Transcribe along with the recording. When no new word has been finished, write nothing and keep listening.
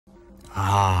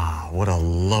Ah, what a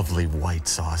lovely white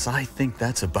sauce. I think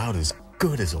that's about as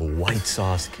good as a white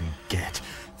sauce can get.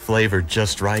 Flavored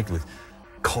just right with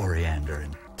coriander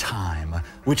and thyme,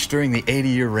 which during the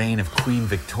 80-year reign of Queen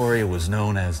Victoria was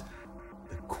known as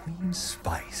the Queen's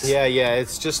Spice. Yeah,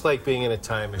 it's just like being in a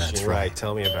time machine. That's right.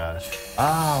 Tell me about it.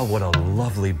 Ah, what a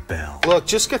lovely bell. Look,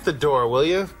 just get the door, will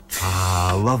you?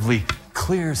 Ah, lovely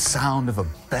clear sound of a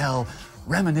bell,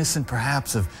 reminiscent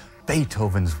perhaps of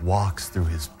Beethoven's walks through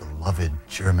his beloved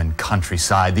German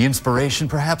countryside. The inspiration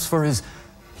perhaps for his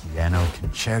Piano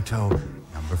Concerto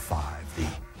No. 5, the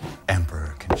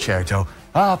Emperor Concerto.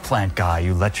 Ah, plant guy,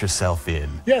 you let yourself in.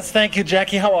 Yes, thank you,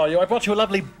 Jackie. How are you? I brought you a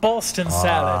lovely Boston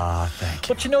salad. Ah, thank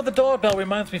you. But you know, the doorbell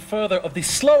reminds me further of the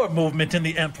slower movement in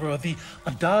the Emperor, the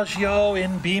Adagio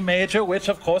in B major, which,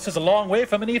 of course, is a long way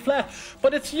from an E flat.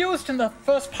 But it's used in the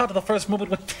first part of the first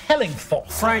movement with telling thought.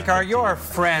 Frank, are your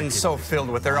friends so filled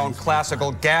with their own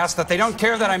classical gas that they don't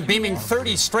care that I'm beaming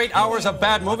 30 straight hours of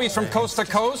bad movies from coast to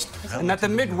coast? And that the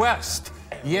Midwest...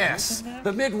 Yes,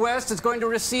 the Midwest is going to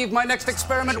receive my next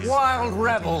experiment, Wild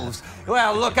Rebels.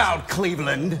 Well, look out,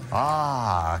 Cleveland.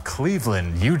 Ah,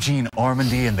 Cleveland. Eugene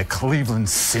Ormandy and the Cleveland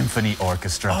Symphony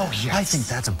Orchestra. Oh, yes. I think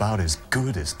that's about as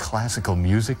good as classical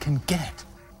music can get.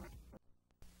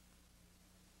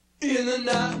 In the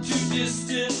not too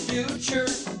distant future,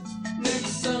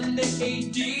 next Sunday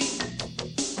AD,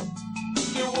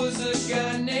 there was a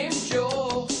guy named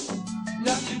Joel,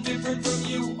 not too different from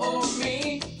you or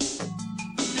me.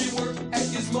 At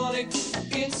Gizmonic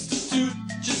Institute,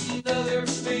 just another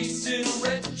face in a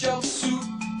red jumpsuit.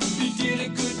 He did a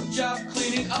good job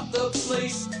cleaning up the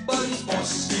place, but his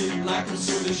bosses didn't like him,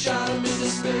 so they shot him into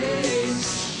space.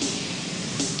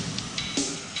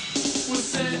 We're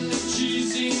sending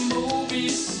cheesy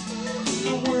movies,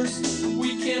 the worst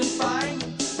we can find.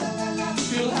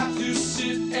 He'll have to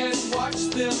sit and watch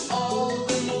them all,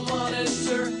 then we'll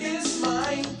monitor his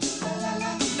mind.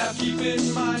 Now keep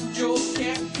in mind, Joel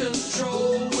can't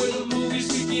control where the movies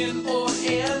begin or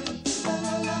end,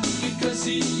 because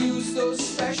he used those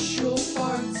special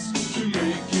parts to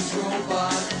make his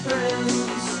robot friends.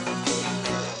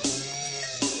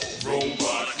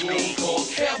 Robot, roll call,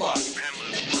 Cabot,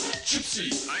 Gypsy,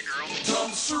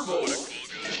 Tom Servo,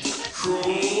 Crow.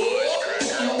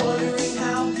 You're wondering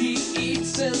how he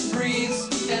eats and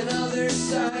breathes and other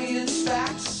science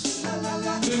facts.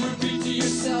 Then repeat to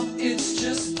yourself, it's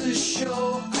just a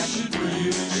show. I should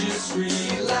really just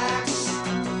relax.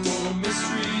 For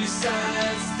Mystery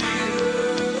Science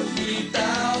Theater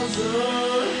 3000.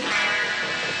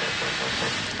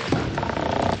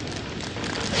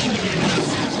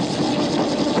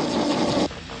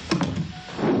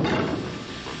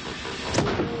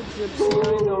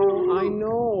 I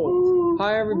know.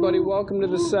 Hi, everybody. Welcome to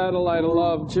the Satellite of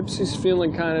Love. Gypsy's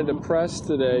feeling kind of depressed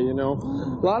today, you know.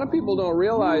 A lot of people don't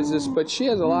realize this, but she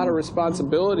has a lot of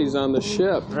responsibilities on the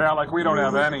ship. Yeah, like we don't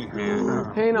have any.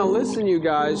 Hey, now listen, you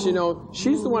guys. You know,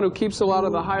 she's the one who keeps a lot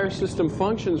of the higher system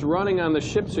functions running on the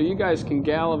ship so you guys can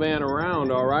gallivant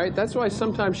around, all right? That's why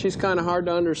sometimes she's kind of hard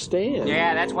to understand.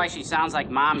 Yeah, that's why she sounds like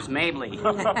Mom's Mabley.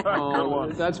 Oh,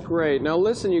 that's great. Now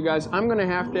listen, you guys, I'm going to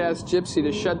have to ask Gypsy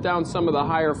to shut down some of the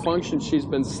higher functions she's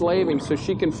been slaving so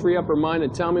she can free up her mind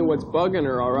and tell me what's bugging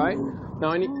her, all right? Now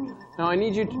I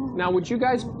need you to, now would you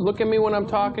guys look at me when I'm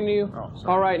talking to you? Oh,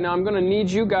 all right, now I'm going to need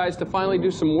you guys to finally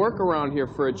do some work around here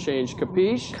for a change,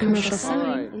 capiche? Commercial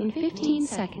sign in 15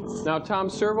 seconds. Now, Tom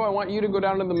Servo, I want you to go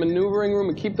down to the maneuvering room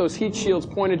and keep those heat shields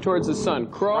pointed towards the sun.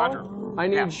 Crow, Roger. I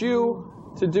need you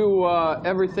to do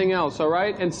everything else, all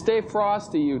right? And stay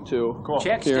frosty, you two. Cool.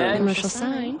 Check, Here. Stud. Commercial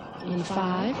sign in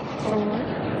 5,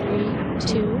 4,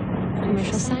 3, 2.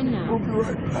 Commercial sign now. We'll be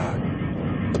right back.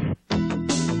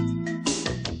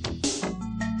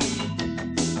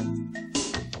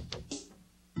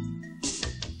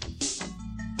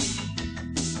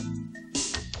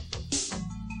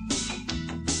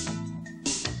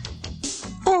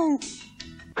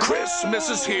 Christmas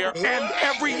is here, and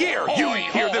every year you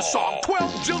hear this song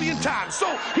 12 jillion times.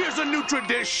 So here's a new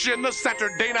tradition, the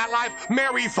Saturday Night Live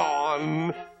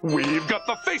Marathon. We've got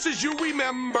the faces you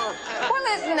remember. Well,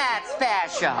 isn't that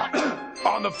special?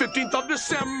 On the 15th of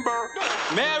December.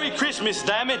 Merry Christmas,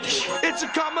 damn it. It's a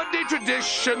comedy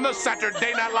tradition, the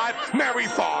Saturday Night Live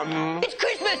Marathon. It's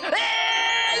Christmas!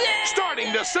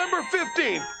 Starting December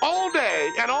 15th, all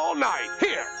day and all night,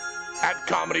 here at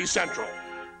Comedy Central.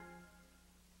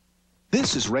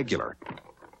 This is regular.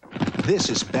 This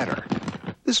is better.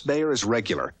 This Bayer is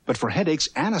regular, but for headaches,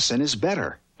 Anacin is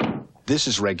better. This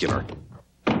is regular.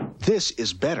 This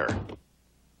is better.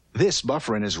 This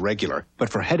Bufferin is regular, but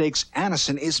for headaches,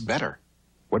 Anacin is better.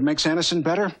 What makes Anacin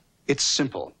better? It's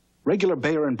simple. Regular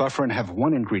Bayer and Bufferin have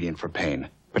one ingredient for pain,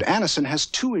 but Anacin has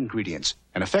two ingredients,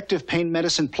 an effective pain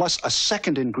medicine plus a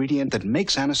second ingredient that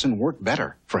makes Anacin work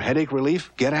better. For headache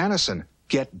relief, get Anacin.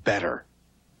 Get better.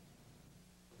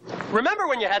 Remember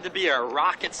when you had to be a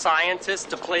rocket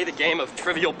scientist to play the game of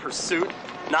Trivial Pursuit?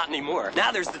 Not anymore.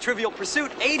 Now there's the Trivial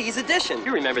Pursuit 80s edition.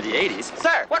 You remember the 80s.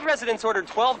 Sir, what residents ordered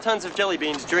 12 tons of jelly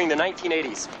beans during the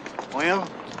 1980s? Well,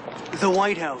 the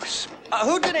White House.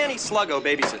 Who did Annie Sluggo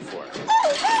babysit for?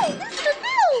 Oh, hey, Mr.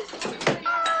 Bill!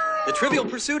 The Trivial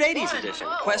Pursuit 80s edition.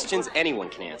 Questions anyone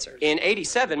can answer. In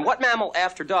 87, what mammal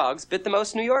after dogs bit the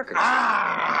most New Yorkers?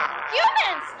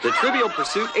 Humans! The Trivial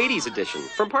Pursuit 80s edition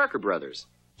from Parker Brothers.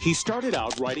 He started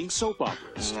out writing soap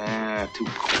operas. Nah, too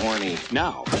corny.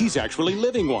 Now, he's actually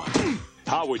living one.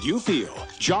 How would you feel?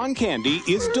 John Candy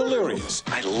is Delirious.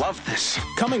 I love this.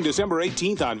 Coming December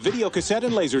 18th on video cassette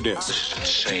and Laserdisc. This is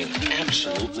insane.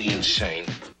 Absolutely insane.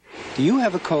 Do you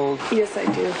have a cold? Yes, I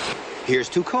do. Here's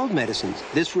 2 cold medicines.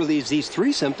 This relieves these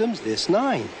 3 symptoms, this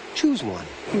 9. Choose one.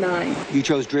 9. You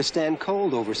chose Dristan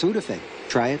Cold over Sudafed.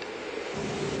 Try it.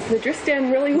 The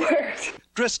Dristan really worked.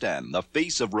 Dristan, the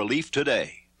face of relief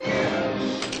today.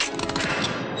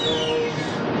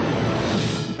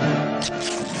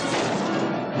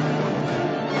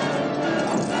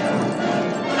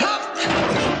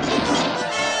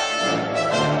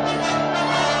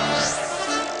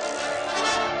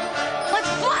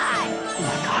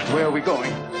 Where are we going?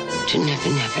 To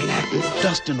Neverland.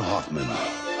 Dustin Hoffman,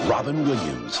 Robin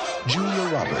Williams, Julia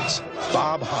Roberts,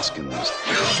 Bob Hoskins.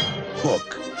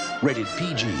 Hook. Rated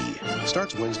PG.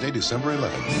 Starts Wednesday, December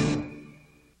 11th.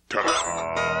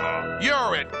 Ta-da!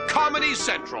 You're at Comedy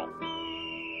Central.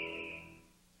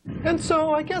 And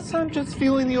so I guess I'm just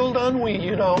feeling the old ennui,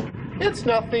 you know. It's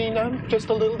nothing. I'm just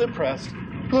a little depressed.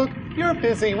 Look, you're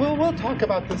busy. We'll talk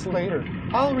about this later.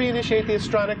 I'll reinitiate the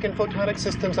astronic and photonic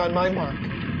systems on my mark.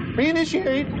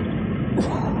 Reinitiate.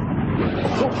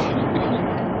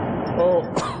 Oh,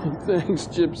 thanks,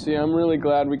 Gypsy. I'm really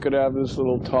glad we could have this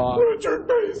little talk. Richard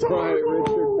Bayside. Right,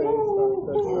 Richard Bayside.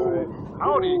 That's right.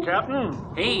 Howdy, Captain.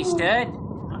 Hey, Stud.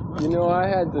 You know, I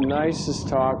had the nicest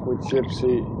talk with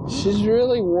Gypsy. She's a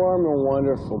really warm and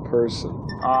wonderful person.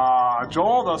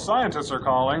 Joel, the scientists are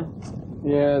calling.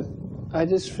 Yeah, I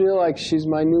just feel like she's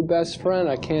my new best friend.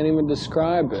 I can't even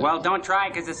describe it. Well, don't try,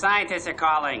 because the scientists are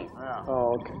calling. Yeah.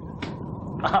 Oh, okay.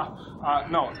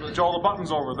 No, Joel, the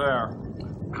button's over there.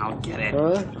 I'll get it.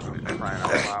 Huh? Crying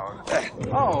out loud.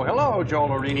 Oh, hello,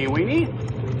 Joel Orini Weenie.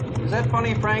 Is that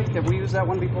funny, Frank? Have we used that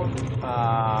one before?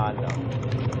 No.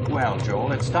 Well,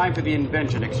 Joel, it's time for the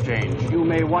invention exchange. You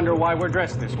may wonder why we're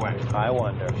dressed this way. I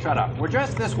wonder. Shut up. We're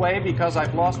dressed this way because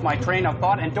I've lost my train of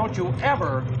thought, and don't you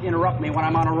ever interrupt me when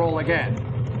I'm on a roll again.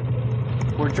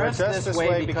 We're dressed this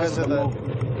way because of the movie.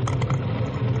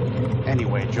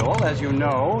 Anyway, Joel, as you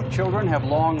know, children have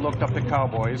long looked up to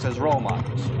cowboys as role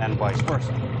models, and vice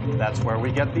versa. That's where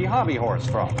we get the hobby horse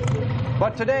from.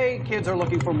 But today, kids are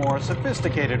looking for more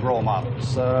sophisticated role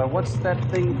models. What's that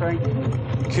thing, Frank?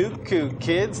 Cute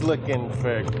kids looking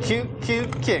for cute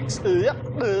kicks. Yeah,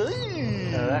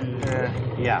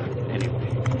 anyway.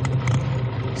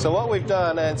 So what we've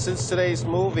done, and since today's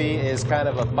movie is kind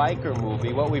of a biker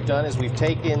movie, what we've done is we've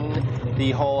taken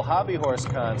the whole hobby horse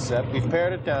concept, we've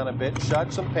pared it down a bit,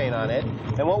 shot some paint on it,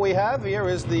 and what we have here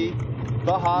is the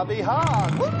hobby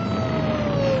hog. Woo!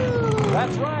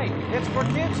 That's right. It's for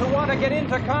kids who want to get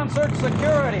into concert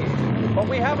security. But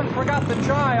we haven't forgot the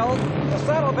child. The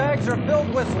saddlebags are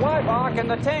filled with Zweibach and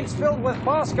the tank's filled with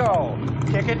Bosco.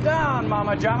 Kick it down,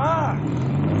 Mama Jama.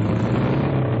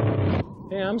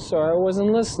 Hey, I'm sorry, I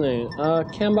wasn't listening.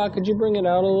 Kemba, could you bring it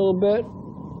out a little bit?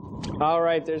 All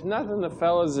right, there's nothing the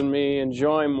fellas and me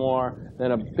enjoy more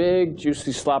than a big,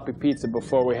 juicy, sloppy pizza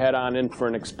before we head on in for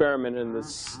an experiment in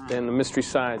the Mystery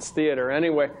Science Theater.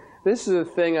 Anyway, this is a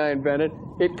thing I invented.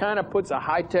 It kind of puts a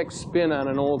high-tech spin on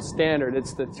an old standard.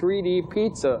 It's the 3D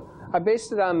pizza. I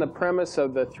based it on the premise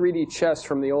of the 3D chess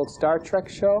from the old Star Trek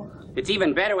show. It's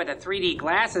even better with the 3D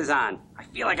glasses on. I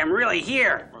feel like I'm really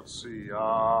here. Let's see,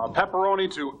 pepperoni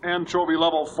to anchovy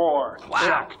level 4. Wow.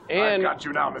 Check. And I've got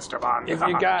you now, Mr. Bond. If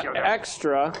you got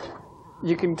extra,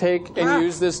 you can take and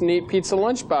use this neat pizza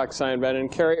lunchbox I invented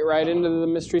and carry it right into the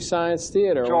Mystery Science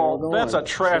Theater. Joel, that's a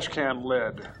trash can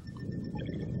lid.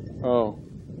 Oh,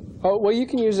 well, you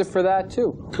can use it for that,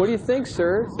 too. What do you think,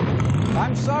 sir?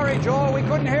 I'm sorry, Joel, we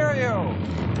couldn't hear you.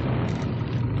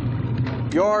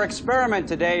 Your experiment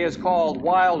today is called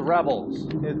Wild Rebels.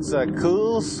 It's a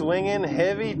cool, swinging,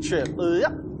 heavy trip. What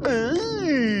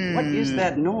is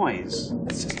that noise?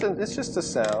 It's just a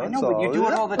sound. I know, but you do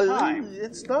it all the time.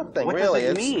 It's nothing, what really.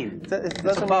 What does it mean? It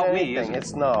doesn't about mean me, anything. isn't it?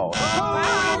 It's no.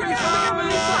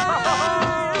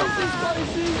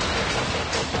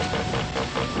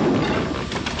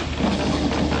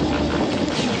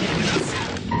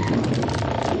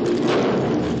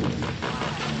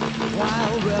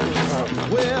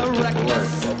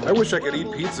 I wish I could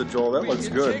eat pizza, Joel. That looks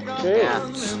good.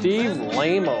 Yeah, Steve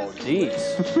Lamo,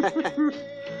 geez.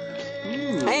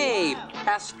 Hey,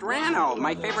 pastrano,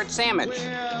 my favorite sandwich.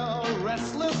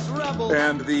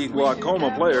 And the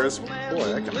glaucoma players.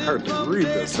 Boy, I can hardly read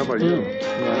this. How about you?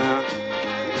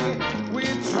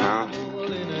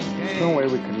 There's no way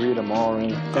we could read them all.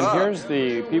 And here's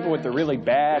the people with the really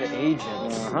bad agents.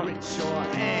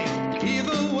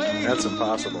 That's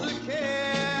impossible.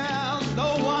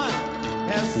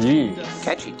 Yee.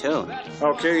 Catchy tune.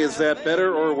 Okay, is that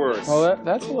better or worse? Well,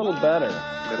 that's a little better.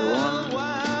 Better one.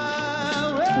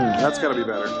 That's got to be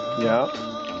better. Yeah.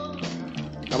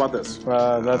 How about this?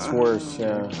 That's worse,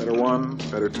 yeah. Better one,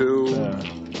 better two. Yeah.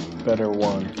 Better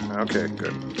one. Okay,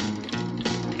 good.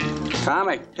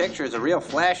 Comic picture's a real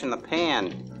flash in the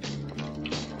pan.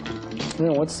 Yeah,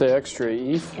 what's the extra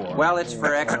E for? Well, it's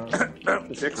for extra. I'll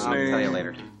Dixney. tell you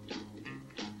later.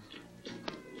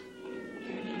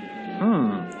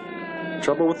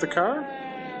 Trouble with the car?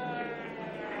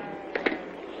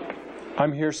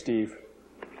 I'm here, Steve.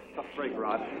 Tough break,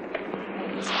 Rod.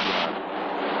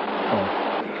 Oh.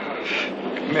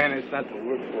 Man, it's not the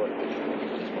word for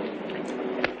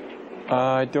it.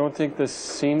 I don't think the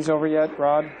scene's over yet,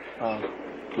 Rod.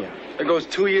 Yeah. There goes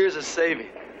 2 years of saving.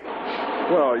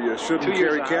 Well, you shouldn't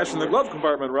carry cash in the glove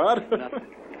compartment, Rod.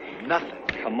 Nothing.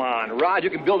 Come on, Rod,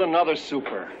 you can build another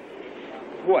super.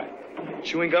 What?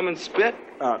 Chewing gum and spit?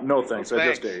 No thanks, I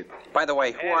just ate. By the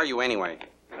way, who are you anyway?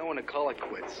 I don't want to call it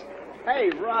quits. Hey,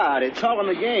 Rod, it's all in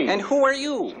the game. And who are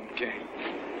you? Okay.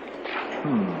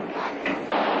 All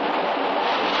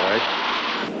right.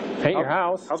 Paint your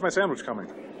house. How's my sandwich coming?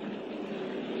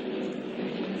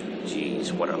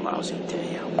 Jeez, what a lousy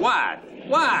day. What?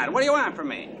 What? What do you want from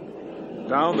me?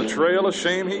 Down the trail of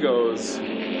shame he goes.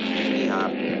 Yeah.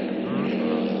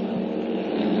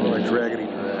 More like draggedy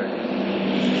drag.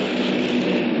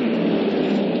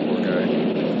 Poor guy.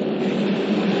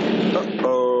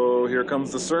 Uh-oh, here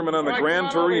comes the sermon on the Gran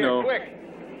Torino. Quick.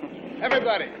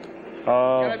 Everybody.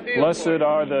 Blessed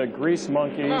are the grease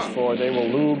monkeys, for they will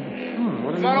lube.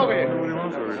 What is Come on over here. What do you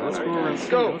want over here? Let's go over and see.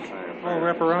 Go. Oh,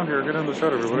 wrap around here. Get in the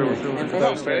shutter. Whatever we're doing.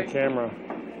 Don't stay the camera.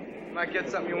 Might get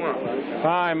something you want.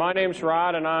 Hi, my name's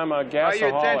Rod, and I'm a gasaholic.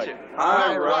 Your attention.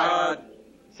 Hi, Rod.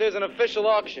 This is an official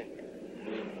auction.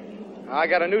 I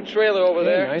got a new trailer over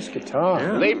there. Nice guitar.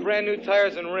 Yeah. Late brand new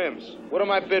tires and rims. What am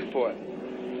I bid for it?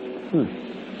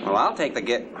 Well, I'll take the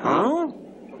get. Huh?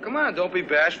 Well, come on, don't be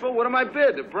bashful. What am I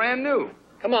bid? They're brand new.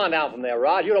 Come on down from there,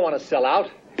 Rod. You don't want to sell out.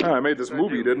 I made this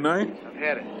movie, didn't I? I've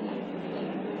had it.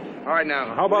 All right,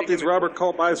 now. How about these Robert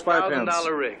Culp buys 5 pence?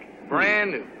 $1,000 rig.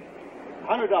 Brand new.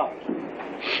 $100.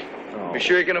 Oh. You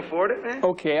sure you can afford it, man?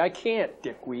 Okay, I can't,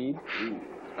 dickweed.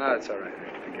 Oh, that's all right.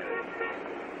 Forget it.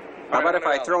 How about if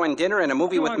I throw in dinner and a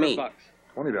movie with me? $200.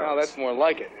 $20. Oh, that's more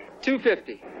like it.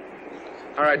 $250.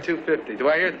 All right, $250. Do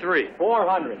I hear 3?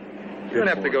 $400. You don't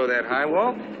have to go that high,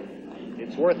 Walt.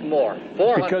 It's worth more.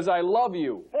 $400. Because I love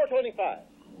you. $425.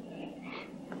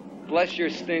 Bless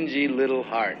your stingy little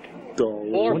heart.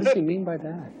 What does he mean by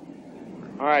that?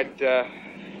 All right,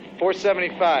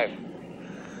 $475.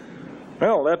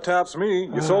 Well, that tops me.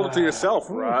 You sold it to yourself,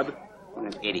 Rod.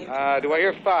 What an idiot. Do I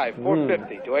hear 5?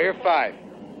 $450. Do I hear 5?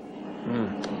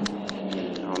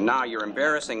 Oh, now you're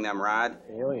embarrassing them, Rod.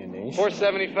 Alienation.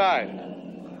 $475.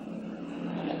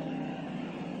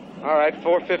 All right,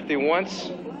 $450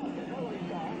 once.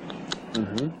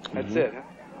 That's it, huh?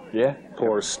 Yeah.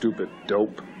 Poor stupid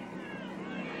dope.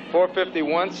 $450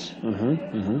 once.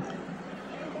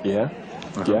 Yeah.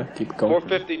 Yeah, keep going.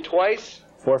 $450 twice.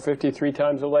 $450 3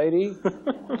 times a lady.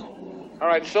 All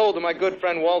right, sold to my good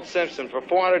friend Walt Simpson for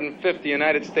 $450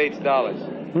 United States dollars.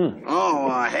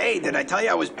 Oh, hey, did I tell you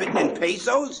I was bidding in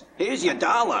pesos? Here's your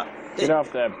dollar. Get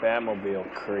off that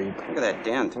Batmobile, creep. Look at that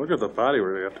dent. Look at the body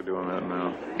where they have to do on that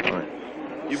now. All right.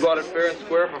 You bought it fair and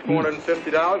square for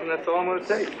 $450, and that's all I'm going to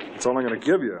take. That's all I'm going to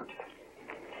give you.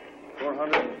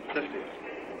 $450.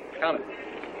 Count it.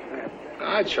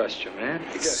 I trust you, man.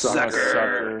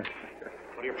 Sucker.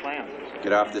 What are your plans?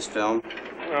 Get off this film.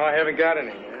 No, I haven't got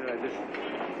any, man. I just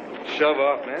shove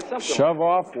off, man. Something. Shove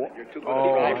off? You're too good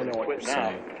Oh, at I know what you're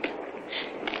saying.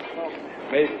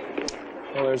 Maybe.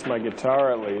 Well, there's my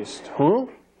guitar at least. Who?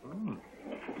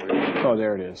 Oh,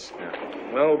 there it is.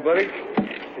 Well, buddy,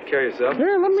 take care of yourself.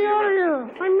 Here, let me out of here.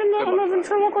 I'm having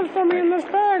ventriloquist in this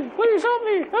bag. Please help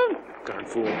me. Darn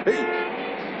fool.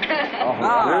 Hey!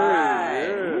 All right.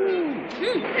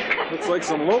 Looks like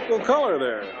some local color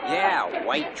there. Yeah,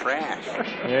 white trash.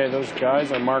 Hey, those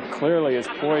guys are marked clearly as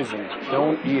poison.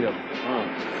 Don't eat them.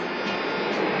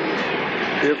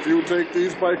 If you take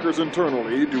these bikers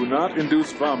internally, do not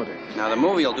induce vomiting. Now, the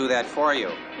movie will do that for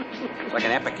you. It's like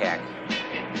an epicac.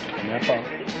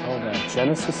 Oh, that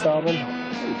Genesis album?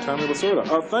 Hey, Tommy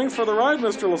Lasorda. Thanks for the ride,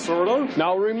 Mr. Lasorda.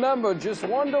 Now remember, just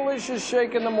one delicious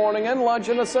shake in the morning and lunch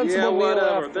and a sensible meal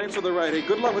whatever. after. Thanks for the ride. Hey,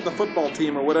 good luck with the football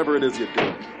team or whatever it is you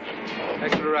do.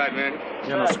 Thanks for the ride, man.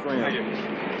 Yeah, no scream. Thank you.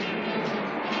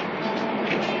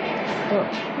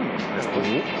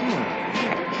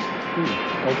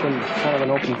 Kind of an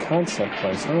open concept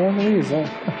place. Oh, what are these?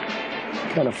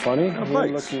 Kind of funny.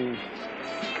 Looking.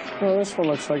 Oh, this one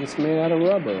looks like it's made out of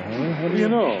rubber, huh? How do you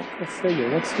know? Go figure.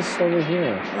 What's this over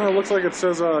here? Oh, it looks like it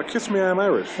says, "Kiss me, I'm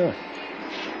Irish." Huh.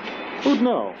 Who'd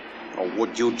know? Oh,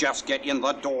 would you just get in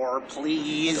the door,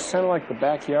 please? It's kind of like the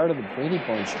backyard of the Brady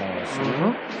Bunch house.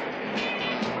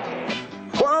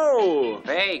 Whoa!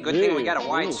 Hey, good thing we got a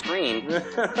wide screen.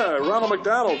 Ronald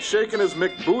McDonald shaking his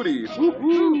McBooty.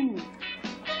 Woo-hoo!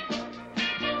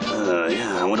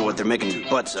 Yeah, I wonder what they're making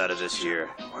butts out of this year.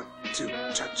 1, 2,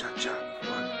 cha-cha-cha.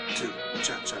 1, 2,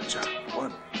 cha-cha-cha.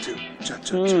 1, 2,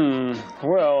 cha-cha-cha.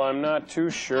 Well, I'm not too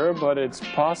sure, but it's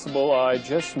possible I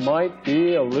just might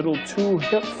be a little too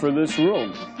hip for this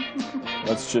room.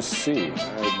 Let's just see.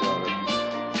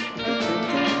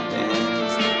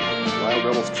 Wild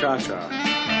Rebels Cha-Cha.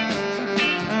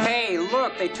 Hey,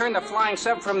 look, they turned the flying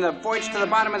sub from the Voyage to the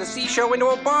Bottom of the Sea show into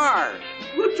a bar.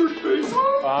 Richard Mason?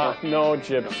 No,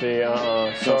 Gypsy.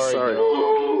 Sorry.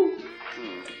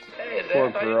 Hey, Poor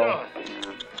Dad, how you girl.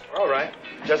 doing? All right.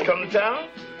 Just come to town?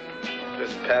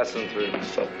 Just passing through.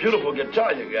 It's a beautiful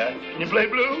guitar you got. Can you play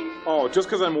blues? Oh, just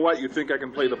because I'm white, you think I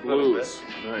can play the blues.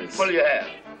 Nice. What do you have?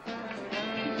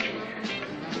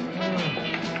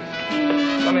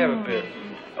 Let me have a beer.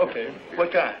 Okay.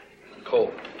 What kind?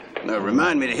 Cold. Now,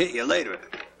 remind me to hit you later.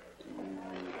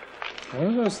 What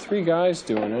are those three guys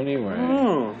doing anyway?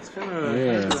 Oh, it's kind of...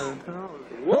 Yeah.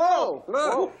 Whoa!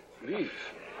 Whoa! Where'd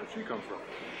she come from?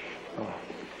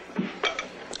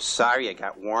 Sorry it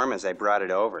got warm as I brought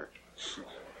it over.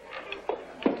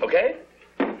 Okay?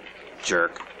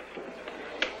 Jerk.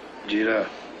 Jeter.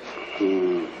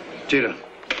 Jeter,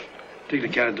 take the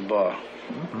cat at the bar.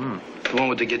 The one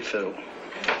with the get filled.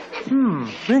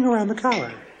 Ring around the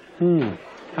collar.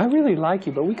 I really like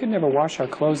you, but we could never wash our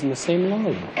clothes in the same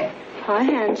load. Hi,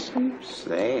 handsome.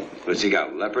 Say. What's he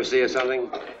got, leprosy or something?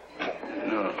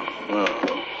 No.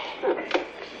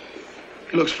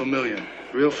 He looks familiar.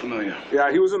 Real familiar. Yeah,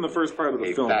 he was in the first part of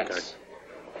the film. Facts.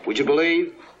 Would you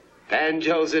believe?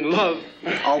 Banjo's in love.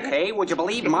 Okay, would you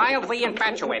believe mildly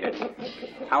infatuated?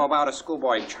 How about a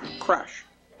schoolboy crush?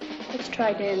 Let's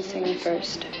try dancing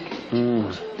first.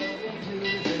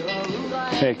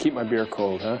 Hey, keep my beer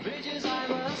cold, huh?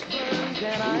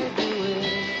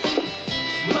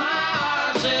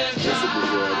 This would be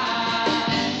good.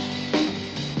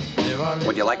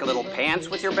 Would you like a little pants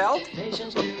with your belt?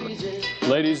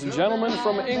 Ladies and gentlemen,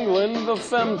 from England, the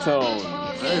Femtones.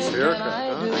 Nice haircut,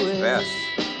 huh? Nice vest.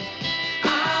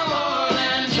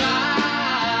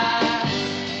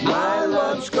 My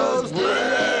lunch goes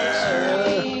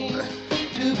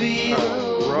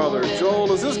brother, Joel,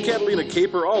 does this Catalina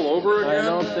caper all over again? I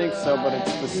don't think so, but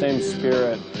it's the same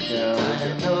spirit. Yeah. I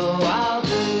know I'll do.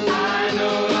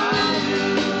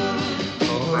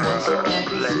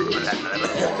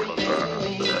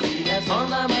 As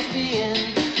long I must be in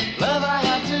love, I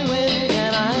have to win,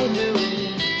 and I do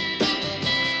it.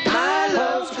 My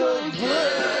love's good.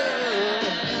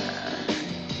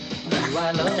 Do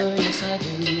I love her? Yes, I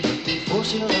do. But before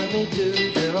she'll love me too,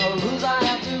 there are rules I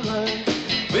have to learn.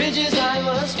 Bridges I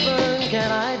must burn.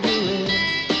 Can I do it?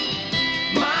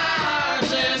 My heart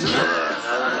says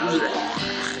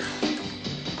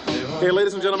Hey,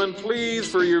 ladies and gentlemen, please,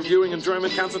 for your viewing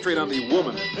enjoyment, concentrate on the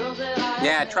woman.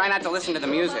 Yeah, try not to listen to the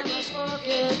music.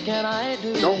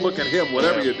 Don't look at him,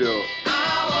 whatever you do.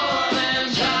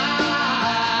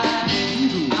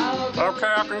 Okay,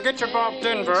 I can get you Bob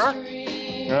Denver.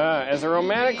 As a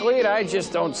romantic lead, I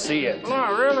just don't see it.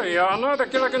 No, really. I know the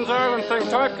Gilligan's Island thing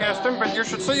typecast him, but you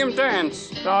should see him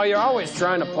dance. Oh, you're always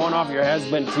trying to pawn off your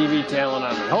has-been TV talent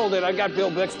on me. Hold it, I got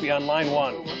Bill Bixby on line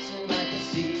 1.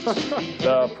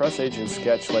 The press agent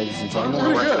sketch, ladies and gentlemen.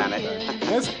 We're working on it.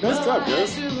 Nice job,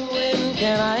 guys.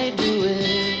 Can I do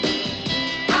it?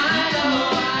 I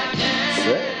know I can.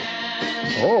 Say.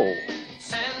 Oh.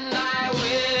 And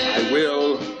I I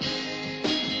will.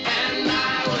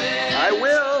 I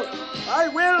will. I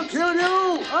will kill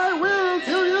you. I will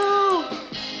kill you.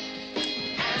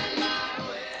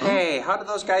 Hey, how do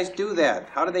those guys do that?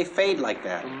 How do they fade like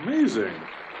that? Amazing.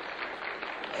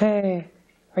 Hey,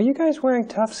 are you guys wearing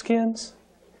tough skins?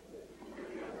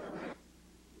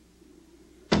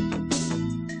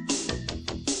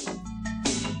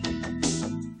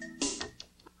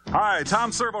 Hi,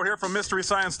 Tom Servo here from Mystery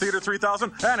Science Theater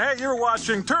 3000, and hey, you're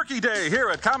watching Turkey Day here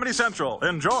at Comedy Central.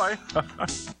 Enjoy.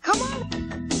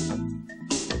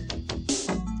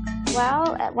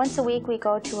 Well, once a week we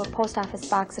go to a post office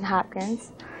box in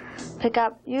Hopkins, pick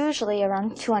up usually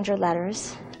around 200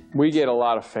 letters. We get a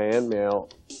lot of fan mail.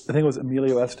 I think it was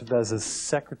Emilio Estevez's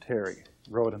secretary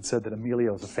wrote and said that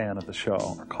Emilio's a fan of the show,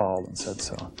 or called and said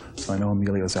so. So I know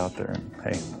Emilio's out there, and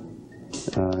hey.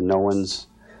 No one's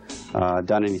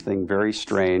done anything very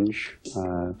strange.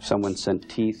 Someone sent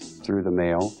teeth through the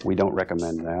mail. We don't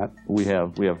recommend that. We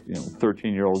have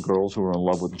 13-year-old girls who are in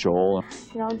love with Joel.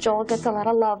 You know, Joel gets a lot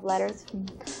of love letters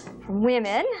from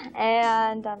women,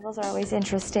 and those are always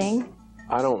interesting.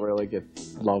 I don't really get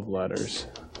love letters.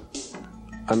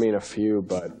 I mean, a few,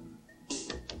 but...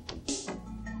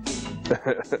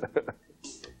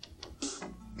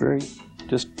 Very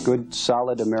just good,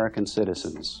 solid American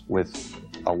citizens with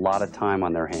a lot of time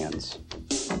on their hands.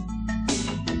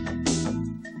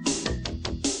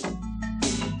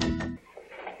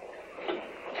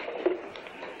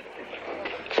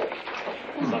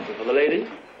 Something for the lady?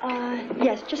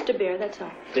 Yes, just a beer, that's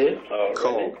all. Beer? Oh,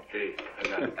 Cold. Hey,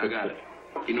 I got it.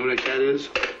 You know who that cat is?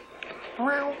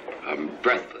 I'm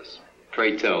breathless.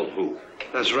 Pray tell who?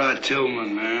 That's Rod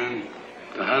Tillman, man.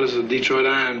 The hottest of the Detroit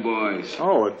Iron Boys.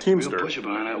 Oh, a teamster. Real pusher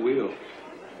behind that wheel.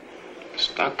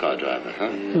 Stock car driver, huh?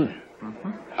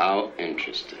 Mm-hmm. How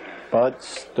interesting. But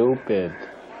stupid.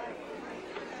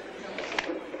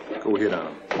 Go hit on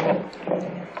him.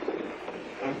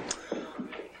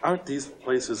 Aren't these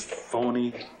places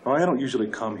phony? Oh, I don't usually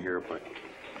come here, but...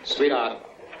 Sweetheart,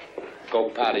 go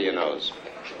powder your nose.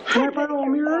 Can I borrow a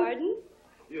mirror? Pardon?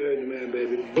 You heard the man,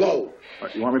 baby. Blow.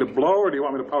 Right, you want me to blow, or do you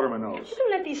want me to powder my nose? You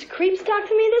don't let these creeps talk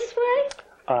to me this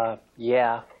way?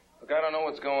 Yeah. Look, I don't know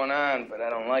what's going on, but I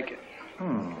don't like it.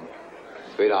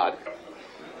 Sweetheart,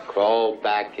 crawl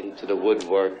back into the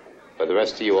woodwork where the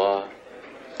rest of you are.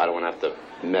 I don't want to have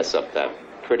to mess up that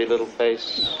pretty little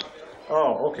face.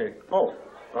 Oh, okay. Oh,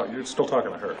 you're still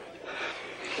talking to her.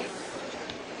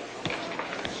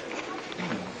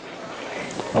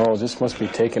 Oh, this must be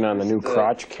taking on the new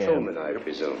crotch cam. Truman, I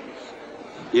presume.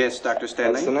 Yes, Dr.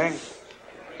 Stanley? That's the name?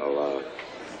 Well,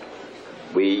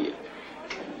 we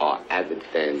are avid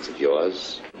fans of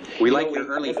yours. We like your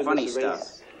early funny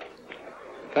stuff.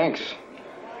 Thanks.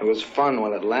 It was fun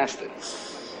while it lasted.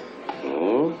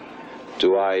 Oh?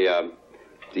 Do I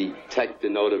detect a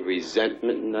note of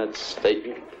resentment in that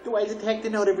statement? Do I detect a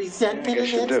note of resentment I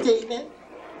guess in that you do. statement?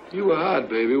 You were hot,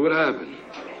 baby. What happened?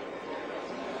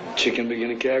 Chicken begin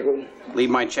to cackle? Leave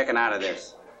my chicken out of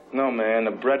this. No, man.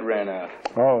 The bread ran out.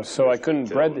 Oh, so I couldn't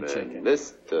bread the chicken.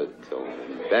 Mr.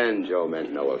 Tillman, Banjo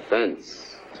meant no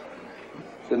offense.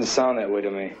 Didn't sound that way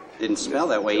to me. Didn't smell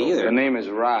that way either. The name is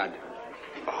Rod.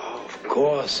 Oh, of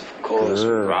course,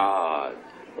 Rod.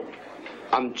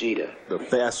 I'm Jeter. The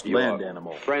fast land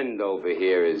animal. Friend over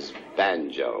here is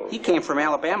Banjo. He came from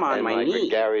Alabama on and my my knee.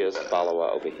 gregarious follower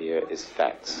over here is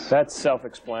Fats. That's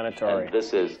self-explanatory. And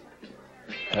this is...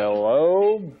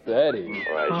 Hello, Betty.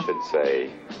 Or I should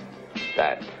say,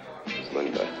 that is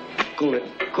Linda. Cool it.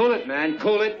 Cool it, man.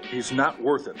 Cool it. He's not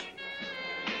worth it.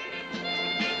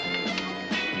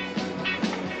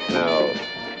 Now,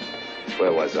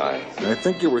 where was I? I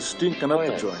think you were stinking up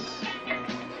the joint.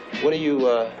 What are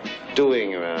you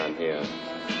doing around here?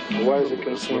 Why is it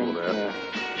concerned?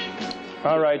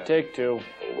 All right, take two.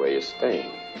 Where you staying?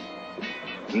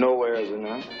 Nowhere, is it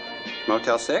not?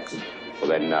 Motel 6? Well,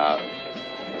 then,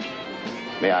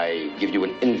 may I give you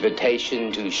an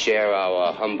invitation to share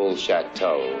our humble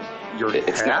chateau?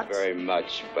 It's not very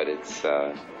much, but it's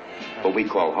what we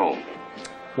call home.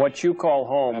 What you call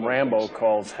home, Rambo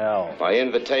calls hell. My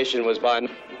invitation was by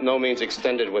no means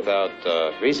extended without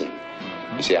reason.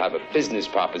 You see, I have a business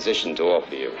proposition to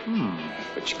offer you,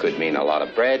 which could mean a lot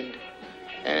of bread,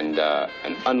 and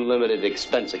an unlimited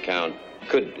expense account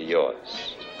could be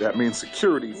yours. That means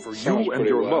security for you and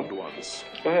your loved ones.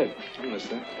 Go ahead. I'm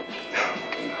listening.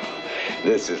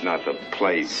 This is not the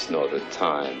place nor the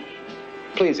time.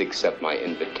 Please accept my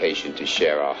invitation to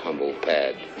share our humble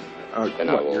pad. Then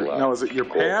I will, now, is it your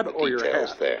pad or your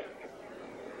hat? There.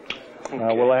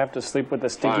 Will I have to sleep with the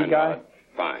stinky guy?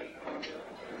 Fine.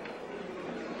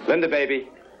 Linda, baby,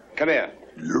 come here.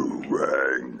 You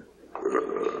rang.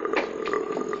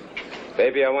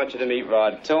 Baby, I want you to meet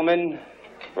Rod Tillman.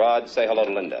 Rod, say hello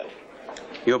to Linda.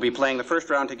 You'll be playing the first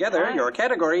round together. Your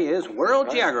category is World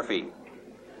Geography.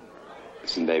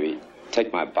 Listen, baby,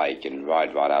 take my bike and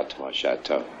ride Rod out to our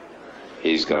chateau.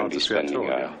 He's going to be spending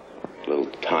a little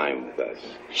time with us.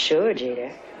 Sure,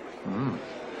 Jeter.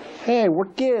 Hey, we're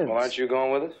kids. Well, aren't you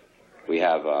going with us? We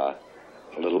have a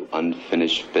little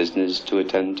unfinished business to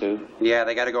attend to. Yeah,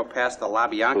 they got to go past the La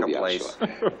Bianca place.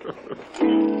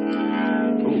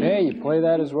 Hey, you play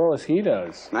that as well as he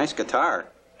does. Nice guitar.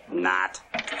 Not.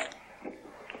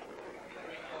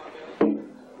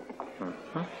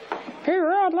 Hey,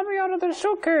 Rod, let me out of the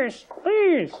suitcase,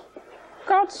 please.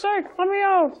 God's sake, let me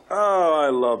out. Oh, I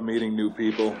love meeting new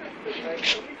people.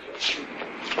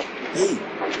 Hey,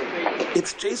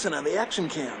 it's Jason on the action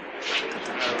cam.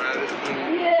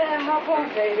 Yeah, hop on,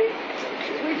 baby.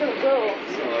 We gonna go.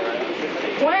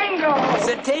 Wango!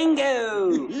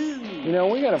 Satingo! You know,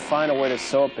 we gotta find a way to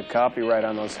sew up the copyright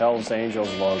on those Hells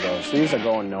Angels logos. These are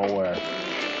going nowhere.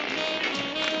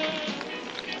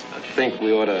 I think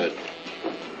we ought to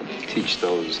teach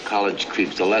those college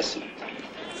creeps a lesson.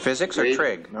 Physics or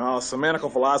trig? No,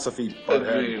 semantical philosophy,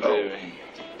 butthead.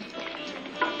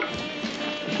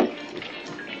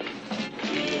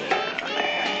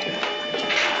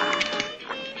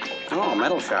 Oh,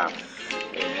 metal shop.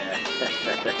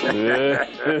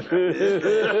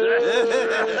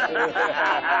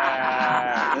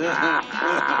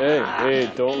 Hey,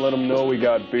 don't let them know we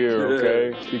got beer,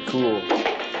 okay? Be cool.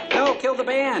 No, kill the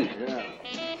band.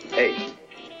 Hey,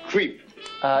 creep.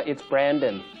 It's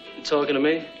Brandon. You talking to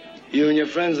me? You and your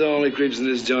friends are the only creeps in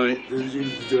this joint.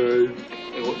 Hey,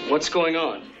 what's going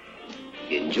on?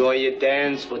 You enjoy your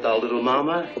dance with our little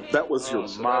mama? That was your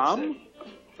mom?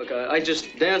 Look, I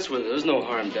just danced with her. There's no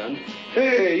harm done.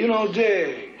 Hey, you know,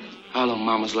 Dave. Our little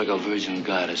mama's like a virgin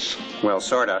goddess. Well,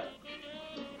 sorta.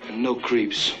 And no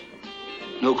creeps.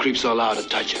 No creeps are allowed to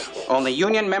touch her. Only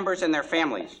union members and their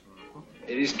families.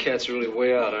 Hey, these cats are really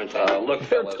way out, aren't they? Look,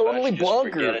 they're totally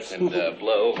bonkers. And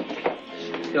blow.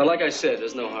 You know, like I said,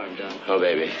 there's no harm done. Oh,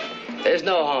 baby. There's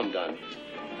no harm done.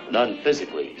 None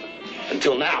physically.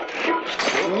 Until now.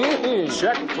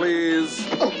 Check, please.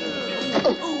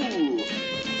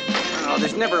 Oh,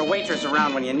 there's never a waitress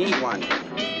around when you need one.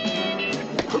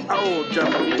 Oh,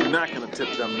 definitely not going to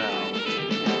tip them now.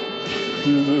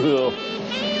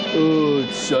 Oh,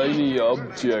 shiny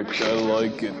object. I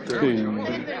like it.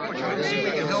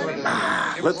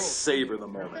 Let's savor the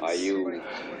moment. Are you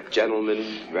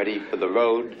gentlemen ready for the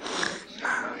road?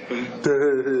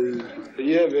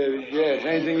 Yeah, baby. Yeah,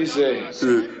 anything you say.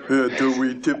 Do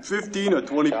we tip 15 or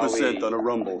 20% on a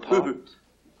rumble? Thank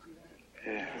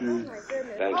you,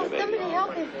 baby.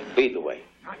 Lead the way.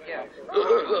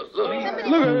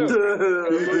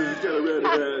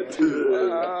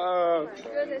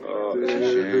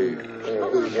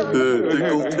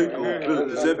 Tickle, tickle.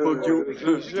 Does that bug you?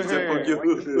 Does that bug you?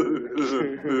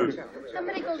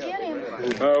 Somebody go get him.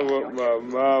 I want my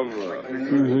mama.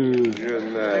 Good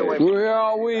night. We're here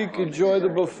all week. Enjoy the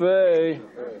buffet.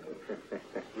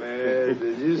 Man,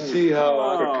 did you see how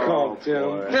I comped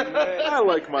him? I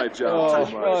like my job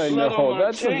too much. I know.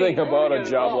 That's the thing about a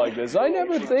job like this. I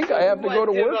never think I have to go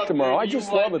to work tomorrow. I just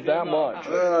love it that much.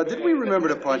 Did we remember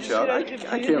to punch out? I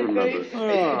can't remember.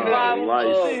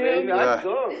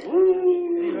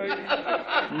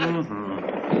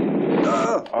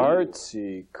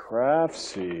 Artsy,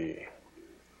 craftsy.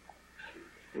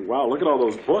 Wow, look at all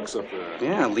those books up there.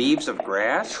 Yeah, Leaves of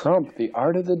Grass. Trump, The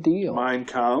Art of the Deal. Mein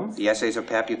Kampf. The Essays of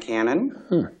Pat Buchanan.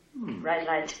 Bright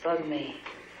lights bug me.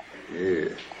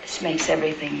 Yeah. This makes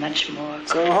everything much more.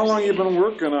 So how long you been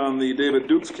working on the David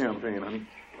Dukes campaign, honey?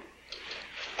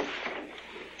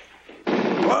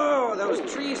 Whoa, those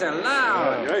trees are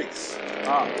loud. Yikes.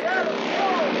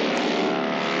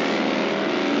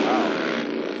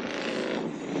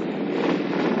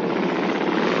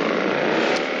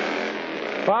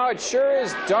 Wow, it sure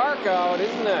is dark out,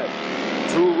 isn't it?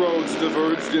 Two roads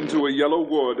diverged into a yellow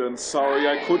wood, and sorry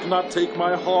I could not take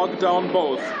my hog down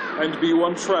both, and be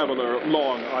one traveler,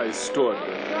 long I stood.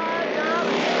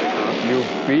 You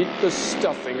beat the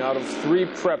stuffing out of 3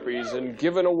 preppies and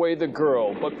given away the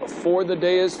girl, but before the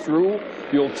day is through,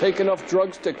 you'll take enough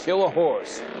drugs to kill a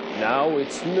horse. Now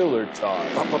it's Miller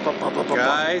time.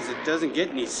 Guys, it doesn't get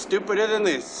any stupider than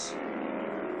this.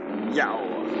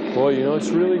 Yow. Boy, you know, it's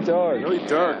really dark. Really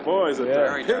dark, boys.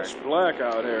 It's pitch black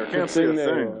out here. Can't see a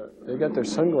thing. They got their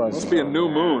sunglasses. Must be a new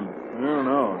moon. I don't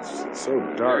know. It's so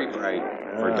dark. Very bright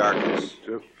for darkness.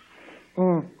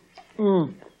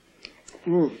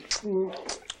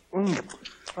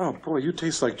 Oh, boy, you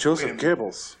taste like Joseph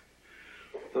Goebbels.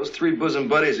 Those 3 bosom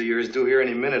buddies of yours due here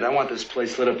any minute. I want this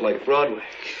place lit up like Broadway.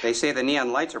 They say the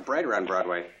neon lights are brighter on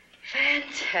Broadway.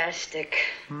 Fantastic.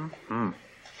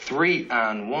 3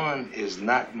 on 1 is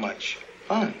not much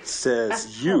fun.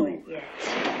 Says you.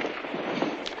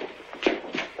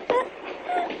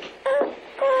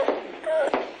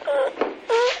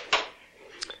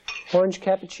 Orange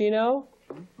cappuccino?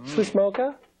 Swiss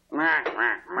mocha?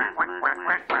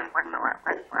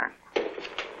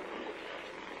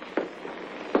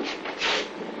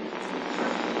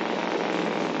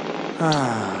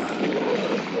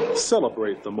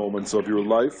 Celebrate the moments of your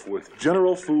life with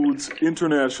General Foods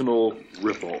International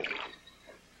Ripple.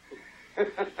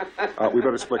 We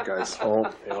better split, guys.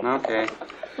 Oh, okay.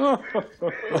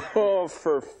 Oh,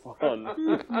 for fun.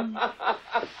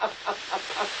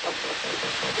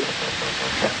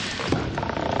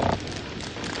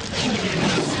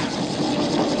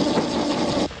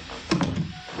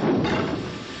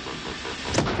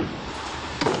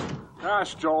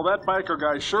 Gosh, Joel, that biker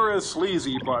guy sure is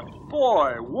sleazy, but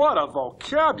boy, what a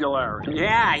vocabulary.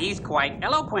 Yeah, he's quite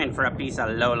eloquent for a piece of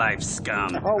low-life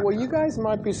scum. Oh, well, you guys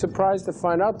might be surprised to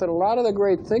find out that a lot of the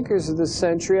great thinkers of this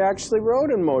century actually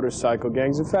rode in motorcycle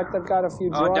gangs. In fact, I've got a few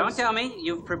drawings. Oh, don't tell me.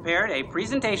 You've prepared a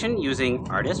presentation using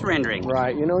artist rendering.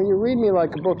 Right. You know, you read me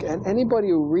like a book, and anybody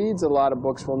who reads a lot of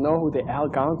books will know who the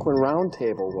Algonquin Round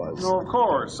Table was. Oh, of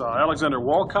course. Alexander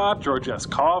Walcott, George S.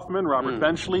 Kaufman, Robert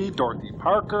Benchley, Dorothy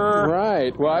Parker.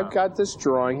 Right. Well, I've got this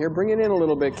drawing here. Bring it in a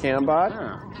little bit, Cambot.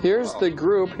 Yeah. Here's the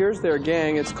group. Here's their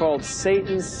gang. It's called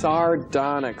Satan's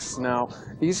Sardonyx. Now,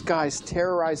 these guys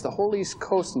terrorized the whole East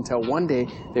Coast until one day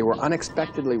they were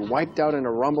unexpectedly wiped out in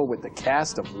a rumble with the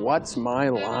cast of What's My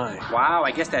Line? Wow,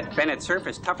 I guess that Bennett Cerf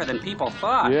is tougher than people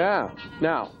thought. Yeah.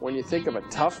 Now, when you think of a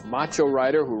tough macho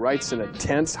writer who writes in a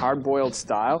tense, hard-boiled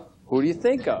style, who do you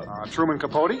think of? Truman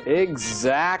Capote?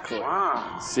 Exactly.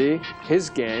 Wow. See, his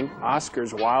gang,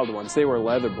 Oscar's Wild Ones, they were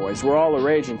leather boys, were all the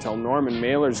rage until Norman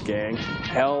Mailer's gang,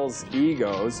 Hell's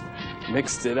Egos,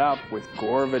 mixed it up with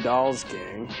Gore Vidal's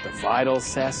gang, the Vidal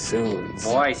Sassoons.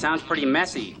 Boy, sounds pretty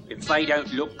messy. If they don't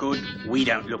look good, we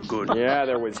don't look good. Yeah,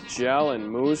 there was gel and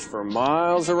mousse for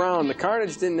miles around. The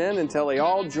carnage didn't end until they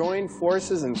all joined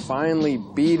forces and finally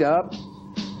beat up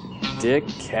Dick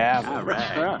Cavett. All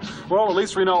right. Well, at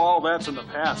least we know all that's in the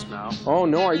past now. Oh,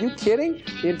 no, are you kidding?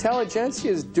 The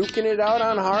intelligentsia is duking it out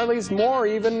on Harley's more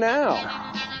even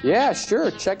now. Yeah,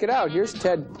 sure, check it out. Here's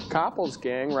Ted Koppel's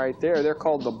gang right there. They're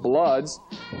called the Bloods.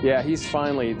 Yeah, he's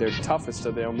finally their toughest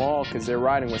of them all because they're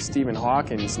riding with Stephen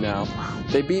Hawkins now.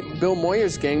 They beat Bill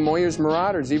Moyer's gang, Moyer's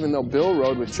Marauders, even though Bill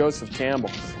rode with Joseph Campbell.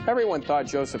 Everyone thought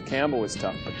Joseph Campbell was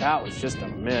tough, but that was just a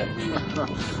myth.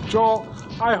 Joel,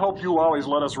 I hope you always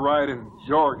let us ride in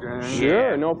your gang.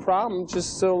 Sure, no problem,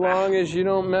 just so long as you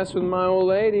don't mess with my old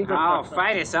lady. Oh,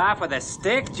 fight us off with a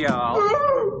stick, Joel.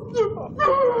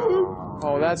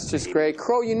 Oh, that's just great.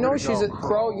 Crow, you know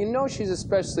she's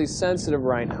especially sensitive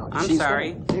right now. I'm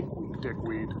sorry.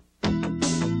 Dickweed.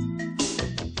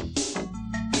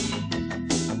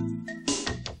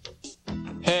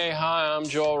 Hey, hi, I'm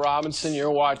Joel Robinson. You're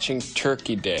watching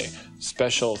Turkey Day.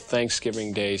 Special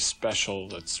Thanksgiving Day special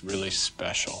that's really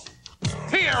special.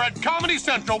 Here at Comedy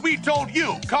Central, we told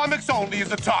you Comics Only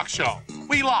is a talk show.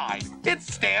 We lied.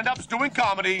 It's stand-ups doing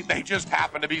comedy. They just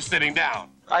happen to be sitting down.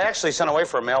 I actually sent away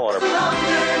for a mail order. Make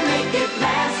it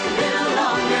last a little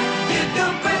longer. Get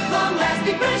the breath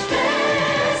long-lasting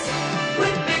freshness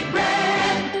with Big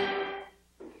Red.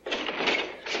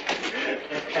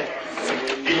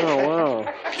 Oh, wow.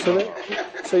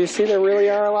 So you see, there really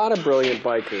are a lot of brilliant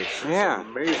bikers. Yeah.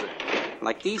 Amazing.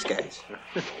 Like these guys.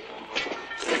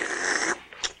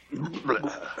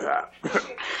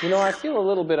 You know, I feel a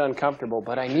little bit uncomfortable,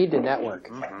 but I need to network.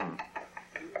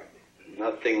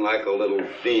 Nothing like a little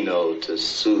vino to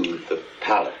soothe the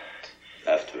palate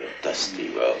after a dusty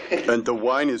road. And the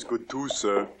wine is good too,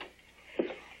 sir.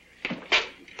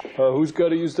 Who's got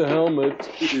to use the helmet?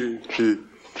 Hey,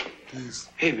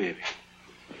 baby.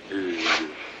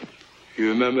 You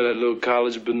remember that little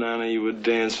college banana you were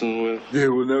dancing with? Yeah,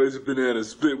 well, now it's a banana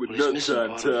split with nuts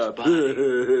on top.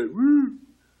 Woo.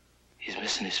 He's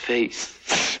missing his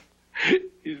face.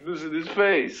 He's missing his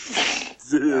face.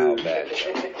 How bad.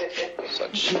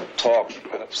 Such talk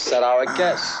might upset our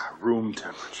guests. Room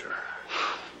temperature.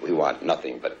 We want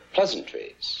nothing but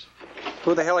pleasantries.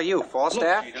 Who the hell are you,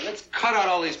 Falstaff? Look, Peter, let's cut out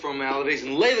all these formalities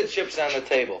and lay the chips on the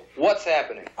table. What's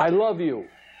happening? I love you.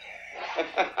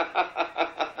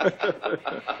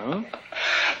 Huh?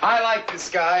 I like this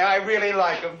guy. I really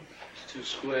like him. Too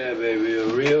square, baby. A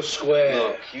real square.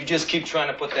 Look, you just keep trying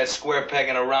to put that square peg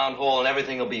in a round hole and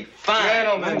everything will be fine.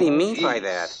 Gentlemen, What do you mean by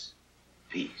that?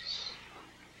 Peace.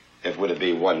 If we're to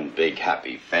be one big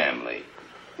happy family,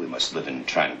 we must live in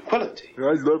tranquility.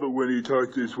 I love it when he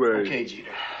talks this way. Okay,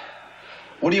 Jeter.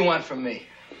 What do you want from me?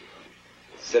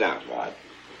 Sit down, Rod.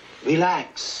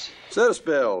 Relax. Set a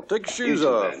spell. Take your shoes You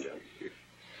too, off. Banjo.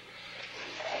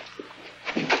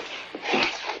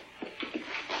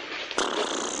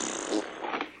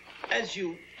 As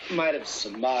you might have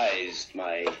surmised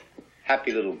my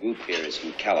happy little group here is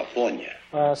from California.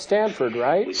 Stanford,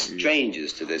 right? We're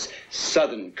strangers to this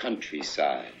southern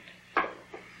countryside.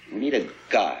 We need a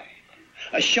guide,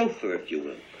 a chauffeur, if you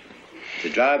will, to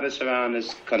drive us around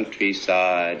this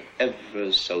countryside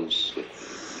ever so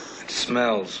swiftly. It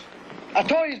smells. I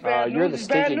told you it's bad news. You're the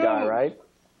stinky guy, right?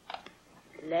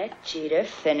 Let Jeter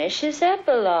finish his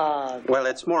epilogue. Well,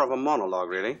 it's more of a monologue,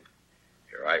 really.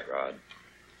 You're right, Rod.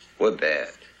 We're bad.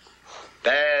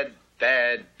 Bad,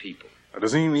 bad people.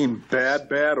 Does he mean bad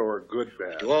or good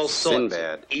bad? Do all sorts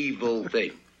Sinbad. of evil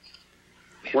things.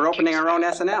 We're opening our own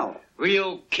SNL.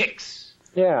 Real kicks.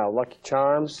 Yeah, Lucky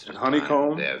Charms. And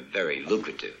Honeycomb. They're very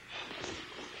lucrative.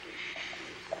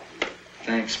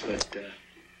 Thanks, but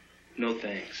no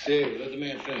thanks. Hey, let the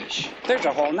man finish. There's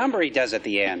a whole number he does at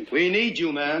the end. We need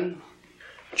you, man.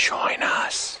 Join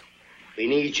us. We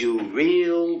need you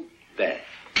real bad.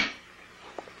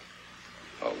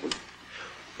 Oh,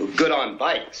 we're good on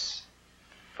bikes,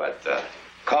 but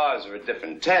cars are a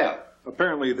different tale.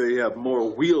 Apparently they have more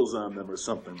wheels on them or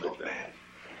something like that.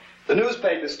 The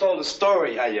newspapers told a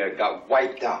story how you got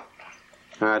wiped out.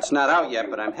 It's not out yet,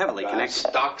 but I'm heavily connected.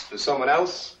 Stocks for someone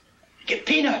else. You get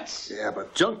peanuts. Yeah,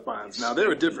 but junk bonds, now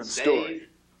they're a different story.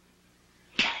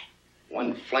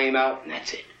 One flame out, and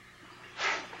that's it.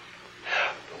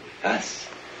 But with us,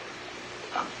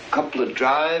 a couple of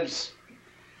drives,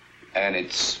 and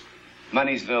it's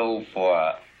Moneysville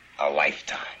for a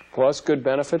lifetime. Plus good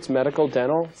benefits, medical,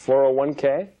 dental,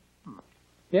 401k.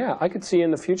 Yeah, I could see you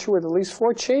in the future with at least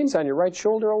 4 chains on your right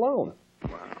shoulder alone.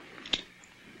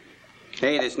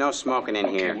 Hey, there's no smoking in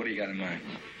here. What do you got in mind?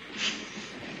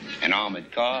 An armored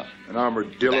car. An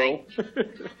armadillo.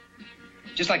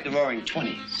 Just like the Roaring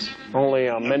Twenties. Only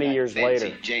many years Fancy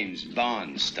later. James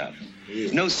Bond stuff.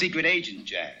 No secret agent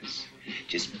jazz.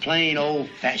 Just plain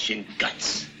old-fashioned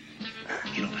guts.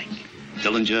 You know, like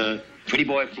Dillinger, Pretty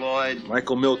Boy Floyd.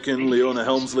 Michael Milken, Leona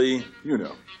Helmsley, you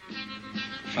know.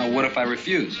 Now, what if I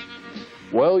refuse?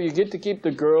 Well, you get to keep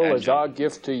the girl as our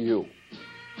gift to you.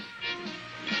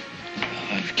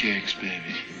 I love kicks,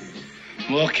 baby.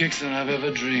 More kicks than I've ever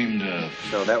dreamed of.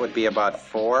 So that would be about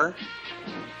 4?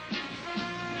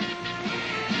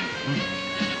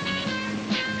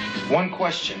 One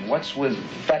question. What's with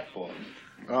Fat Boy?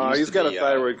 He's got a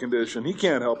thyroid condition. He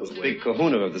can't help his weight. Big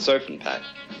kahuna of the surfing pack.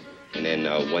 And then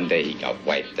one day he got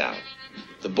wiped out.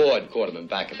 The board caught him in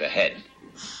back of the head.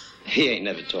 He ain't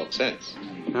never talked sense.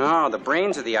 Oh, the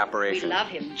brains of the We operation. love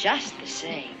him just the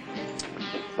same.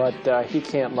 But he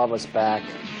can't love us back.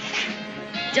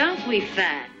 Don't we,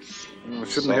 Fats?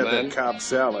 Shouldn't have had that Cobb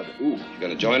salad. Ooh. You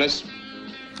gonna join us?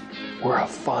 We're a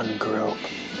fun group.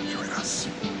 Join us.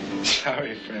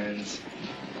 Sorry, friends.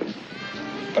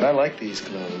 But I like these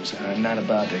clothes, and I'm not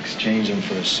about to exchange them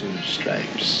for a suit of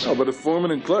stripes. Oh, but if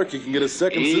Foreman and Clark, you can get a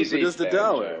second suit for just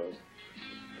 $1.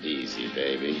 Easy,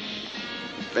 baby.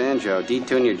 Banjo,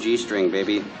 detune your G-string,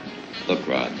 baby. Look,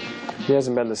 Rod. He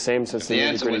hasn't been the same since the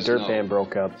answer nitty-gritty was dirt no. band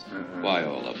broke up. Why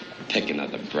all the picking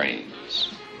of the brains?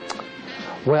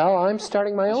 Well, I'm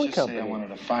starting my own Let's just say I company.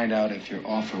 wanted to find out if your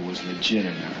offer was legit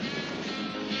or not.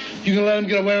 You gonna let him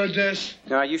get away with this?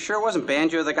 You sure it wasn't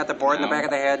Banjo that got the board in the back of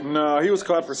the head? No, he was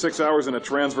caught for 6 hours in a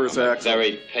transverse accident.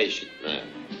 Very patient man.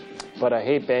 But I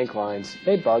hate bank lines.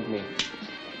 They bug me.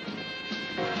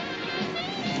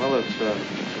 Well, if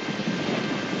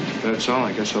that's all,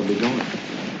 I guess I'll be going.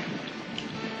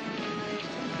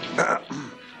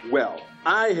 Well,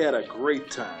 I had a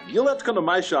great time. You'll have to come to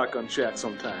my shotgun shack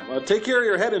sometime. Take care of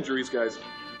your head injuries, guys.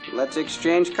 Let's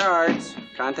exchange cards.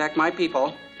 Contact my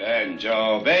people.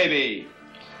 Banjo, baby.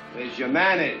 Where's your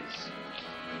manners?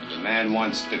 The man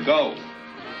wants to go.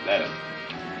 Let him.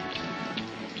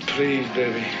 Please,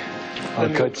 baby. I'll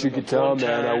cut your guitar,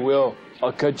 man. I will.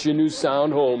 I'll cut your new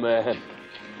sound hole, man.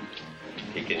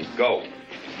 He can go.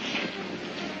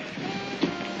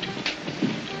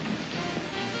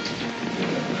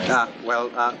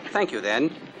 Thank you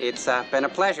then. It's been a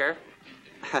pleasure.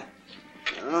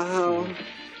 Oh.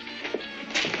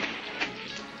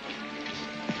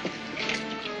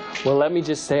 Well, let me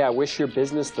just say I wish your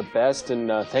business the best, and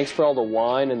thanks for all the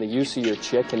wine and the use of your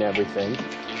chick and everything.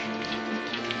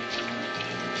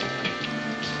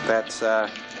 That's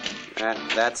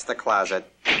the closet.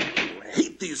 I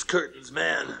hate these curtains,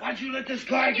 man. Why'd you let this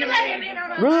guy get him in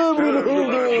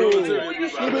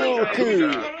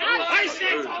I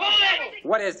said pull it!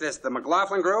 What is this, the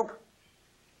McLaughlin Group?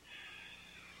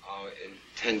 Our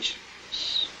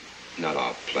intentions, not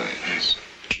our plans.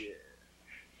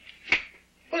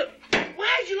 But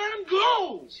why'd you let him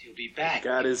go? He'll be back.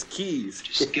 Got his keys.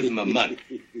 Just give him a month.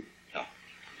 No,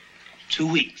 2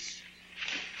 weeks.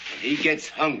 When he gets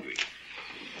hungry,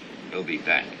 He'll be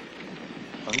back.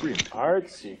 Hungry.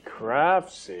 Artsy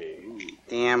craftsy.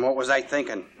 Damn, what was I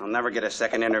thinking? I'll never get a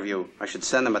second interview. I should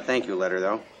send them a thank you letter,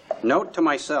 though. Note to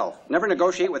myself, never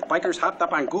negotiate with bikers hopped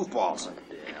up on goofballs.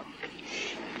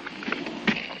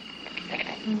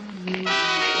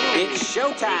 It's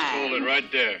showtime. Hold it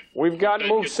right there. We've got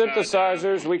move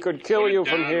synthesizers. We could kill you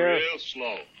from here. Real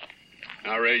slow.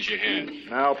 Now raise your hand.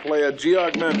 Now play a G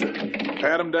augmented.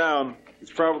 Pat him down.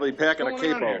 He's probably packing a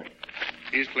capo.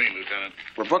 He's clean, Lieutenant.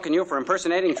 We're booking you for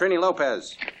impersonating Trini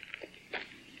Lopez.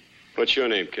 What's your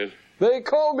name, kid? They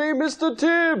call me Mr.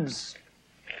 Tibbs.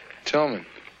 Tillman.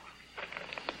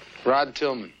 Rod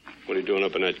Tillman. What are you doing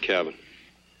up in that cabin?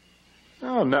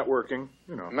 Oh, networking,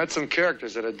 you know. Met some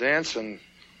characters at a dance and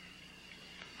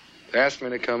they asked me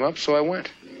to come up, so I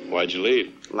went. Why'd you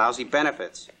leave? Lousy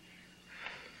benefits.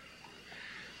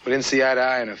 We didn't see eye to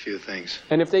eye on a few things.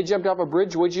 And if they jumped off a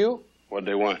bridge, would you? What'd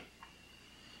they want?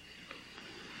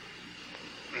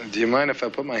 Do you mind if I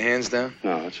put my hands down?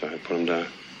 No, that's all right. Put them down.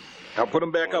 Now put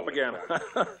him back up again.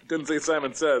 Didn't say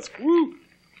Simon Says. Woo!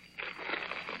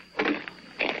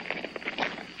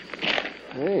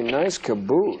 Hey, nice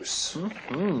caboose.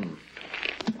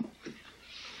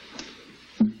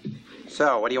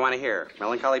 So, what do you want to hear?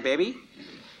 Melancholy Baby?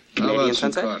 How Canadian about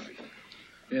some Sunset? coffee?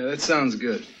 Yeah, that sounds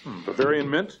good. Bavarian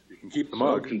mint? You can keep the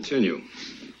mug. Continue.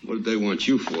 What did they want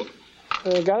you for?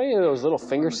 Got any of those little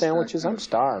finger sandwiches? I'm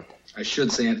starved. I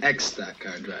should say an ex-stock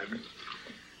car driver.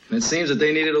 And it seems that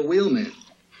they needed a wheelman.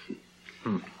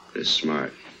 They're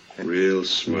smart. Real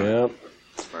smart. Yep.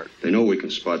 Smart. They know we can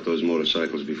spot those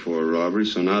motorcycles before a robbery,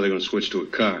 so now they're going to switch to a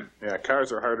car. Yeah,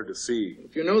 cars are harder to see.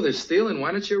 If you know they're stealing,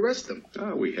 why don't you arrest them?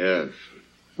 Ah, we have.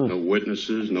 No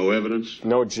witnesses, no evidence.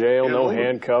 No jail, Yeah, no well,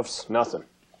 handcuffs, nothing.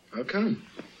 How come?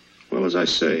 Well, as I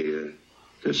say,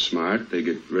 they're smart. They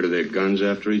get rid of their guns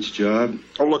after each job.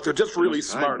 Oh, look, they're just really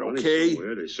smart, okay?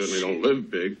 They certainly don't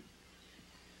live big.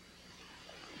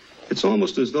 It's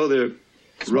almost as though they're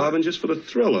robbing just for the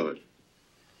thrill of it.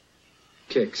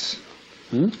 Kicks.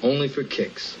 Only for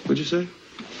kicks. What'd you say?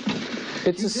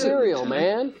 It's a cereal,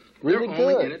 man. Really They're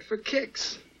good. only in it for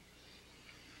kicks.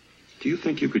 Do you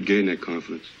think you could gain their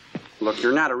confidence? Look,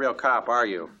 you're not a real cop, are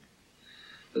you?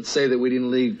 Let's say that we didn't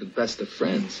leave the best of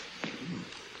friends.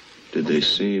 Did they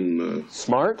seem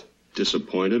smart?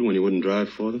 Disappointed when you wouldn't drive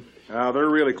for them? Oh, they're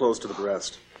really close to the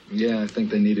breast. Yeah, I think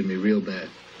they needed me real bad.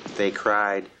 They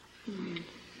cried.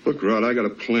 Look, Rod, I got a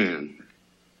plan.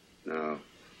 Now,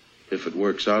 if it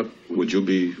works out, would you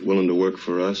be willing to work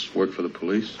for us, work for the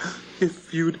police?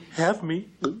 If you'd have me.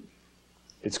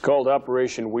 It's called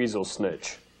Operation Weasel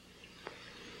Snitch.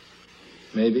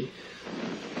 Maybe.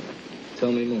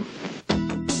 Tell me more.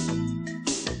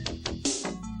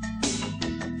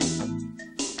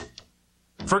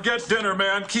 Forget dinner,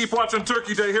 man. Keep watching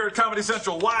Turkey Day here at Comedy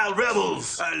Central. Wild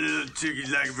Rebels. I love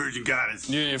turkeys like a virgin goddess.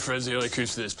 You and your friends are the only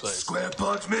crews for this place. Square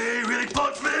punch me, really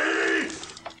punch me!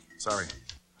 Sorry.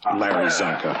 Larry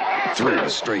Zonka, 3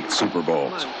 straight Super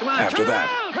Bowls. After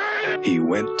that, he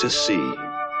went to sea.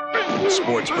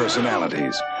 Sports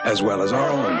personalities, as well as our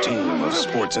own team of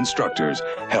sports instructors,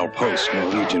 help host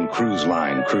Norwegian Cruise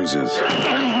Line cruises.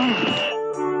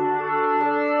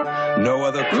 No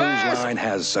other cruise line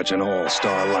has such an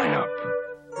all-star lineup.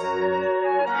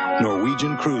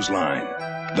 Norwegian Cruise Line,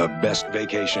 the best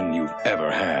vacation you've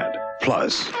ever had.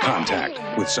 Plus, contact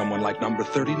with someone like number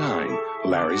 39,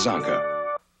 Larry Zonka.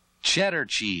 Cheddar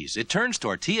cheese. It turns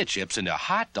tortilla chips into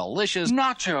hot, delicious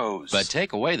nachos. But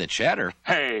take away the cheddar.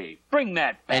 Hey, bring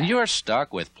that back. And you're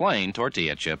stuck with plain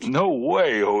tortilla chips. No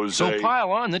way, Jose. So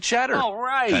pile on the cheddar. All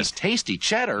right. Because tasty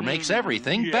cheddar makes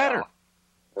everything better.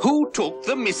 Who took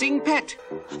the missing pet?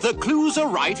 The clues are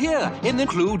right here in the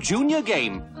Clue Junior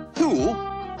game. Who,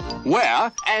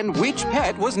 where, and which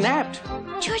pet was nabbed?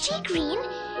 Georgie Green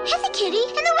has a kitty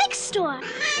in the Wix store.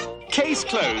 Case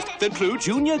closed. The Clue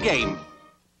Junior game.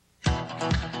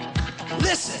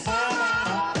 Listen.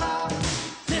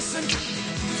 Listen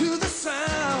to the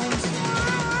sounds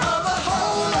of a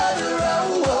whole other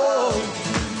world.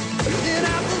 In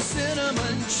apple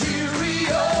cinnamon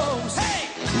Cheerios. Hey!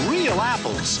 Real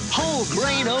apples, whole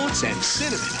grain oats, and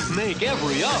cinnamon make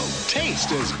every O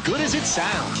taste as good as it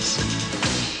sounds.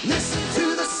 Listen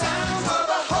to the sounds of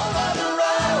a whole other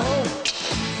world.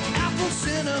 Apple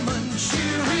cinnamon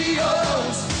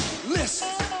Cheerios. Listen.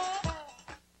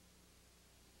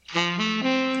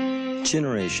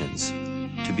 Generations.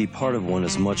 To be part of one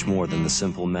is much more than the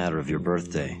simple matter of your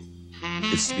birthday.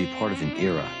 It's to be part of an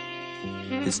era.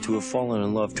 It's to have fallen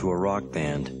in love to a rock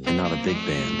band and not a big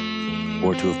band,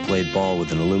 or to have played ball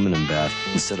with an aluminum bat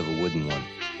instead of a wooden one.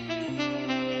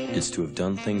 It's to have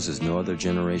done things as no other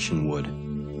generation would.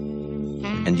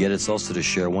 And yet it's also to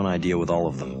share one idea with all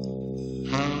of them.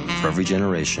 For every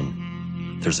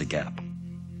generation, there's a gap.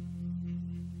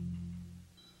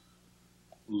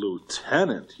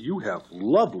 Lieutenant, you have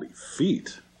lovely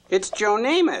feet. It's Joe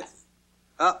Namath.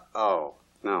 Uh-oh.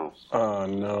 No. Oh,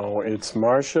 no. It's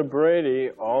Marcia Brady,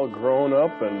 all grown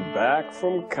up and back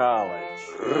from college.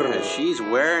 She's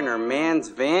wearing her man's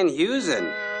Van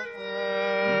Heusen.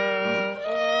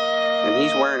 And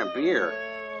he's wearing a beer.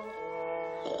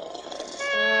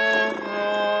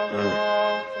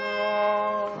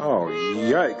 Oh,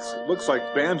 yikes. Looks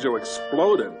like Banjo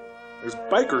exploded. There's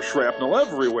biker shrapnel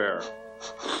everywhere.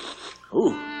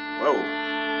 Ooh, whoa.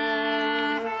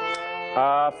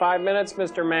 5 minutes,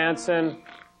 Mr. Manson.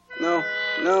 No,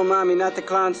 Mommy, not the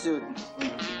clown suit.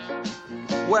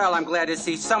 Well, I'm glad to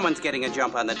see someone's getting a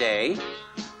jump on the day.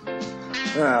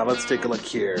 Let's take a look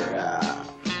here.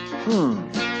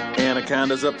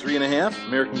 Anaconda's up 3.5.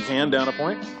 American Can down a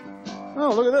point.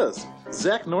 Oh, look at this.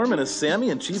 Zach Norman is Sammy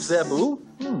and Chief Zabu.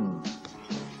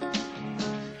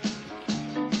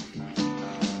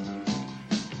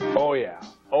 Oh, yeah.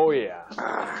 Oh, yeah.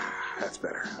 That's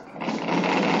better.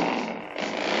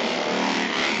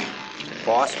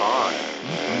 Boss hog.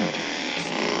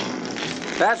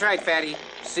 That's right, Fatty.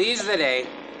 Seize the day.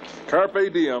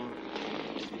 Carpe diem.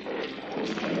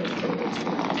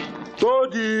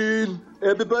 Bodine!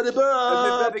 Everybody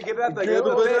bop! Everybody get up there.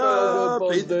 Everybody up!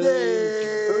 It's the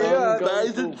day!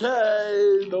 Buy the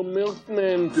time! The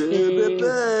milkman team!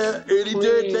 Early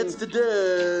dirt, that's the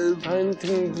dub! I'm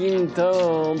thinking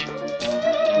dump.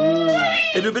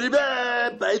 Everybody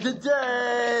bop! Buy the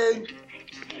time!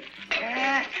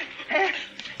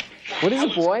 What is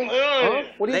it, boy? Huh?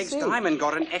 What do you Legs see? Diamond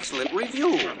got an excellent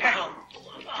review.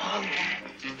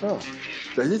 Oh.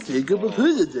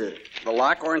 The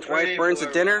Lock Orange wife burns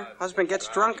at dinner. Husband gets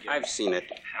drunk. I've seen it.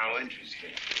 How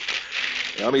interesting.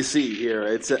 Let me see here.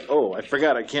 It's oh, I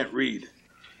forgot I can't read.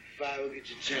 We'll get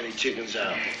your 10 chickens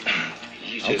out.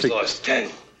 You I'll just take- lost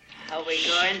 10. Are we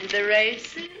going to the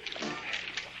races?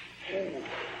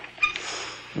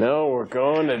 No, we're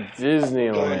going to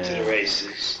Disneyland. Going to the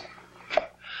races.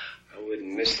 I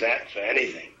wouldn't miss that for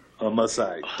anything. Unless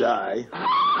I die.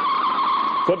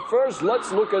 But first,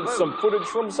 let's look at some footage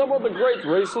from some of the great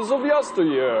races of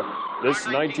yesteryear. This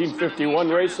 1951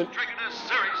 race at...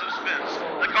 Series of spins.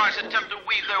 The cars attempt to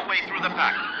weave their way through the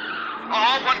pack.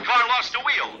 Oh, one car lost a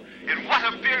wheel in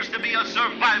what appears to be a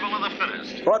survival of the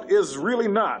fittest. But is really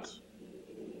not.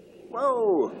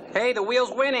 Whoa! Hey, the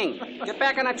wheel's winning. Get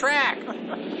back on the track.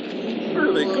 Where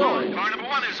are they going? Car number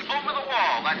 1 is over the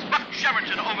wall. That's Buck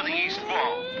Shevington over the east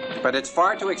wall. But it's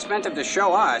far too expensive to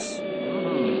show us.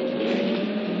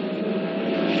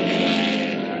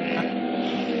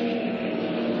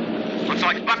 Looks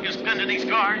like Buck is pinned in his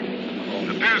car. It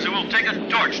appears it will take a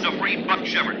torch to free Buck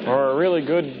Shevington. Or a really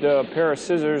good pair of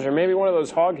scissors, or maybe one of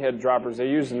those hog head droppers they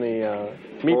use in the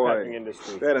meatpacking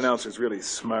industry. That announcer's really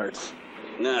smart.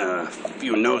 A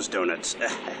few nose donuts.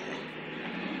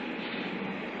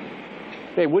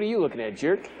 Hey, what are you looking at,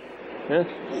 jerk? Huh?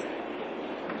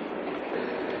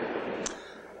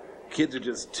 Kids are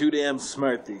just too damn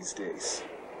smart these days.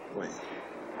 Wait.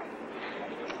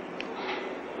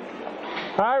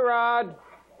 Hi, Rod.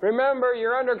 Remember,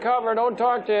 you're undercover. Don't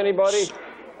talk to anybody.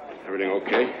 Everything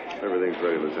okay? Everything's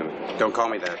ready, Lieutenant. Don't call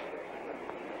me that.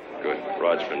 Good.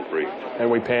 Rod's been briefed.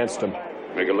 And we pantsed him.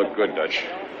 Make it look good, Dutch.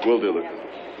 We'll do it.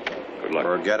 Good luck.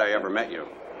 Forget I ever met you.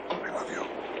 I love you.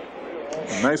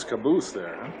 Nice caboose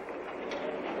there, huh?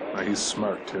 Oh, he's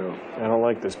smart, too. I don't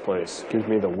like this place. Gives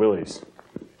me the willies.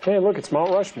 Hey, look, it's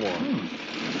Mount Rushmore.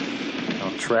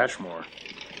 Oh, Trashmore.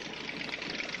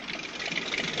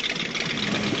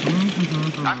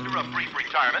 After a brief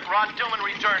retirement, Ron Tillman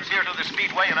returns here to the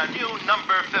Speedway in a new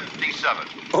number 57.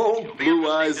 Old Blue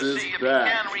Eyes is See if back.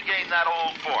 he can regain that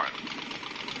old form.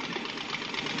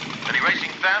 Many racing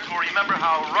fans will remember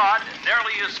how Rod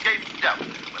narrely escaped death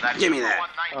with that Give me that.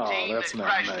 119 Oh, that's that not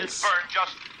crashed nice. and burned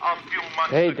just a few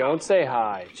months Hey, ago. don't say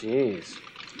hi. Jeez.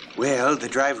 Well, the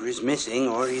driver is missing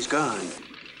or he's gone.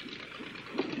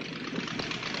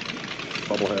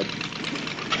 Bubblehead.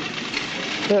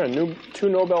 Yeah, two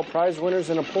Nobel Prize winners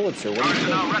and a Pulitzer. What do you Cars are think?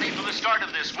 now ready for the start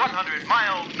of this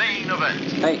 100-mile main event.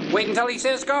 Hey, wait until he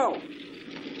says go.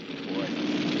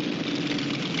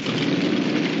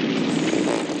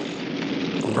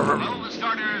 Well, the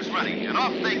starter is ready, and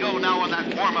off they go now on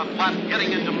that warm-up lap,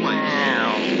 getting into place.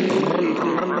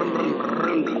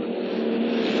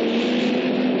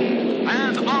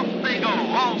 And off they go.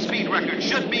 All speed records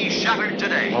should be shattered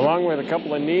today. Along with a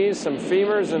couple of knees, some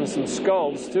femurs, and some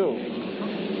skulls, too.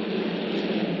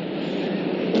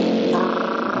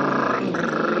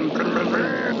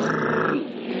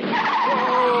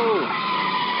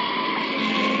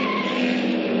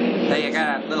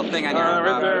 little thing on your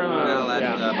right there. Well,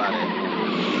 that's about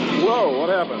it. Whoa, what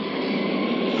happened?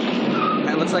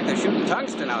 It looks like they're shooting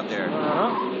tungsten out there.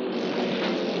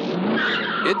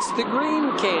 It's the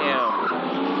green cam.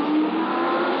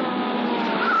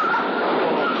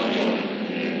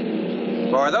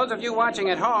 For those of you watching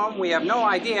at home, we have no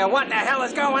idea what the hell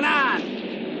is going on.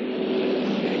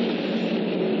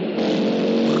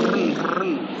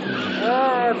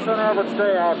 It's an average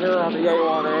day out here on the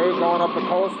A1A, going up the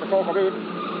coast to Cocoa Beach.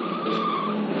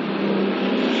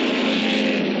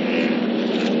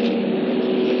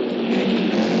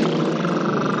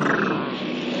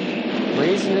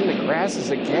 Raisin in the grass is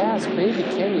a gas, baby.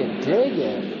 Can you dig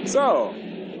it? So,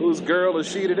 whose girl is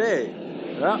she today?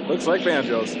 Well, looks like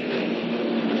Banjo's.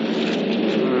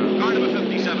 Car number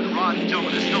 57, Ron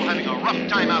Tillman, is still having a rough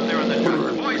time out there on the track.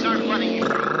 The boys aren't running.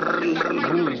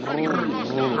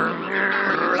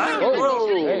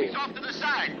 Hey. He's off to the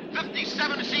side.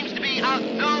 57 seems to be out.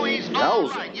 No, he's all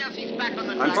right. Yes, he's back on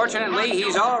the track. Unfortunately,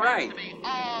 he's all right.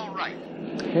 All right.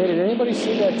 Hey, did anybody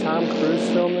see that Tom Cruise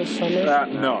film this summer?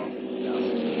 No.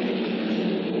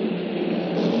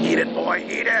 Eat it, boy,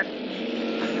 eat it.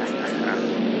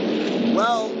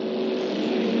 Well.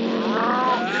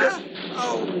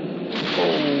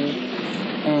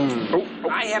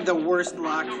 I have the worst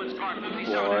luck.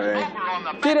 Boy.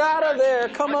 Get out of there!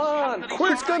 Come on!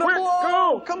 It's gonna blow!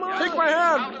 Go! Come on! Take my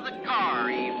hand! Out of the car.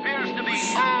 He appears to be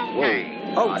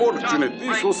okay. How fortunate.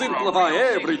 This will simplify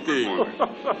everything.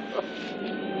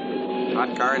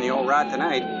 Hot car in the old rod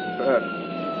tonight.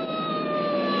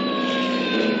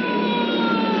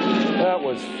 That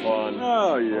was fun.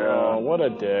 Oh, yeah. Oh, what a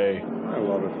day. I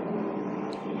love it.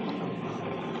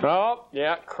 Oh,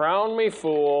 yeah, crown me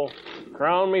fool.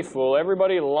 Crown me fool.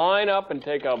 Everybody line up and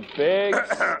take a big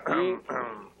deep...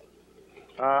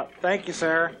 Thank you,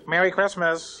 sir. Merry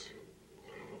Christmas.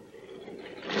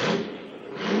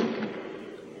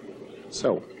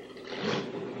 So.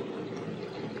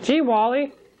 Gee,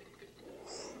 Wally.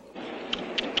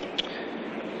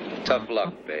 Tough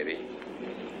luck, baby.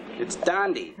 It's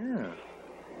Dondi.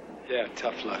 Yeah,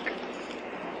 tough luck.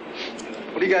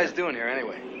 What are you guys doing here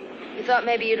anyway? We thought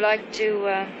maybe you'd like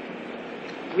to,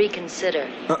 reconsider.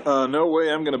 No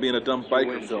way I'm gonna be in a dumb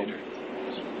biker film.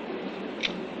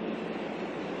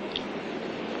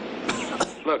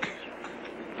 Look,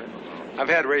 I've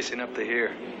had racing up to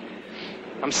here.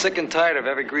 I'm sick and tired of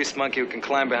every grease monkey who can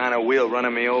climb behind a wheel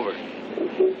running me over.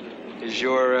 Is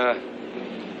your,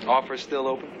 offer still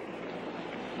open?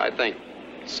 I think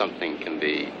something can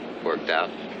be worked out.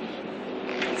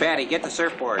 Fatty, get the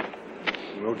surfboard.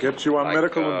 We'll get you on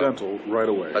medical and dental right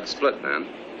away. Let's split, man.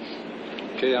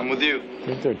 Okay, I'm with you. I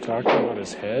think they're talking about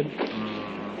his head.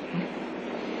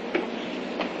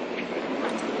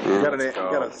 You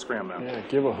gotta scram now. Yeah,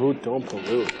 give a hoot, don't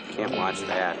pollute. Can't watch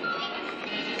that.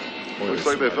 Looks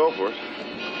like they fell for it.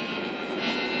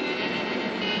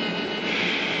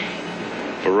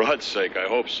 For Rod's sake, I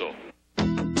hope so.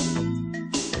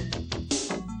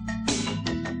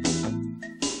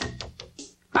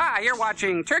 Hi, you're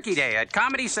watching Turkey Day at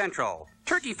Comedy Central.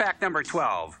 Turkey fact number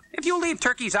 12. If you leave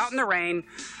turkeys out in the rain,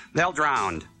 they'll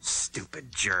drown.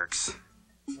 Stupid jerks.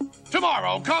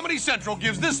 Tomorrow, Comedy Central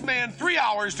gives this man 3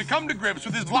 hours to come to grips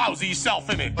with his lousy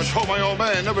self-image. I told my old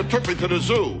man never took me to the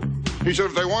zoo. He said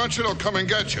if they want you, they'll come and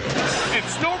get you.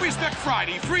 It's No Respect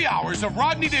Friday, 3 hours of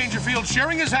Rodney Dangerfield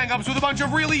sharing his hang-ups with a bunch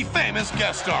of really famous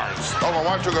guest stars. Oh, my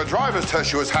wife took a driver's test.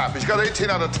 She was happy. She's got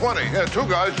 18 out of 20. Yeah, 2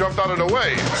 guys jumped out of the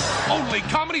way. Only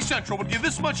Comedy Central would give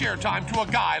this much airtime to a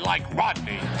guy like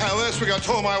Rodney. Last week I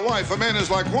told my wife a man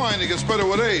is like wine. He gets better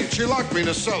with age. She locked me in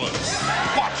the cellar.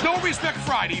 Watch No Respect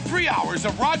Friday, 3 hours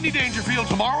of Rodney Dangerfield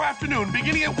tomorrow afternoon,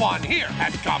 beginning at 1 here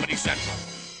at Comedy Central.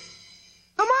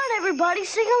 Come on, everybody,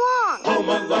 sing along. Home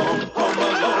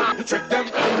Alone, trick them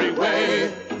every way.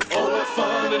 All the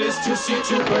fun it is to see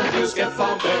 2 burgers get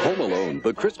found there. Home Alone,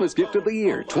 the Christmas gift of the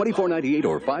year. $24.98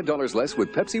 or $5 less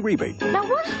with Pepsi rebate. Now,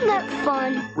 wasn't that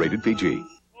fun? Rated PG.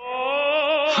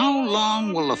 How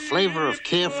long will the flavor of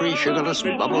carefree sugarless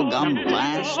bubble gum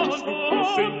last?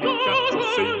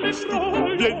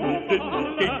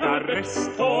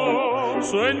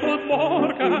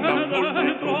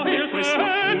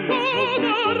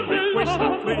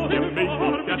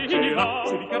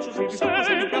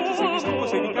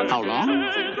 How long?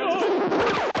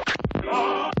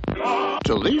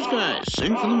 Till these guys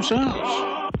sing for themselves.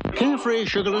 Carefree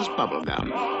sugarless bubble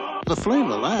gum. The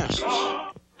flavor lasts.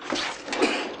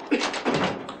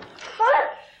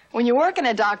 When you work in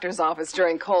a doctor's office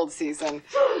during cold season,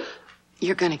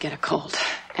 you're gonna get a cold.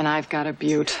 And I've got a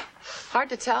butte. Hard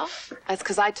to tell? That's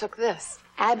because I took this.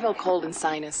 Advil Cold and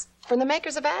Sinus. from the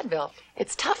makers of Advil.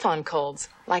 It's tough on colds,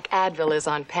 like Advil is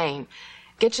on pain.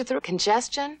 Gets you through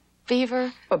congestion,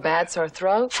 fever, a bad sore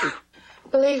throat.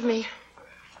 Believe me,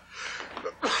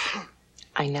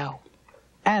 I know.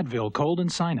 Advil Cold and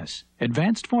Sinus,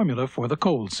 advanced formula for the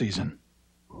cold season.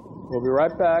 We'll be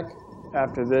right back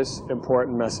after this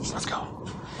important message. Let's go.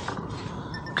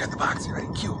 Get the box. You ready?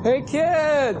 Cue. Hey,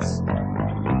 kids!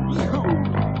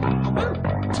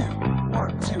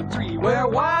 1, 2, 3. We're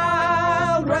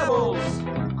wild rebels,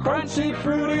 crunchy,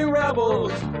 fruity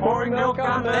rebels, pouring milk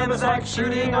on them is like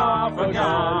shooting off a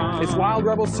gun. It's Wild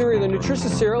Rebel cereal, the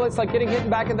nutritious cereal. It's like getting hit in the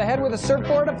back of the head with a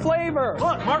surfboard of flavor.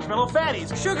 Look, marshmallow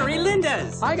fatties, sugary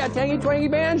Lindas. I got tangy, twangy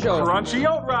banjos. Crunchy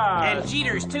oat rice. And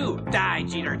Jeters, too. Die,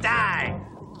 Jeter, die.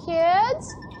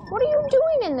 Kids, what are you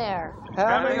doing in there?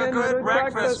 Having a good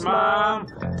breakfast, Mom.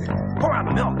 Pour out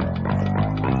the milk.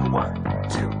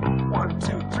 1,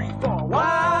 2, 3, 4.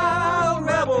 Wild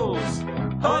rebels,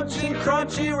 punchy,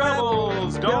 crunchy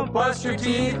rebels. Don't bust your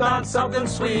teeth on something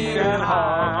sweet and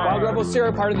hot. Wild Rebel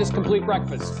cereal, part of this complete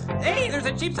breakfast. Hey, there's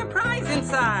a cheap surprise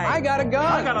inside. I got a gun.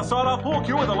 I got a sawed-off pool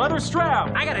cue with a leather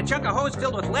strap. I got a chunk of hose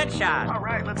filled with lead shot. All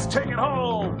right, let's take it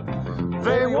home.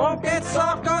 They won't get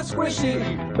soft or squishy.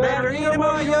 Better eat them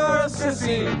or you're a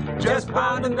sissy. Just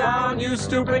pound them down, you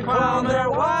stupid clown. They're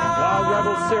Wild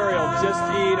Rebel cereal. Just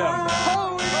eat them.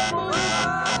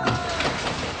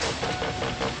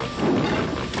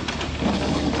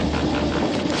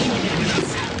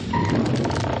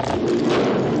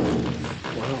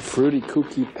 Wow, fruity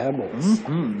cookie pebbles.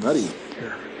 Nutty.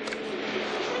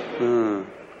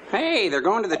 Hey, they're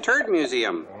going to the Turd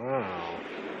Museum. Wow.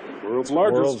 World's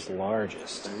largest. World's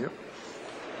largest. Yep.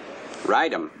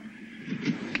 Ride them.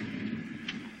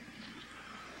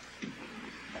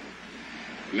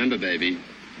 Remember, baby,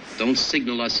 don't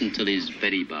signal us until he's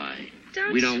very by.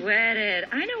 Don't We don't- sweat it.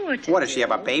 I know what to do. What, does she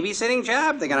have a babysitting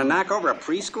job? They're going to knock over a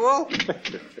preschool?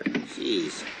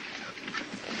 Jeez.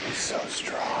 He's so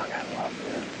strong. I love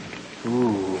him.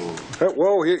 Ooh.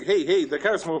 Whoa, hey, the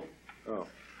car's moving. Oh.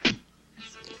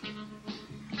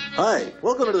 Hi,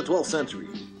 welcome to the 12th century.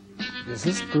 Is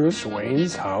this Bruce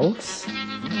Wayne's house?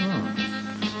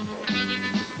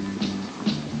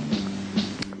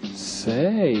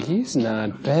 Say, he's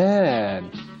not bad.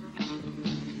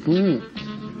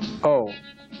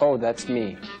 Oh, that's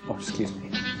me. Oh, excuse me.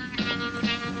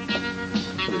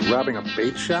 Are they robbing a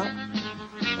bait shop?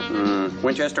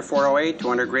 Winchester 408,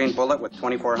 200 grain bullet with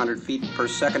 2,400 feet per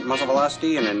second muzzle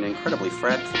velocity and an incredibly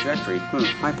flat trajectory.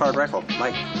 High-powered rifle.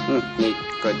 Light. Neat.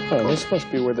 Good. Oh, this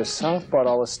must be where the South bought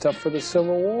all the stuff for the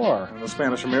Civil War. And the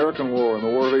Spanish-American War and the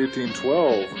War of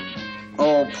 1812.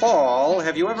 Oh, Paul,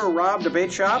 have you ever robbed a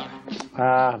bait shop?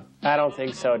 I don't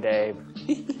think so, Dave.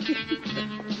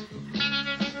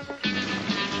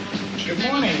 Good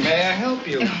morning. May I help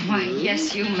you? Why,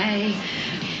 yes, you may.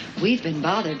 We've been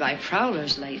bothered by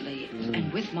prowlers lately,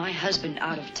 and with my husband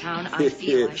out of town, I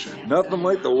feel I should have... Nothing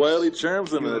like the wily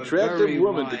charms of an attractive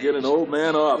woman to get an old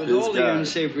man off With his all the guy.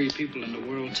 unsavory people in the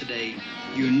world today,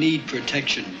 you need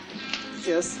protection.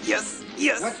 Yes.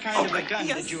 What kind of a gun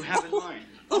did you have in mind?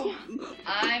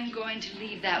 I'm going to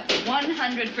leave that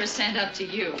 100% up to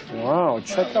you. Wow,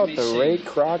 check out the Ray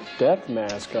Kroc death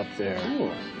mask up there.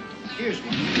 Ooh. Here's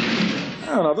one. I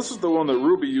don't know, this is the one that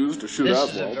Ruby used to shoot This is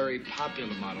Oswald. a very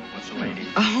popular model with the lady.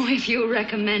 Oh, if you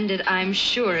recommend it, I'm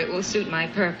sure it will suit my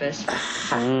purpose.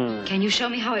 Can you show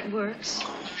me how it works?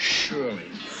 Surely.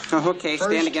 Oh, okay,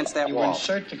 stand First, against that you wall.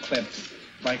 insert the clip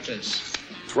like this.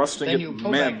 Thrusting Then it you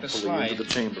pull back the manfully slide into the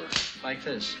chamber. like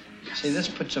this. See, this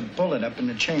puts a bullet up in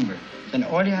the chamber. Then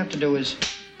all you have to do is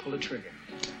pull the trigger.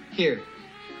 Here,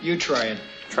 you try it.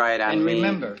 Try it on And me.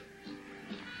 remember,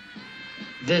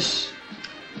 this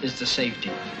is the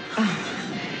safety.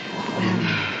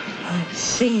 Let's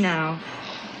see now.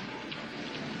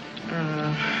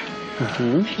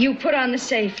 You put on the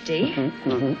safety,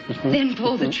 then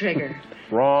pull the trigger.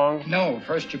 Wrong. No,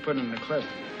 first you put in the clip.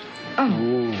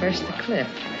 Oh, first the clip.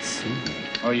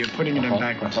 Oh, you're putting it in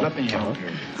backwards. Let me help you.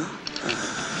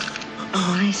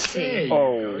 Oh, I see.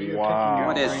 Oh, wow.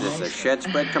 What is this, a shed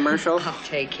spread commercial? I'll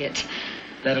take it.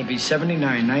 That'll be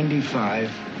 $79.95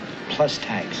 plus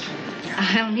tax.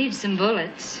 I'll need some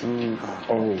bullets.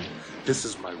 Oh, this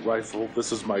is my rifle,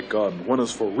 this is my gun. One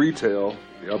is for retail,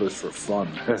 the other's for fun.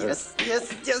 Yes,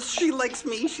 she likes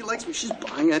me. She's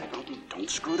buying it. Don't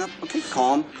screw it up. Okay,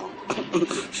 calm.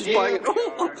 She's buying it.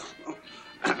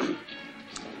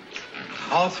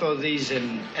 I'll throw these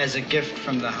in as a gift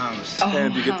from the house. Oh,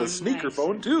 And you get the how sneaker nice.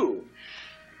 phone, too.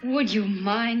 Would you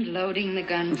mind loading the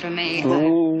gun for me?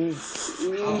 How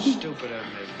stupid of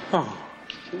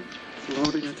me.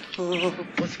 loading it. Oh.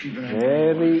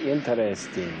 Very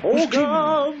interesting. Hold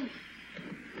on.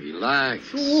 Relax.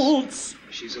 Schultz.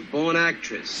 She's a born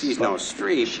actress. She's no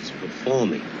street. She's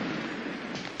performing.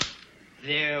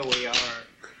 There we are.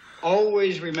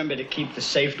 Always remember to keep the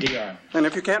safety on. And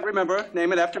if you can't remember,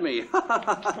 name it after me.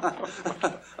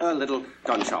 A little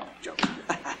gun shop joke.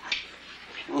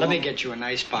 Let me get you an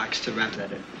ice box to wrap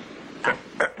that in.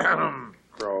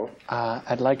 Bro.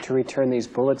 I'd like to return these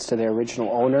bullets to their original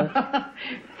owner.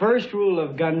 First rule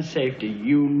of gun safety,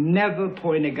 you never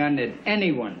point a gun at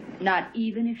anyone. Not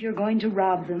even if you're going to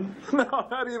rob them. No,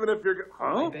 not even if you're...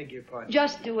 Huh? I beg your pardon.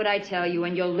 Just do what I tell you,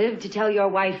 and you'll live to tell your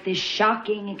wife this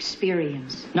shocking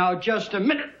experience. Now, just a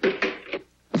minute.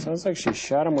 Sounds like she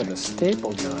shot him with a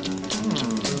staple gun.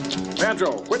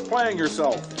 Banjo, quit playing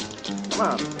yourself. Come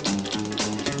on.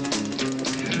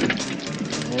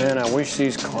 Man, I wish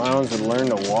these clowns would learn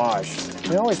to wash.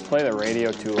 They always play the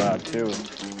radio too loud, too.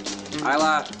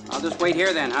 I'll just wait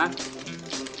here then, huh?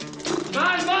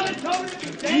 My mother told me to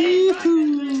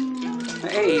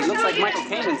Hey, he looks like Michael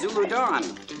Caine in Zulu Dawn.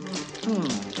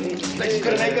 He's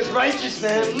gonna make us righteous,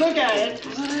 man. Look at it.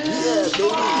 Yeah,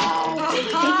 baby.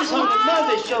 Take this home to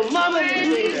mother. Show mama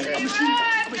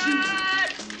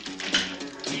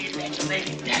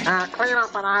Clean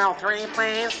up on aisle 3,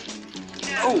 please.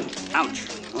 Oh, ouch.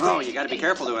 Oh, you gotta be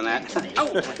careful doing that.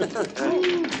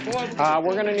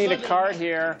 We're gonna need a card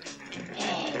here.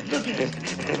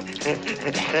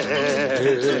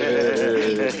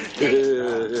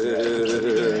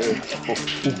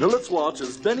 Now let's watch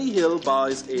as Benny Hill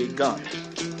buys a gun.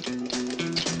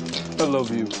 I love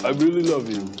you. I really love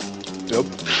you. Yep.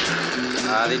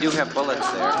 They do have bullets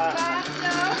there.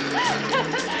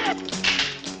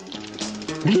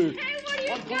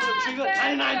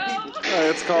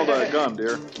 It's called a gun,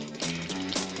 dear.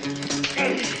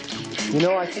 You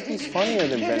know, I think he's funnier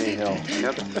than Benny Hill.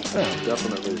 Yep. Yeah,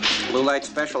 definitely. Blue light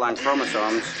special on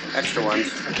chromosomes. Extra ones.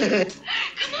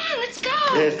 Come on, let's go.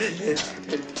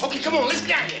 Okay, come on, let's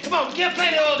get out of here. Come on, we can't play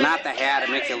it all day. Not the hat. It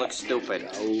makes you look stupid.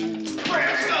 Let's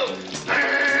go.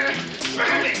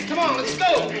 Come on, let's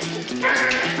go.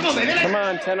 Come on, baby. Come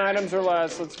on, 10 items or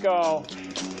less. Let's go.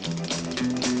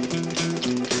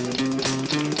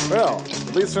 Well,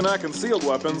 at least they're not concealed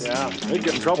weapons. Yeah. They'd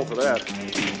get in trouble for that.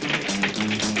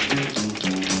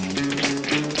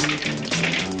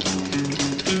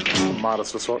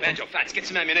 Modest assortment. Banjo, Fats, get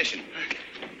some ammunition.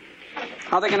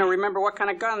 How are they gonna remember what kind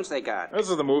of guns they got? This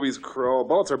is the movie's Crow.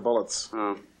 Bullets are bullets.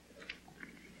 Oh.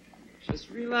 Just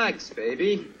relax,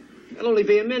 baby. It'll only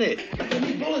be a minute. We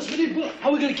need bullets. How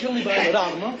are we gonna kill anybody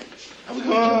without them, huh? How we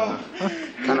gonna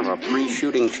Kind of a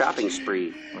pre-shooting shopping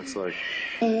spree. Looks like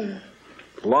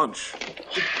lunch.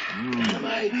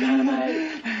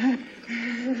 Dynamite.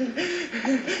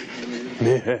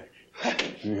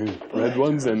 Red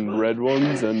ones and red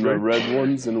ones and the red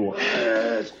ones and what?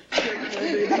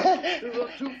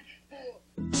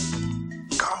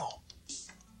 Go.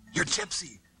 You're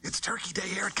Gypsy. It's Turkey Day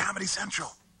here at Comedy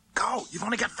Central. Go. You've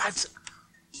only got 5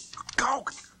 seconds. Go.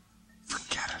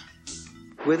 Forget it.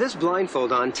 With this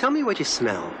blindfold on, tell me what you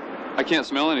smell. I can't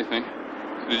smell anything.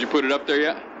 Did you put it up there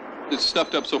yet? It's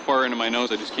stuffed up so far into my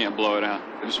nose, I just can't blow it out.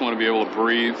 I just want to be able to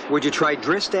breathe. Would you try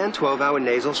Dristan 12-hour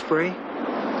nasal spray?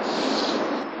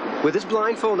 With this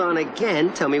blindfold on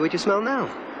again, tell me what you smell now.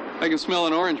 I can smell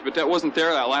an orange, but that wasn't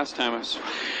there that last time.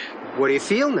 What do you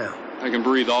feel now? I can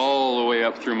breathe all the way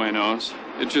up through my nose.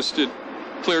 It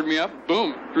cleared me up.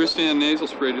 Boom. Dristan nasal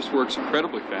spray just works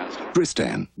incredibly fast.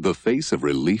 Dristan, the face of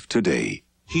relief today.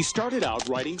 He started out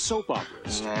writing soap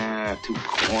operas. Too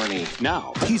corny.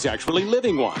 Now he's actually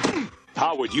living one.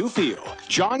 How would you feel?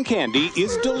 John Candy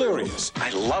is Delirious. I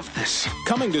love this.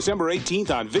 Coming December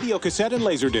 18th on video cassette and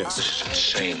laserdisc. This is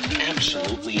insane.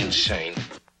 Absolutely insane.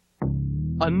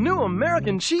 A new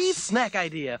American cheese snack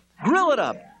idea. Grill it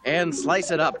up and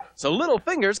slice it up so little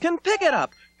fingers can pick it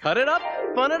up. Cut it up,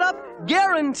 fun it up,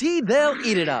 guaranteed they'll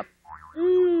eat it up.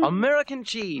 American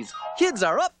cheese. Kids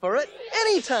are up for it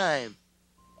anytime.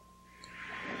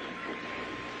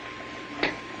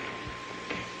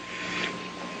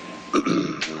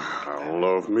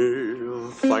 Love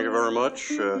me. Thank you very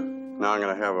much. Now I'm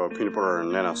going to have a peanut butter and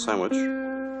banana sandwich.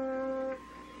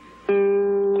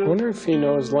 I wonder if he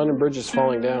knows London Bridge is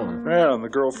falling down. Yeah, and the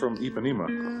girl from Ipanema.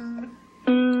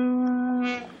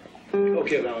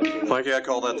 Okay, Valentine. Thank you. I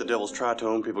call that the devil's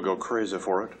tritone. People go crazy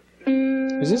for it.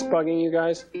 Is this bugging you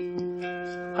guys?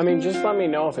 I mean, just let me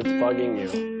know if it's bugging you.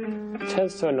 It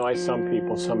tends to annoy some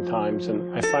people sometimes,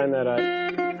 and I find that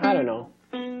I don't know.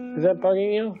 Is that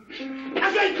bugging you?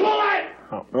 I said quiet!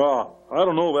 Oh, I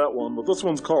don't know that one, but this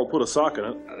one's called Put a Sock in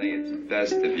It. I think it's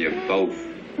best if you both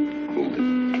cooled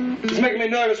it. It's making me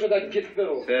nervous with that gift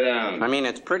fiddle. Sit down. I mean,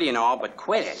 it's pretty and all, but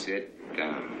quit it. Sit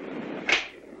down.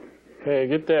 Hey,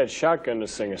 get that shotgun to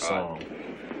sing a song.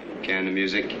 Canned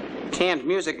music? Canned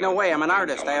music? No way. I'm an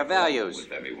artist. I have values.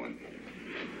 With everyone.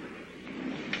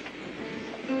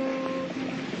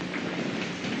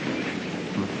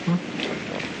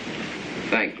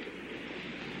 Thank you.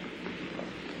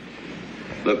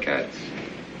 Look, cats.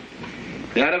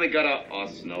 Now that we got our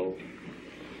arsenal,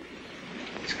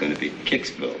 it's going to be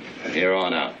Kicksville from here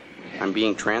on out. I'm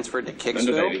being transferred to Kicksville?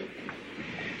 Remember, baby?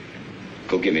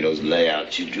 Go give me those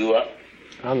layouts you drew up.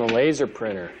 On the laser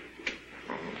printer.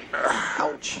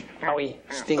 Ouch. Owie.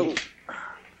 Stingy.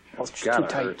 That's too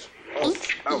tight. Hurt.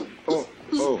 Oh, oh,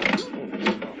 oh.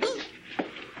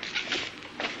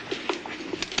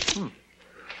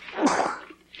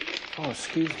 Oh,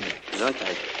 excuse me.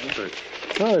 Gesundheit.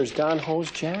 Oh, there's Don Ho's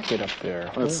jacket up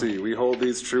there. Let's see. We hold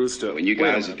these truths to. When you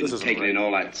guys have been taking in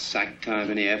all that sack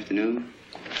time in the afternoon,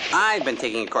 I've been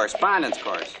taking a correspondence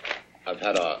course. I've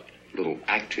had a little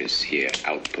actress here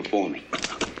out performing.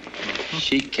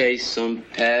 She cased some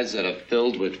pads that are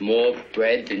filled with more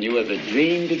bread than you ever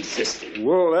dreamed existed.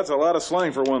 Whoa, that's a lot of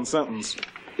slang for one sentence.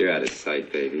 You're out of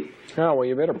sight, baby. Oh, well,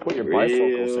 you better put your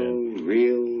bifocals in.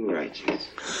 Real righteous.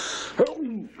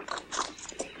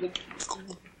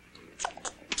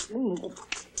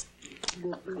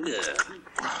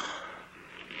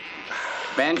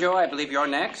 Banjo, I believe you're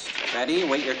next. Betty,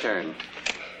 wait your turn.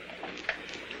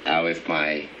 Now, if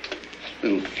my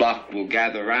little flock will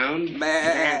gather round,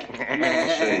 I'll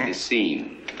show you the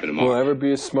scene for tomorrow. Will I ever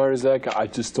be as smart as that guy? I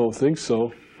just don't think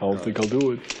so. I don't think I'll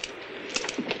do it.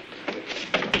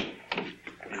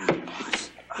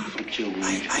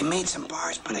 I made some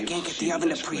bars, but I can't get the oven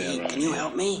to preheat. Can you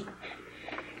help me?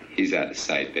 He's out of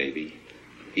sight, baby.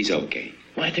 He's okay.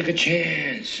 Why take a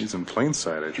chance? He's in plain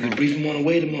sight, I You can think. brief him on the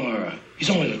way tomorrow. He's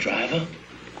only the driver.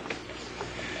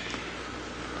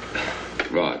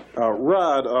 Rod.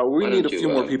 Rod, we Why need a don't you, few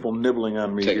more people nibbling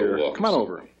on me take a here. walk Come on or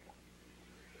over.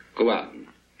 Go out and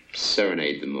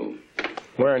serenade the moon.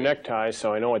 Wear a necktie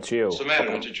so I know it's you. What's the matter?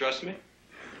 Don't you trust me?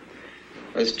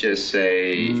 Let's just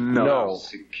say No.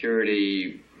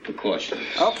 security precautions.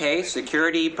 Okay,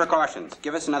 security precautions.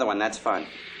 Give us another one. That's fun.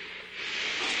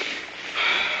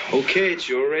 Okay, it's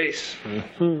your race.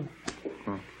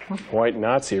 White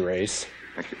Nazi race.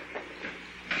 Thank you.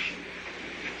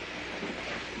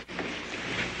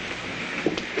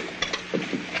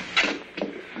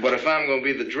 But if I'm gonna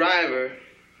be the driver,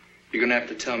 you're gonna have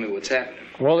to tell me what's happening.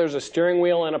 Well, there's a steering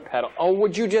wheel and a pedal. Oh,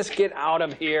 would you just get out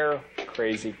of here?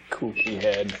 Crazy kooky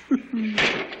head.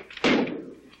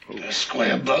 That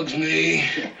square bugs me.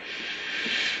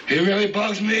 He really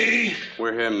bugs me.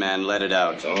 We're him, man. Let it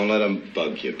out. Don't let him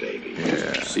bug you, baby.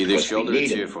 Yeah. See this Must be shoulder? It's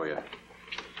needed. here for you.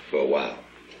 For a while.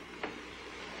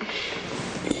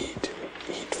 Eat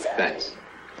fat. That's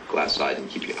go outside and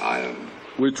keep your eye on him.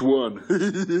 Which one?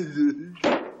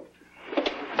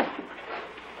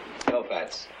 No,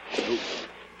 Fats.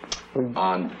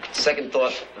 On second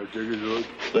thought,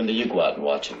 Linda, you go out and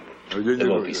watch him. It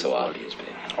won't be so obvious,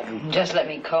 baby. Just let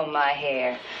me comb my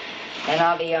hair, and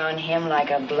I'll be on him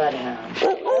like a bloodhound.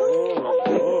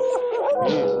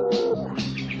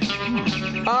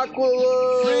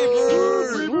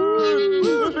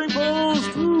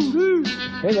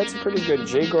 Hey, that's a pretty good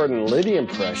J. Gordon Liddy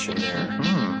impression there.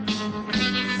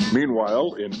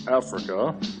 Meanwhile, in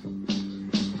Africa.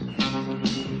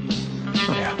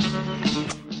 Yeah.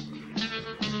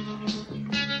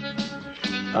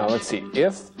 Let's see.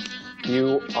 If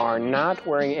you are not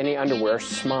wearing any underwear,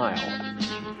 smile.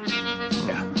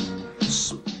 Yeah.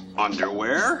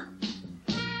 Underwear?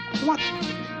 What?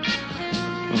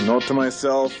 Note to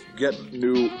myself, get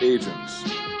new agents.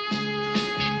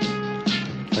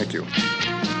 Thank you.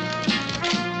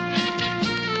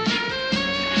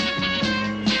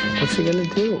 What's he gonna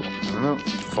do? I don't know.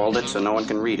 Fold it so no one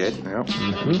can read it. Yep.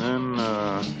 And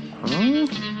then,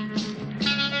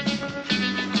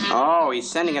 Oh, he's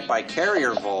sending it by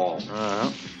carrier vol.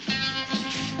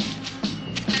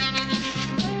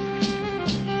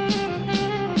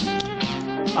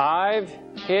 I've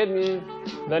hidden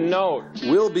the note.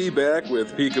 We'll be back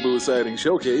with Peekaboo Sighting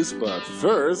Showcase, but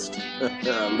first,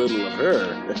 a little of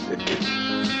her.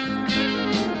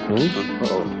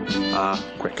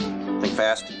 Quick. Think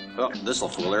fast. Oh, this'll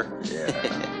fool her. Yeah.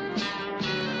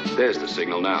 There's the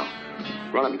signal now.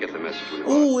 Run up and get the message we want.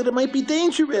 Oh, it might be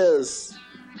dangerous.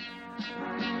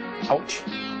 Ouch.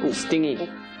 Ooh, stingy.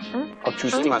 Ouch,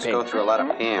 She must go through a lot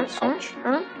of pants. Ouch.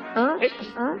 Ouch.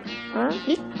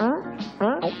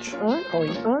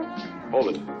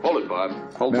 Hold it, Bob.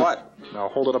 Hold Now- what? Now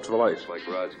hold it up to the light. Looks like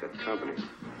Rod's got company.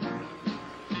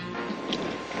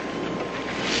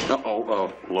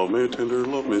 Uh-oh, love me tender,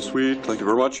 love me sweet. Thank you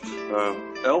very much.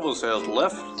 Elvis has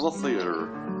left the theater.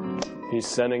 He's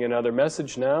sending another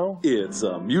message now. It's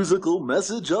a musical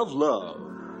message of love.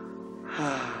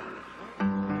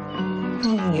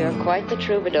 You're quite the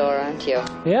troubadour, aren't you?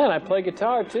 Yeah, and I play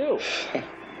guitar, too.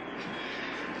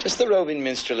 Just the roving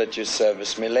minstrel at your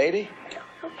service, my lady.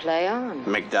 Well, play on.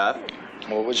 Macduff.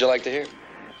 What would you like to hear?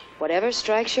 Whatever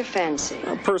strikes your fancy.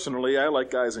 Personally, I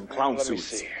like guys in clown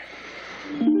suits.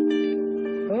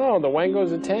 Oh, the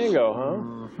Wango's a tango, huh?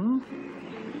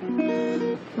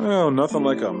 Oh, nothing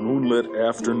like a moonlit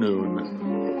afternoon.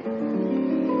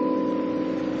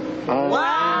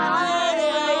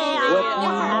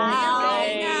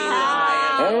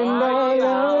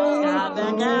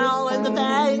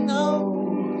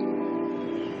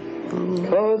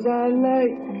 Cause I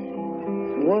like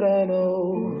what I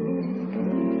know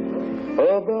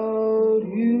about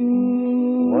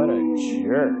you. What a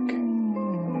jerk.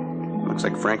 Looks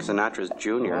like Frank Sinatra's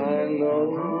Jr.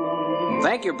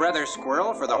 Thank you, Brother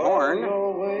Squirrel, for the horn.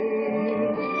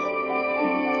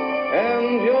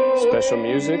 Special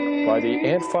music by the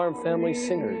Ant Farm Family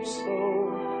Singers.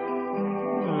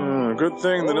 Good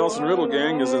thing the Nelson Riddle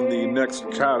Gang is in the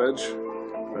next cottage.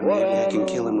 Maybe I can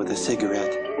kill him with a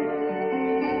cigarette.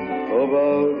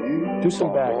 Do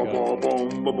some backup.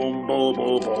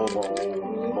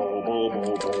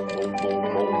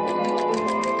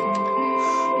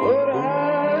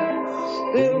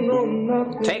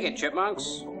 Take it,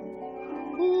 chipmunks.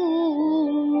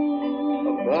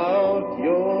 About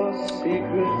your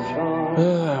secret charm.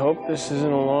 I hope this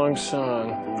isn't a long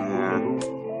song.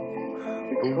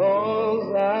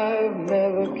 Because I've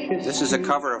never kissed. This is a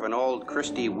cover of an old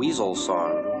Christy Weasel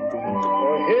song.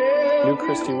 New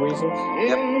Christy Weasels?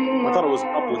 Yep. I thought it was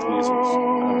Up with Weasels.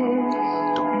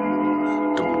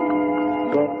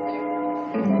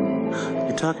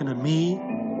 You talking to me?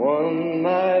 One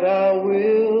night I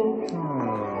will.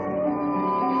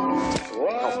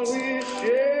 While we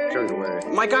share. Carried away.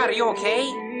 My God, are you okay?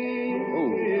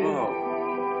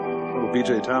 Little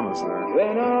B.J. Thomas there.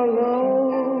 Then I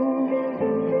love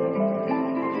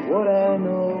what I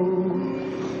know.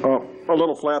 Oh, a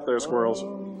little flat there, squirrels.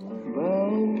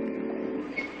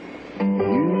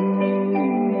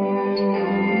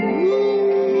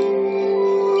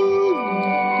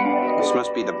 This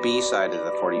must be the B side of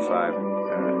the 45.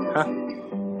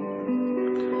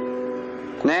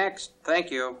 Next.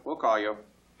 Thank you. We'll call you.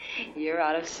 You're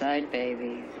out of sight,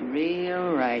 baby.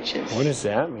 Real righteous. What does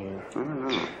that mean? I don't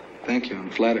know. Thank you, I'm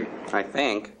flattered. I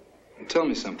think. Tell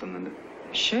me something, Linda.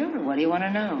 Sure, what do you want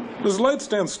to know? Does light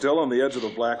stand still on the edge of the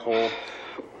black hole?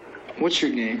 What's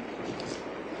your game?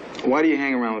 Why do you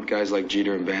hang around with guys like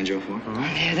Jeter and Banjo for?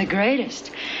 They're the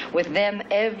greatest. With them,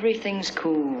 everything's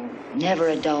cool. Never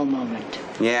a dull moment.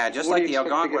 Yeah, just like the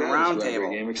Algonquin Round Table.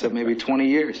 Game, except maybe 20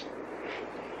 years.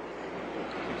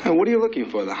 Hey, what are you looking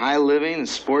for? The high living, the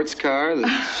sports car, the...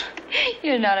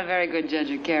 You're not a very good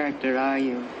judge of character, are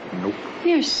you? Nope.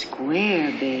 You're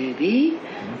square, baby.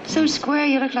 So square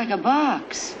you look like a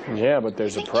box. Yeah, but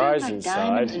there's a prize inside.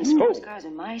 Diamonds and sports cars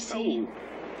in my seat.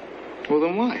 Well,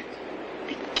 then why?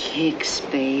 The kicks,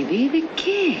 baby, the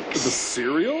kicks. The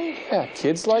cereal? Yeah,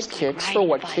 kids like kicks for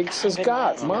what kicks has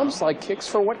got. Moms like kicks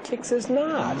for what kicks is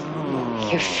not.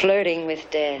 You're flirting with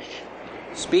death.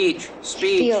 Speech. You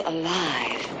feel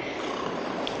alive.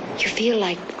 You feel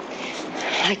like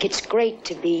it's great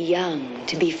to be young,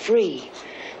 to be free.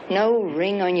 No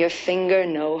ring on your finger,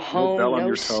 no home,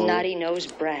 no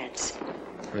snotty-nosed brats.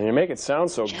 And you make it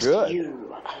sound so Just good.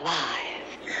 You, alive.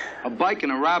 A bike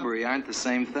and a robbery aren't the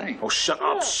same thing. Oh, shut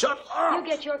up, shut up! You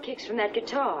get your kicks from that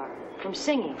guitar, from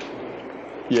singing.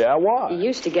 Yeah, why? You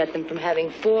used to get them from having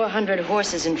 400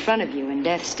 horses in front of you and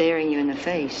death staring you in the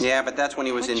face. Yeah, but that's when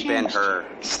he was in Ben-Hur.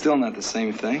 Still not the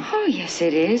same thing. Oh, yes,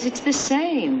 it is. It's the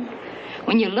same.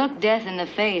 When you look death in the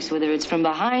face, whether it's from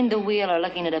behind the wheel or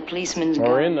looking at a policeman's gun,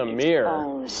 Or in the mirror. it's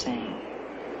all the same.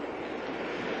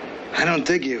 I don't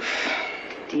dig you.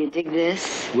 Do you dig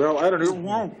this? Well, I don't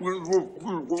know.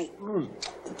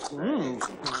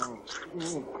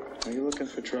 Are you looking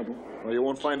for trouble? Well, you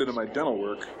won't find it in my dental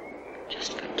work.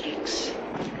 Just for kicks.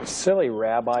 Silly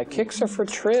rabbi, kicks are for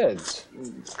trids.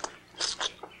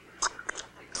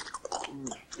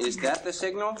 Is that the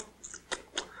signal?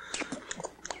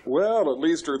 Well, at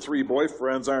least her 3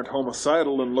 boyfriends aren't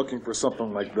homicidal and looking for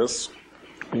something like this.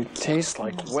 You taste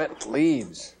like wet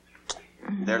leaves.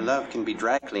 Their love can be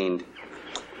dry cleaned.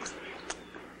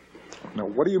 Now,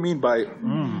 what do you mean by...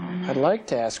 I'd like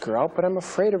to ask her out, but I'm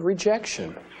afraid of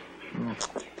rejection.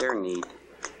 They're neat.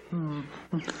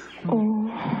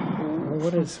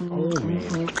 What does O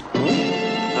mean?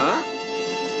 Huh?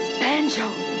 Banjo!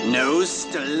 No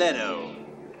stiletto.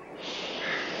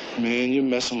 Man, you're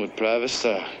messing with Private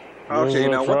Star. Okay,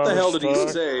 now what the hell did he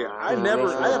say? I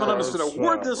haven't understood a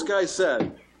word this guy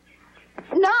said.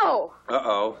 No.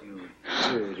 Uh-oh.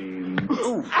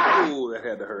 Ooh, that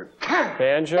had to hurt.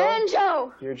 Banjo?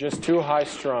 Banjo. You're just too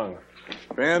high-strung.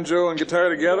 Banjo and guitar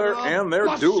together, and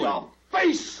they're dueling.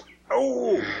 Face!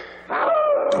 Oh!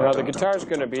 Well, the guitar's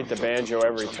going to beat the banjo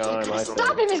every time, I think.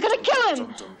 Stop him. He's going to kill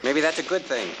him. Maybe that's a good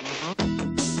thing.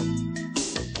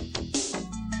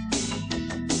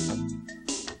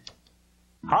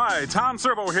 Hi, Tom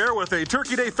Servo here with a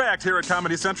Turkey Day fact here at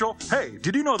Comedy Central. Hey,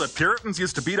 did you know that Puritans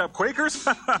used to beat up Quakers?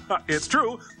 It's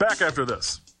true. Back after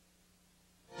this.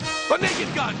 The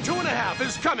Naked Gun 2.5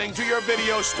 is coming to your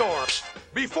video store.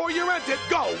 Before you rent it,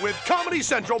 go with Comedy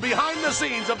Central behind the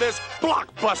scenes of this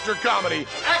blockbuster comedy.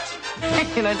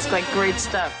 You know, it's like great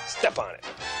stuff. Step on it.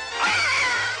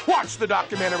 Watch the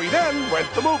documentary, then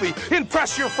rent the movie.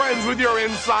 Impress your friends with your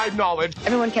inside knowledge.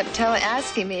 Everyone kept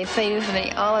asking me if they knew how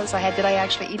many olives I had. Did I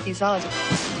actually eat these olives?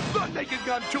 The Naked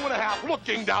Gun 2.5,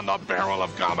 looking down the barrel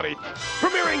of comedy.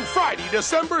 Premiering Friday,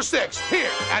 December 6th,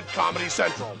 here at Comedy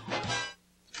Central.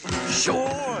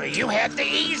 Sure, you had the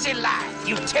easy life.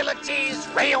 Utilities,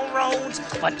 railroads,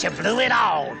 but you blew it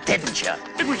all, didn't you?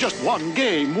 It was just one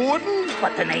game, Warden.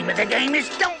 But the name of the game is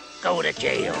don't go to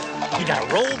jail. You gotta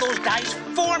roll those dice,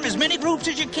 form as many groups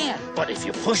as you can. But if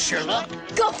you push your luck,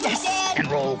 Go for it, Dad.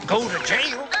 and roll go to jail,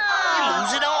 you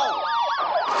lose it all.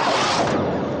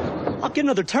 I'll get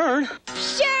another turn.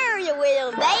 Sure you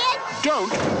will, Dad.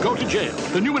 Don't go to jail.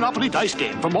 The new Monopoly dice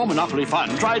game. For more Monopoly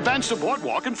fun, try Advance to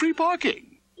Boardwalk and free parking.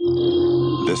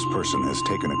 This person has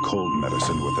taken a cold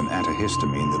medicine with an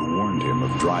antihistamine that warned him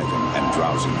of driving and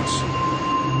drowsiness.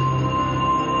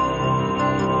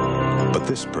 But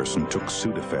this person took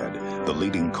Sudafed, the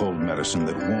leading cold medicine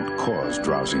that won't cause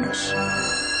drowsiness.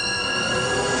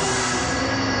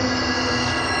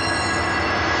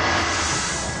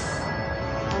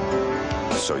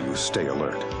 So you stay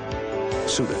alert.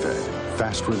 Sudafed,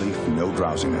 fast relief, no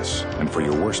drowsiness. And for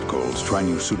your worst colds, try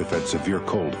new Sudafed Severe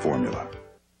Cold formula.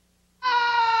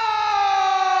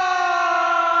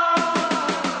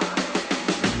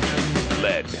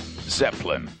 Led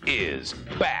Zeppelin is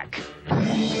back.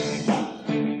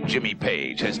 Jimmy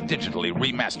Page has digitally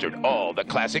remastered all the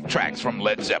classic tracks from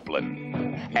Led Zeppelin.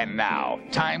 And now,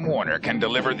 Time Warner can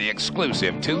deliver the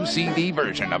exclusive 2-CD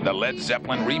version of the Led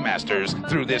Zeppelin remasters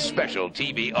through this special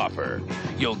TV offer.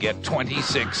 You'll get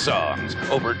 26 songs,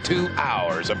 over 2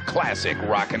 hours of classic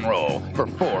rock and roll for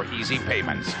 4 easy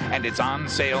payments. And it's on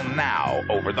sale now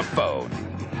over the phone.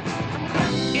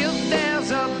 If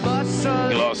there's a bus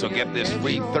You'll also get this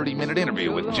free 30-minute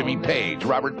interview with Jimmy Page,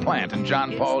 Robert Plant, and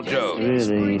John Paul Jones.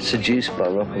 Really seduced by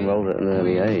rock and roll at an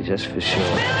early age, that's for sure.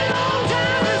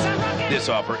 This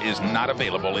offer is not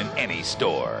available in any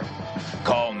store.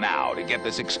 Call now to get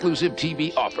this exclusive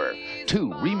TV offer. 2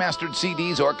 remastered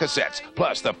CDs or cassettes,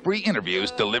 plus the free interviews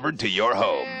delivered to your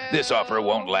home. This offer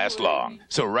won't last long,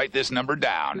 so write this number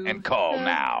down and call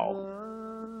now.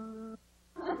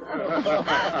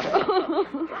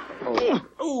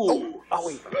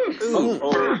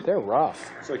 They're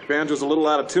rough. It's like Banjo's a little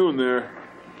out of tune there.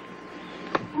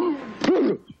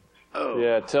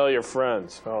 Yeah, tell your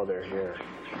friends. Oh, they're here.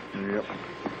 Yep.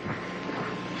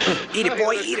 Eat it,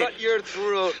 boy, eat it. Cut your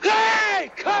throat.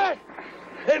 Hey, cut!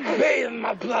 And bathe in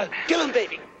my blood. Kill him,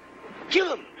 baby.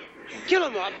 Kill him. Kill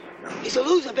him, Rob. He's a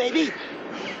loser, baby.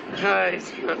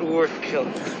 It's not worth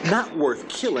killing. Not worth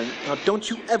killing? Now, don't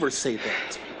you ever say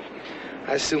that.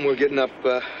 I assume we're getting up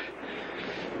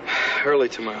early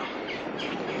tomorrow.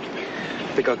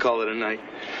 I think I'll call it a night.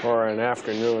 Or an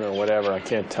afternoon or whatever. I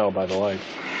can't tell by the light.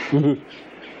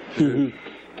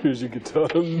 Here's your guitar.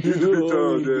 Thank you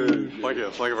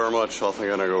very much. I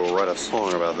think I'm gonna go write a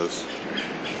song about this.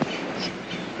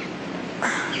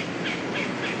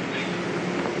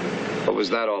 What was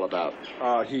that all about?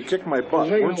 He kicked my butt.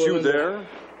 Weren't you there?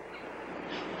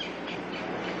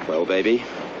 Well, baby,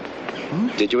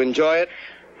 did you enjoy it?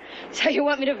 So you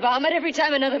want me to vomit every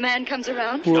time another man comes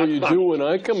around? What do you do when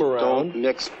I come around? Don't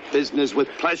mix business with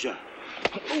pleasure.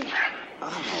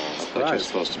 Pleasure's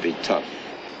supposed to be tough.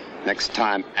 Next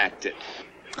time, act it.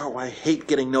 Oh, I hate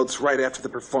getting notes right after the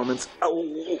performance. Oh.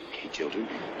 Okay, children.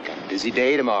 Got a busy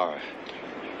day tomorrow.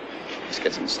 Let's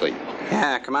get some sleep.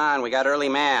 Yeah, come on, we got early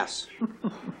mass.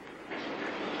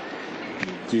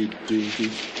 Deep, deep,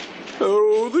 deep.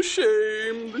 Oh, the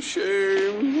shame,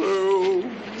 oh,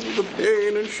 the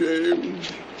pain and shame.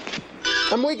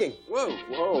 I'm waking. Whoa,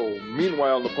 whoa.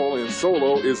 Meanwhile, Napoleon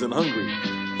Solo isn't hungry.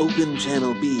 Open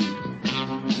channel B.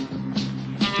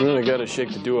 Really got to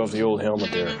shake the dew off the old helmet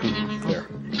there. There.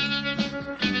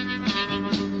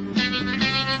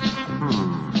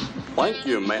 Thank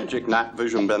you, magic night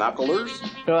vision binoculars.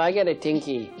 Oh, I got a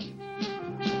tinky.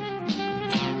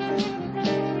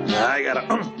 I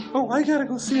gotta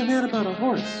go see a man about a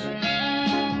horse.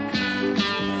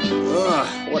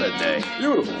 Ugh, what a day.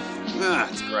 Beautiful. Ah,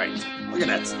 it's great. Look at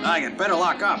that. I had better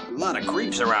lock up. A lot of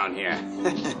creeps around here.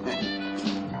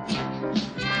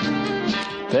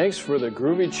 Thanks for the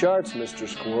groovy charts, Mr.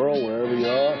 Squirrel, wherever you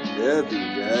are. Yeah,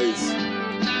 you guys.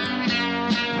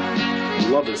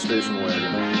 Love this station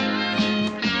wagon.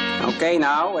 Okay,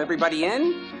 now, everybody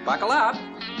in? Buckle up.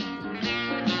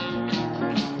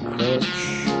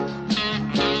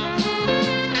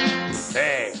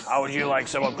 Hey, how would you like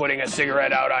someone putting a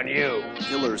cigarette out on you?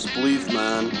 Killer spleef,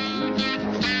 man.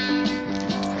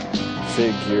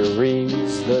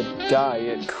 Figurines, the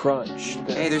Diet Crunch.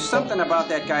 Hey, there's something about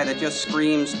that guy that just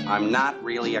screams, I'm not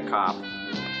really a cop.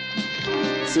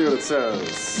 Let's see what it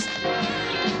says.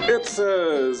 It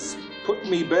says, put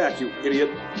me back, you idiot.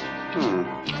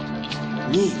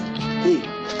 Me? Hey,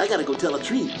 I gotta go tell a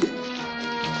treat.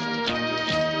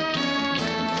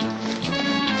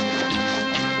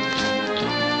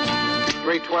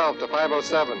 312 to 507.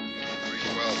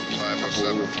 312 to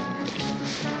 507.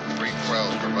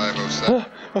 312 for 507.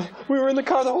 We were in the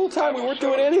car the whole time. We weren't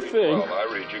doing anything. Well, I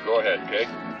read you. Go ahead, Kate.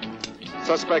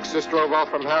 Suspects just drove off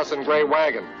from house in gray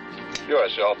wagon.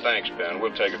 USL, thanks, Ben.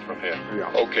 We'll take it from here.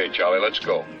 Yeah. Okay, Charlie, let's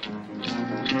go.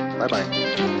 Bye-bye.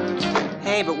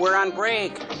 Hey, but we're on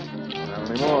break. Not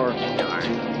anymore.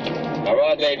 All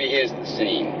right, baby, here's the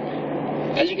scene.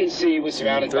 As you can see, we're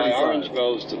surrounded by orange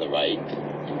groves to the right,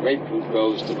 grapefruit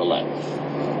groves to the left.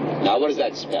 Now, what does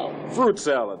that spell? Fruit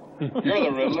salad. You're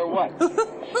the riddler, what?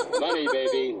 Money,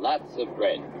 baby, lots of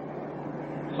bread.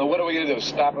 So what are we going to do,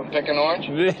 stop and pick an orange?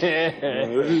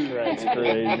 That's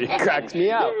crazy. Cracks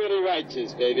me out. You're really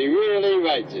righteous, baby, really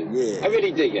righteous. Yeah. I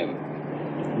really dig him.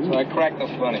 So I crack the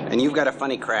funny. And you've got a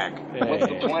funny crack. What's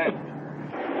the plan?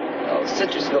 Well,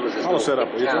 Citrusville is this little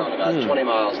town about 20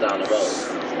 miles down the road.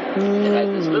 It has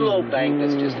this little old bank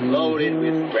that's just loaded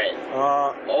with bread.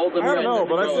 All the bread I don't know,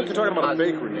 but I think you're talking about a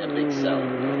bakery. A big cell.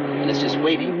 And it's just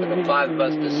waiting for the 5 of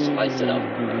us to slice it up.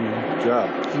 Good job.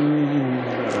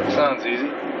 Sounds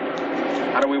easy.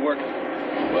 How do we work it?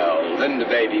 Well, Linda,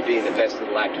 baby, being the best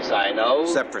little actress I know.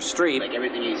 Except for Street. Make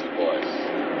everything easy for us.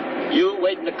 You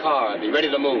wait in the car and be ready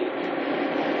to move.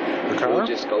 The car? We'll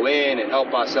just go in and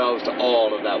help ourselves to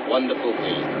all of that wonderful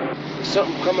weed. There's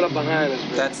something coming up behind us.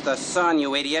 That's the sun,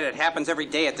 you idiot. It happens every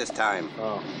day at this time.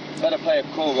 Oh. Better play a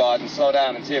cool rod and slow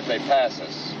down and see if they pass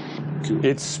us.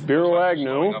 It's Spiro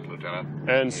Agnew.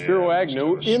 And Spiro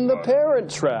Agnew in the Parent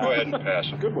Trap. Go ahead and pass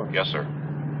him. Good one. Yes, sir.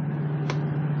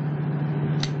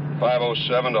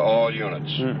 507 to all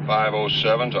units.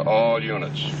 507 to all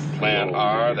units. Plan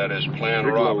R, that is Plan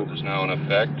Robin, is now in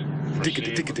effect.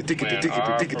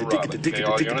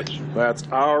 That's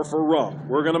R for rum.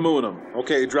 We're gonna moon them.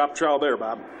 Okay, drop trowel there,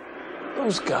 Bob.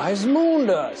 Those guys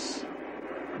mooned us.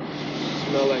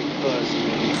 Smell like fuzz.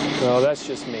 No, that's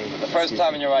just me. The first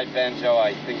time in your right, Banjo,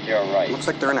 I think you're right. Looks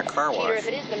like they're in a car Peter, wash. if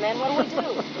it is the men, what do we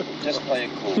do? Just play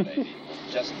it cool, baby.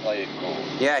 Just play it cool.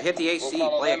 Yeah, hit the AC,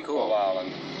 We'll play them it for a cool. while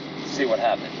and see what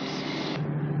happens.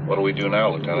 What do we do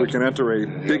now, Lieutenant? We can enter a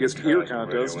biggest ear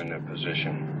contest. In their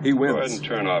position. He wins. Go ahead and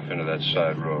turn off into that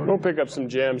side road. We'll pick up some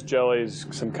jams, jellies,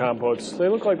 some compotes. They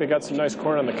look like they got some nice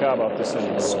corn on the cob out this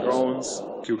end. Scones,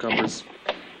 cucumbers,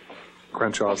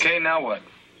 Crenshaws. Okay, now what?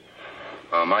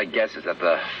 My guess is that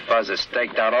the fuzz is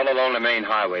staked out all along the main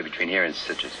highway between here and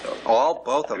Citrusville. All?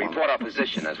 Both of them? Report our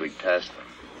position as we pass them.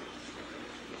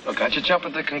 Look, can't you jump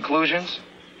at the conclusions?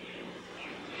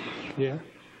 Yeah.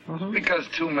 Because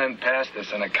 2 men passed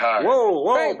us in a car.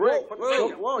 Whoa, break.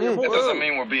 Whoa, you're That doesn't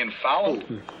mean we're being followed.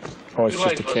 Oh, it's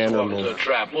just a camera move. a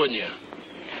trap, wouldn't you?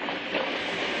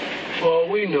 For all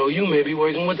we know, you may be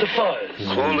working with the fuzz.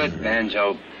 Cool it,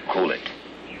 Banjo. Cool it.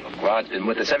 Rod's been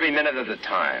with us every minute of the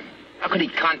time. How could he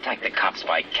contact the cops?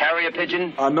 By carrier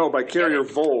pigeon? No, by carrier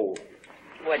vole.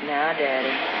 What now,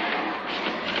 Daddy?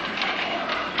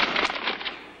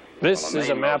 This is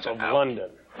a map of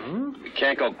London. We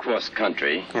can't go cross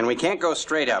country. And we can't go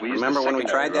straight up. Remember when we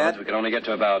tried that? We could only get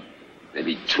to about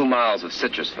maybe 2 miles of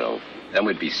Citrusville. Then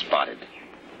we'd be spotted.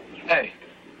 Hey,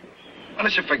 why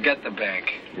don't you forget the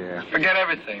bank? Yeah. Forget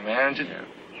everything, man. Just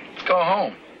go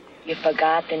home. You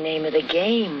forgot the name of the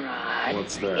game, Rod.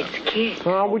 What's that? It's kick.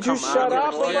 Oh, would you shut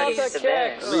up about that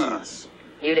kick? Please.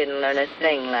 You didn't learn a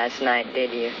thing last night,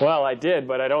 did you? Well, I did,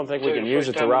 but I don't think we can use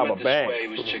it to rob a bank. He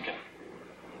was chicken.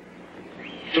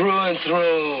 Through and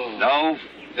through. No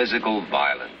physical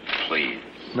violence, please.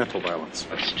 Mental violence.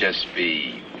 Let's just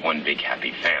be one big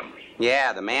happy family.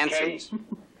 Yeah, the Mansons.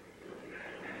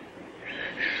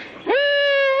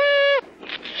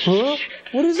 Huh?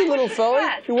 What is it, little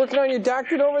fella? You working on your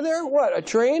doctorate over there? What, a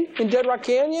train in Dead Rock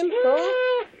Canyon?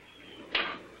 Huh?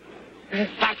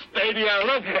 That's baby, I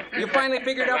love you. You finally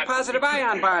figured out positive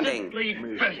ion bonding.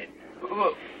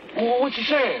 What's he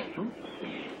saying?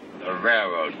 The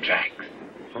railroad tracks.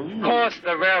 Of course,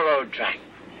 the railroad track.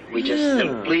 We just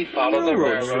simply follow the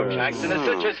railroad tracks to the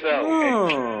Citrusville. Oh,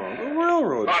 the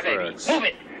railroad tracks. Move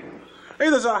it. Hey,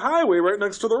 there's a highway right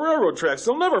next to the railroad tracks.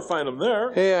 You'll never find them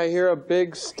there. Hey, I hear a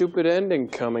big, stupid ending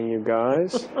coming, you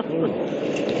guys.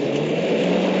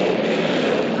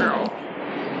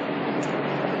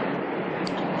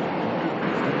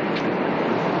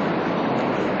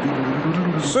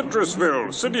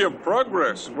 Citrusville, city of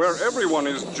progress, where everyone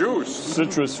is juice.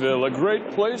 Citrusville, a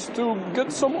great place to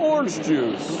get some orange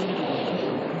juice.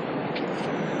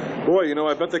 Boy, you know,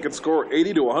 I bet they could score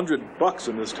 $80 to $100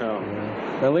 in this town.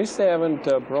 At least they haven't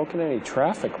broken any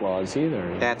traffic laws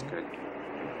either. That's good.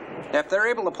 If they're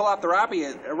able to pull off the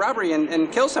robbery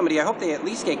and kill somebody, I hope they at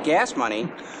least get gas money.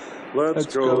 Let's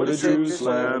go to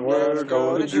Juiceland. Let's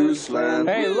go to Juiceland.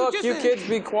 Hey, look, you kids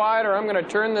be quiet or I'm going to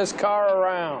turn this car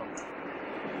around.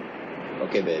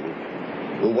 Okay, baby.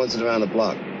 We'll once it around the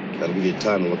block. That'll give you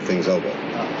time to look things over.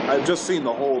 I've just seen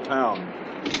the whole town.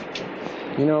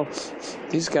 You know,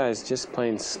 these guys just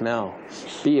plain smell.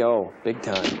 B.O., big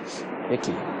time.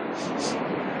 Icky.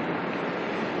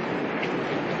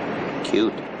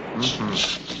 Cute.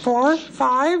 $4,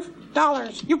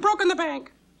 $5. You've broken the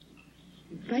bank.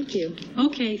 Thank you.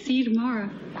 Okay, see you tomorrow.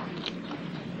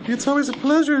 It's always a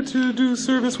pleasure to do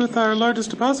service with our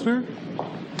largest depositor.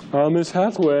 Miss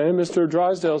Hathaway, Mr.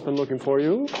 Drysdale's been looking for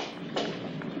you.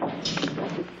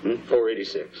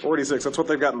 486. 486, that's what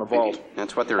they've got in the vault.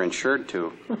 That's what they're insured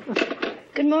to.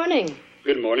 Good morning.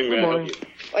 Good morning, may I help you?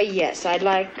 Yes, I'd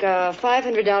like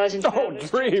 $500 in... Oh,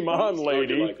 dream on, lady. Would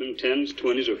you like them 10s,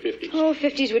 20s, or 50s? Oh,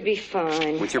 50s would be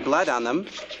fine. With your blood on them.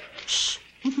 Shh.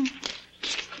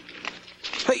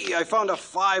 Hey, I found a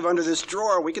 5 under this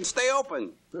drawer. We can stay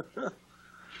open.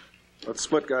 Let's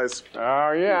split, guys.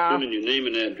 Oh, yeah. Fill in your name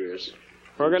and address.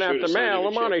 We're going to have to mail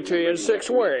the money to you in 6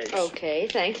 weeks. Okay,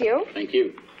 thank you. Thank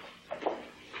you.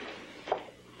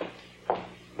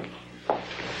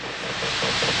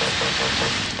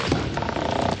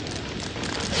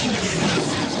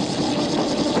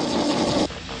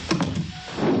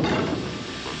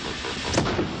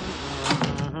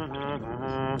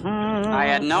 I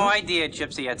had no idea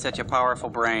Gypsy had such a powerful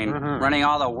brain, running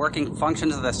all the working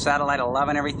functions of the satellite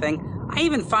 11 everything. I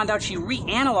even found out she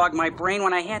re-analoged my brain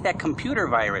when I had that computer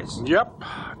virus. Yep.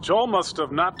 Joel must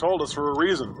have not told us for a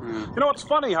reason. You know, it's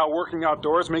funny how working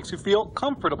outdoors makes you feel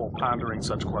comfortable pondering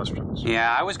such questions.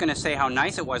 Yeah, I was going to say how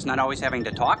nice it was not always having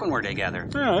to talk when we're together.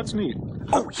 Yeah, that's neat.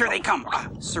 Oh, here they come.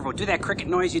 Servo, do that cricket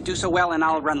noise you do so well and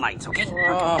I'll run lights, okay?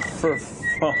 Oh, for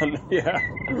fun, yeah.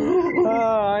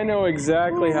 I know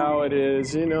exactly how it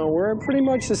is. You know, we're pretty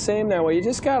much the same that way. You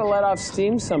just got to let off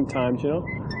steam sometimes, you know?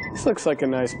 This looks like a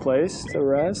nice place to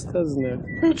rest, doesn't it?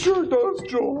 It sure does,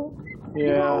 Joel. Yeah.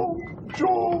 You know,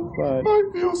 Joel, but I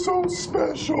feel so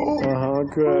special. Uh-huh,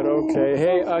 good, okay.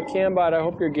 Hey, Cambot, I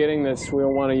hope you're getting this.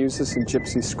 We'll want to use this in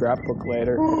Gypsy's scrapbook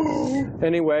later.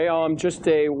 Anyway, I'm just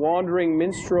a wandering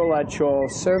minstrel at your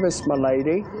service, my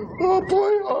lady. I'll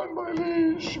play on my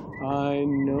leash. I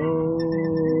know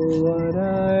what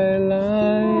I like,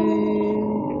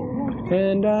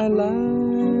 and I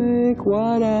like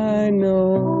what I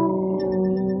know,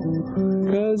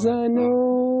 'cause I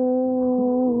know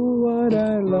what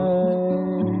I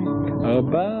like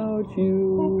about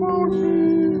you.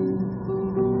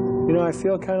 You know, I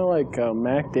feel kind of like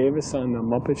Mac Davis on the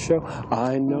Muppet Show.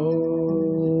 I know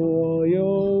all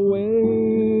your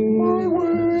ways,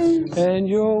 and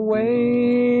your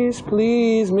ways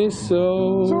please me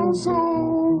so,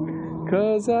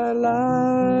 'cause I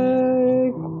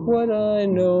like what I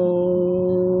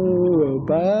know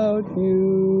about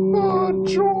you.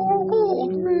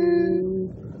 Hold me.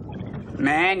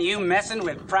 Man, you messing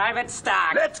with private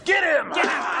stock. Let's get him! Get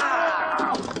him!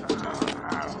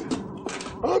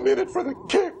 I'm in it for the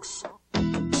kicks.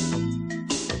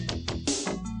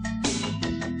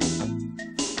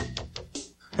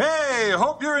 Hey,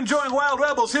 hope you're enjoying Wild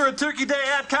Rebels here at Turkey Day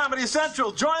at Comedy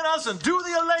Central. Join us and do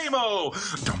the Alamo.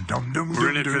 We're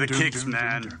in it for the kicks,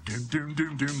 man.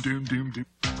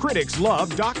 Critics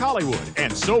love Doc Hollywood,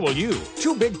 and so will you.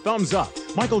 2 big thumbs up.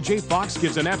 Michael J. Fox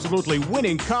gives an absolutely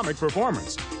winning comic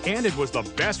performance. And it was the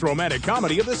best romantic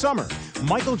comedy of the summer.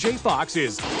 Michael J. Fox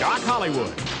is Doc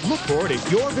Hollywood. Look for it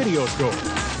at your video store.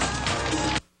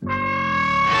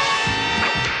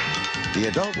 The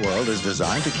adult world is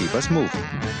designed to keep us moving.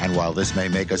 And while this may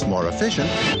make us more efficient,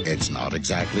 it's not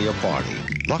exactly a party.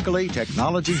 Luckily,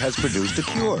 technology has produced a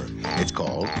cure. It's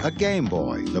called a Game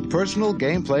Boy, the personal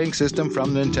game-playing system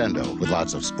from Nintendo, with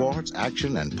lots of sports,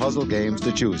 action, and puzzle games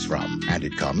to choose from. And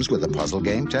it comes with a puzzle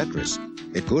game Tetris.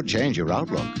 It could change your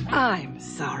outlook. I'm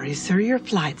sorry, sir. Your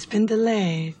flight's been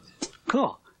delayed.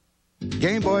 Cool.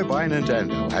 Game Boy by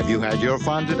Nintendo. Have you had your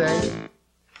fun today?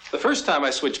 The first time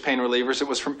I switched pain relievers, it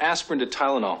was from aspirin to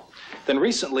Tylenol. Then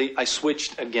recently, I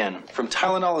switched again, from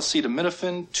Tylenol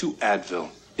acetaminophen to Advil.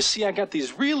 You see, I got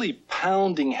these really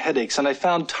pounding headaches, and I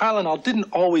found Tylenol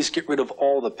didn't always get rid of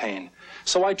all the pain.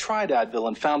 So I tried Advil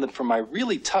and found that for my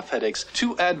really tough headaches,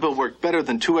 2 Advil worked better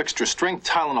than 2 extra-strength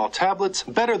Tylenol tablets,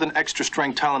 better than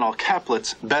extra-strength Tylenol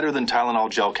caplets, better than Tylenol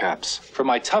gel caps. For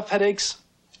my tough headaches,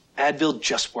 Advil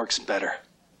just works better.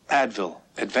 Advil,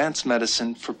 advanced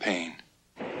medicine for pain.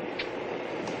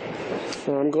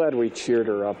 Well, I'm glad we cheered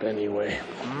her up anyway.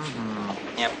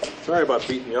 Mm-hmm. Yep. Sorry about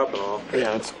beating you up and all.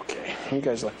 Yeah, it's okay. You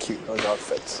guys look cute in those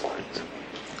outfits.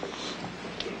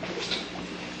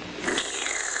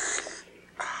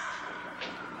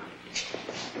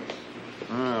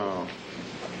 Oh.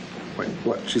 Wait,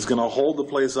 what? She's gonna hold the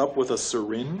place up with a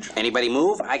syringe? Anybody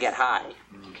move? I get high.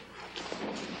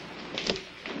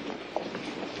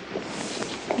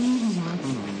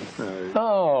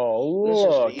 Oh,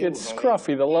 look, it's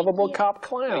Scruffy, the lovable cop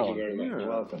clown. Thank you very much. Yeah. You're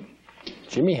welcome.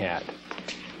 Jimmy hat.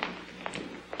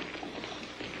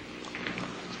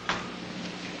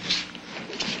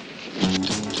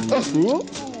 Oh.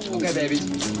 Okay, baby.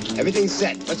 Everything's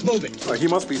set. Let's move it. He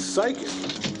must be psychic.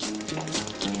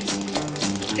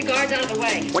 The guard's out of the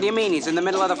way. What do you mean? He's in the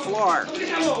middle of the floor. What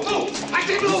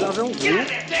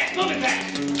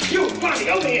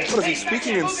is he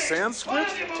speaking in Sanskrit?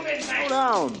 Slow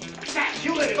down.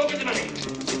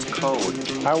 It's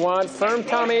code. I want firm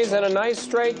tummies and a nice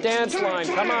straight dance line.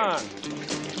 Come on.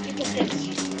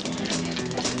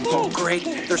 Oh, great.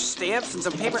 There's stamps and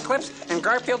some paper clips and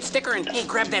Garfield sticker and, hey,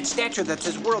 grab that statue that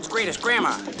says world's greatest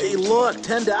grandma. Hey, look,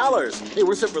 $10. Hey,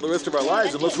 we're set for the rest of our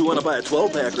lives unless we want to buy a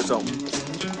 12-pack or something.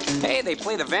 Hey, they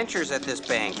play the ventures at this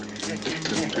bank.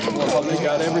 Well, they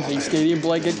got everything. Stadium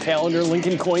blanket, calendar,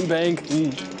 Lincoln coin bank.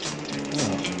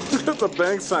 Look at the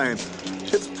bank sign.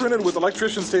 It's printed with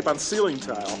electrician's tape on ceiling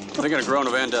tile. They're gonna grow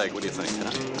into Van Dyke. What do you think,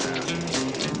 huh?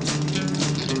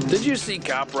 Did you see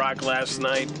Cop Rock last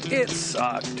night? It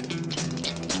sucked.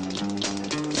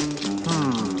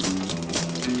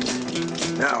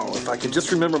 Now, if I could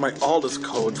just remember my Aldous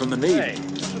code from the Navy. Hey,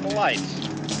 look at the lights.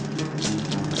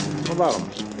 What about him?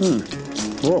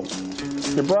 Whoa.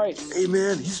 You're bright. Hey,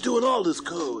 man, he's doing Aldous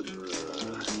code.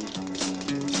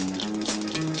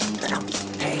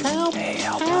 Help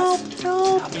us.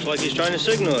 Looks like he's trying to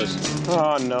signal us.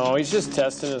 Oh, no, he's just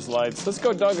testing his lights. Let's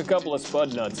go dunk a couple of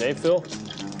spud nuts, eh, Phil?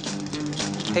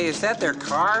 Hey, is that their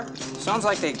car? Sounds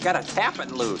like they got a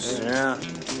tappet loose. Yeah.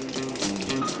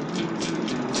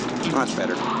 That's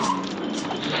better.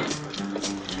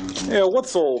 Yeah,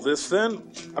 what's all this, then?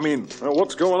 I mean,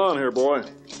 what's going on here, boy?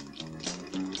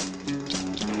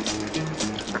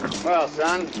 Well,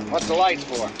 son, what's the lights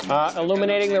for?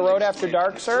 Illuminating the road after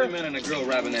dark, sir? 3 men and a girl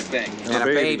robbing that bank. And a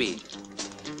baby.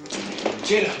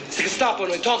 Gina, it's the Gestapo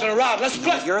and we're talking around. Let's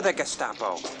play. You're the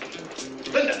Gestapo.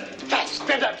 Linda, fast,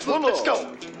 grab that food. Let's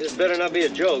go. This better not be a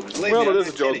joke. Well, it is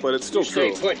a joke, but it's still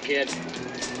true. Stay put, kid.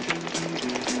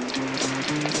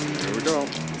 Here we go.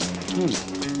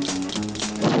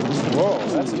 Whoa,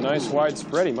 that's a nice wide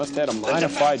spread. He must have had a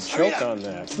modified choke on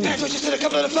that. That's what just did a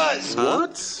couple of the fuzz.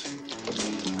 What?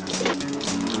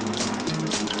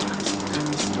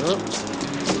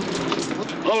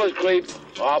 Hold it, creep,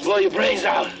 or I'll blow your brains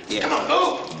out. Yeah. Come on,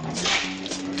 go.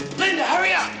 Linda,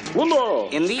 hurry up. Whoa.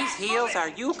 In these heels, are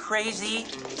you crazy?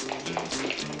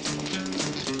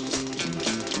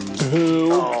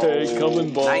 Okay,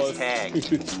 coming, boss. Nice tag.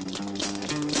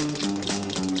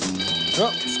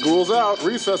 Oh, school's out.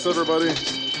 Recess, everybody.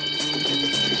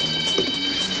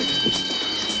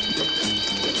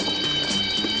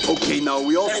 Okay, now,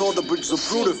 we all saw the Bridge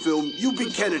Zapruder film. You be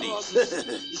Kennedy. You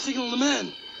signal the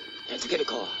man. Let's get a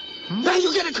car. Now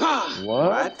you get a car.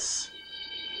 What?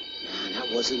 Man,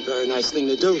 that wasn't a very nice thing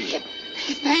to do.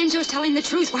 If Banjo's telling the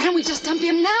truth, why don't we just dump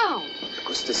him now?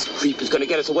 Because this creep is going to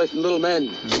get us away from little men.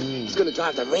 He's going to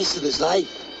drive the race of his life.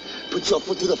 Put your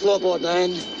foot through the floorboard,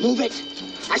 man. Move it.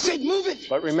 I said move it.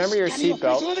 But remember your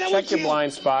seatbelt. Check your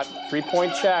blind spot.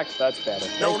 3-point check. That's better.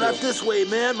 No, not this way,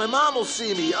 man. My mom will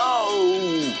see me.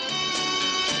 Oh.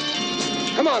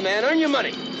 Come on, man. Earn your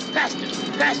money. Faster.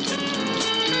 Faster.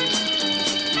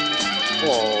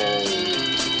 Oh.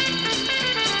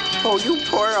 Oh, you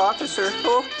poor officer.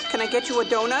 Oh, can I get you a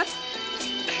donut?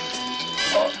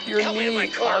 Oh, your knee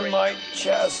on my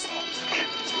chest.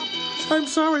 I'm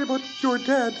sorry, but you're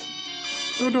dead.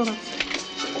 No donuts.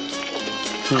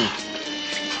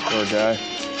 Poor guy.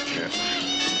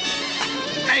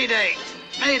 Mayday!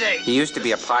 Mayday! He used to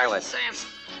be a pilot. Samson.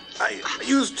 I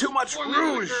used too much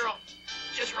rouge. Girl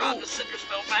just robbed the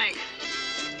Citrusville Bank.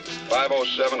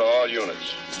 507 to all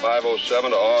units.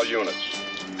 507 to all units.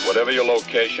 Whatever your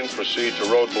location, proceed to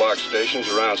roadblock stations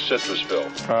around Citrusville.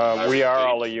 We are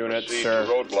all the units, proceed sir.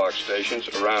 to roadblock stations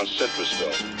around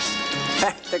Citrusville.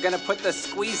 They're gonna put the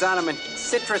squeeze on him in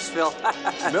Citrusville.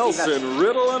 Nelson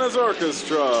Riddle and his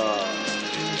orchestra.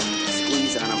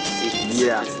 Squeeze on him.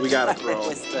 Yeah, we got it, bro.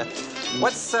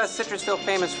 What's Citrusville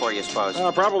famous for, you suppose?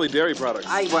 Probably dairy products.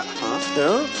 Huh?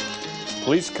 Yeah?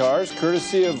 Police cars,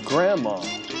 courtesy of Grandma.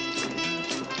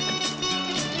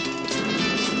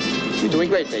 You're doing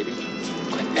great, baby.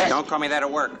 Don't call me that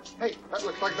at work. Hey, that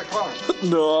looks like the car.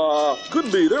 No,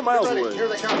 couldn't be. They're miles away. Here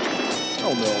they come.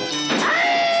 Oh, no.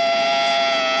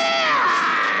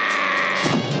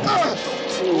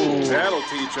 Ooh, that'll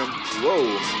teach him.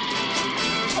 Whoa.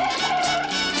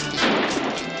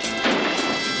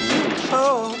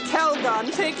 Oh,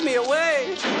 Calgon, take me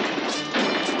away.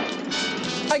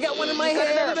 I got one in my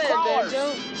hair.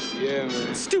 Yeah,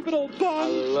 man. Stupid old I bomb.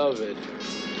 love it.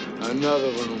 Another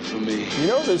one for me. You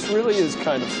know, this really is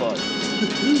kind of fun.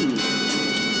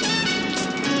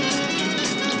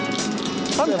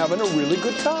 I'm having a really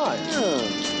good time.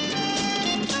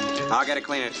 I'll get it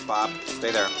cleaned, Bob.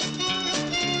 Stay there.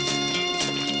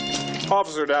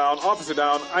 Officer down, officer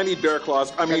down. I need bear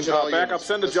claws. I mean, back up.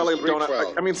 Send a jelly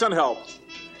donut. I mean, send help.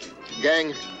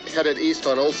 Gang headed east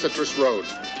on Old Citrus Road.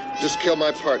 Just kill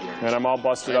my partner. And I'm all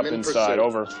busted up inside.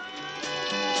 Over.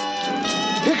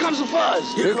 Here comes the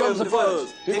fuzz. Here comes the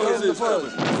fuzz. Here comes the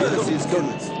fuzz.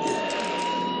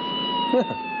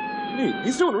 Neat.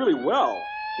 He's doing really well.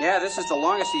 Yeah, this is the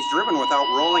longest he's driven without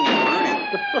rolling and burning.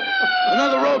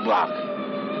 Another roadblock.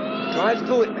 Drive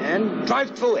through it, man.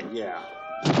 Drive through it. Yeah.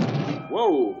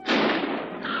 Whoa.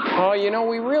 Oh, you know,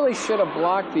 we really should have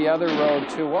blocked the other road,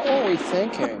 too. What were we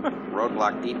thinking?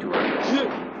 Roadblock detour.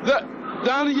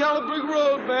 Down the yellow brick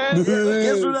road, man.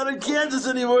 Guess we're not in Kansas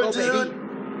anymore, dude.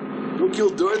 Go kill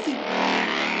Dorothy.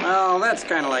 Well, that's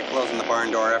kind of like closing the barn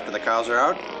door after the cows are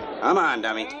out. Come on,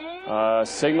 dummy.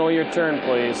 Signal your turn,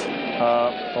 please.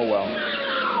 Oh well.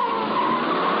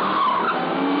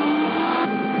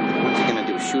 What's he gonna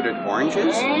do? Shoot at oranges?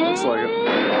 Looks like it.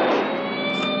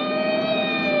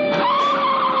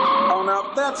 Oh,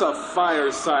 now that's a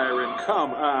fire siren.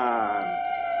 Come on.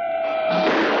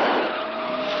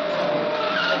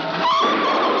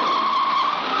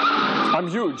 I'm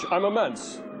huge. I'm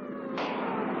immense.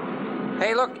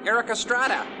 Hey, look, Eric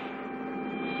Estrada.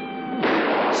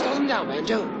 Slow them down,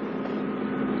 Banjo.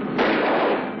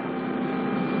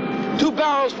 2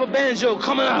 barrels for Banjo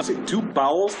coming up. 2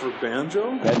 bowels for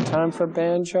Banjo? Bedtime for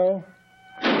Banjo?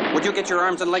 Would you get your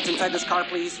arms and legs inside this car,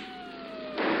 please?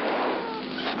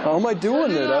 How am I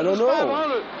doing it? I don't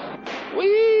know.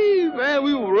 Wee, man,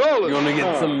 we were rolling. You want to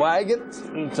get some wagons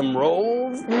and some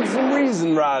rolls and some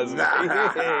reason rising?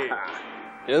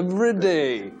 Every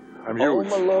day. I'm all huge.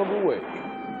 my love away.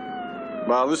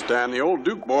 By this time, the old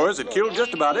Duke boys had killed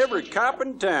just about every cop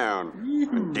in town.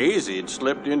 And Daisy had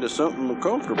slipped into something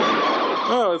comfortable.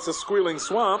 Oh, it's a squealing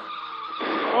swamp.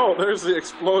 Oh, there's the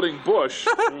exploding bush.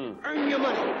 Earn your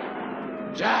money.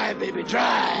 Drive, baby,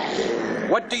 drive.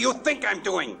 What do you think I'm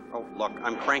doing? Oh, look,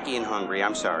 I'm cranky and hungry.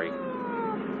 I'm sorry.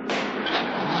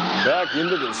 Back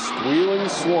into the squealing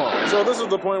swamp. So this is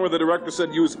the point where the director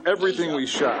said use everything we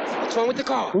shot. What's wrong with the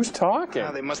car? Who's talking?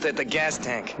 They must have hit the gas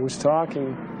tank. Who's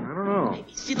talking? I don't know.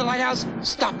 See the lighthouse?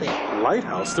 Stop there.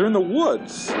 Lighthouse? They're in the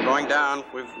woods. We're going down.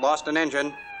 We've lost an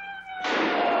engine.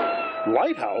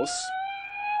 Lighthouse?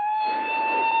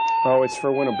 Oh, it's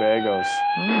for Winnebagos.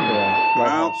 Yeah,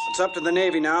 Well, it's up to the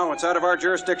Navy now. It's out of our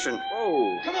jurisdiction.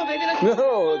 Whoa. Come on, baby. Let's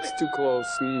No, it's too close.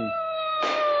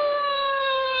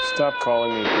 Stop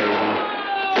calling me baby.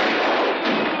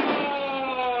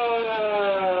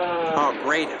 Oh,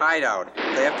 great hideout.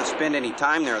 If they have to spend any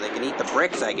time there, they can eat the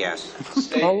bricks, I guess.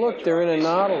 Oh, look, they're in a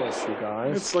Nautilus, you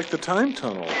guys. It's like the time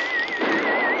tunnel.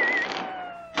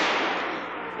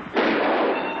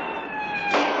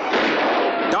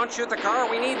 Don't shoot the car.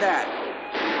 We need that.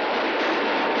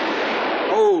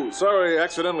 Oh, sorry,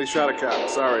 accidentally shot a cat.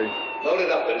 Sorry. load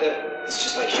it up, Linda. It's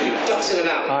just like shooting ducks in an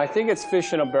alley. I think it's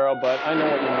fish in a barrel, but I know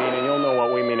what you mean, and you'll know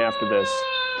what we mean after this.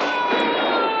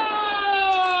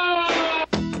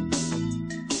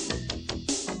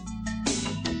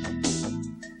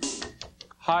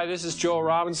 Hi, this is Joel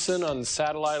Robinson on the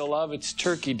Satellite of Love. It's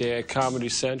Turkey Day at Comedy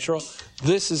Central.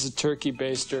 This is a turkey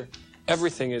baster.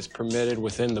 Everything is permitted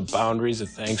within the boundaries of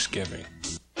Thanksgiving.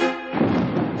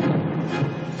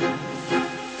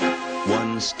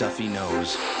 One stuffy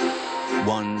nose,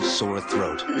 one sore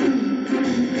throat,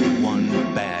 one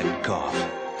bad cough.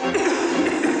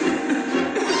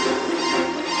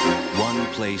 One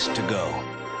place to go,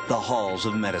 the halls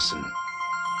of medicine,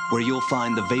 where you'll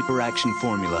find the vapor action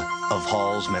formula of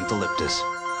Hall's Mentholyptus.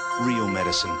 Real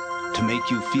medicine to make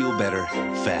you feel better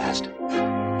fast.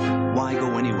 Why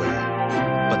go anywhere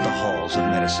but the halls of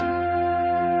medicine?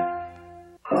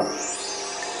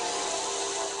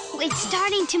 It's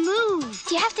starting to move.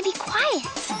 You have to be quiet.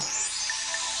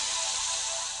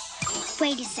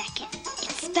 Wait a second.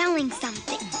 It's spelling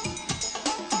something.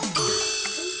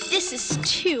 This is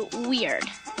too weird.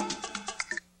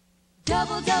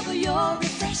 Double, double your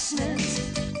refreshment.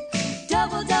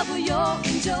 Double, double your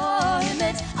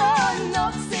enjoyment. Oh,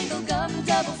 no single gum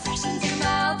double freshens your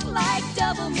mouth like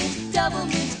double mint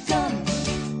gum.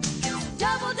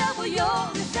 Double, double your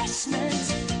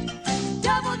refreshment.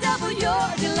 Double, double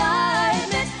your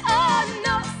delightment. Oh,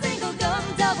 no single gum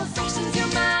double freshens your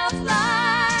mouth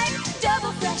like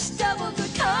double fresh, double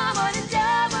good. Come on and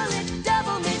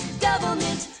double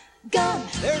mint gum.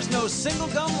 There's no single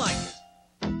gum like it.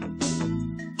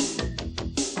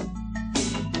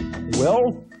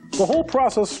 Well, the whole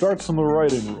process starts in the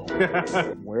writing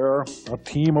room, where a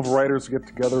team of writers get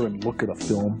together and look at a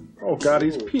film. Oh, God,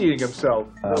 he's peeing himself.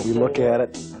 We look at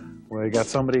it. We got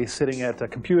somebody sitting at a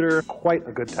computer, quite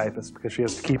a good typist, because she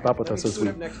has to keep up with us as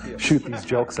we shoot these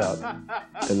jokes out.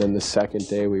 And then the second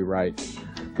day we write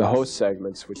the host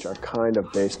segments, which are kind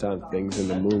of based on things in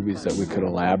the movies that we could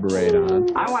elaborate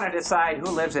on. I want to decide who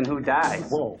lives and who dies.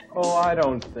 Whoa. Oh, I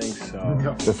don't think so.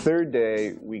 No. The third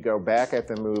day, we go back at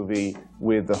the movie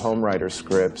with the home writer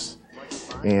scripts,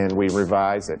 and we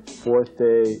revise it. Fourth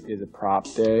day is a prop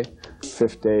day.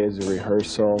 Fifth day is a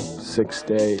rehearsal. Sixth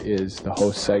day is the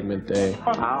host segment day.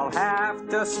 I'll have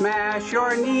to smash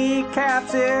your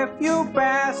kneecaps if you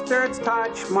bastards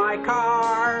touch my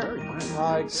car.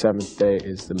 Seventh day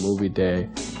is the movie day.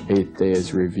 Eighth day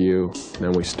is review. And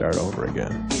then we start over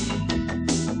again.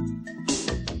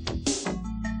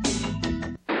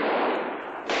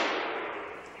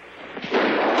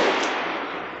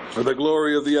 For the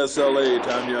glory of the SLA,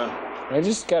 Tanya. I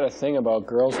just got a thing about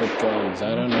girls with guns.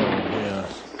 I don't know. Yeah.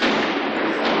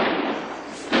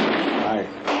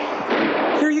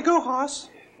 Here you go, Hoss.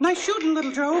 Nice shooting,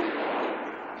 little Joe.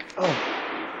 Oh,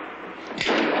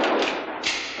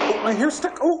 my hair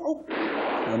stuck. Oh.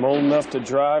 I'm old enough to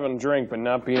drive and drink, but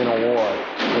not be in a war.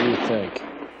 What do you think?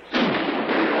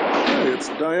 Hey, it's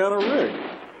Diana Rigg.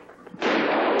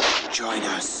 Join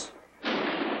us.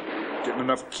 Getting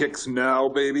enough kicks now,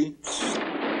 baby?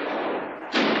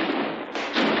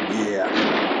 Yeah.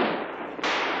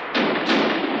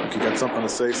 If you got something to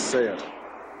say, say it.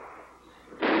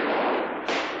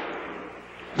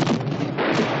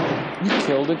 You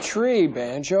killed a tree,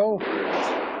 Banjo.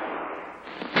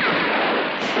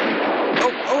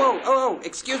 Oh,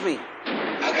 excuse me.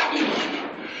 I got me one.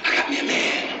 I got me a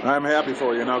man. I'm happy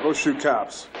for you. Now go shoot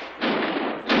cops.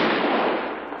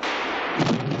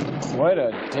 Quite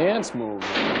a dance move,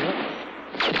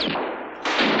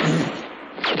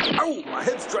 Oh, my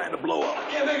head's trying to blow up. I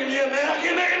can't make a deal, man. I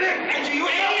can't make a deal. Andrew, you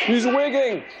idiot. He's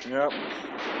wigging. Yep.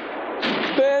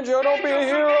 Banjo, don't be a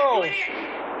hero.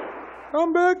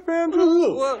 Come back,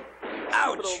 Banjo. Whoa.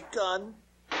 Ouch. Little gun.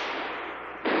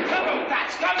 Cover him,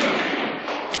 Patch. Cover him.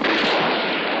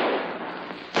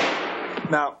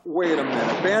 Now, wait a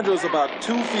minute. Banjo's about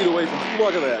 2 feet away from...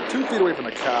 Look at that. 2 feet away from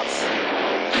the cops.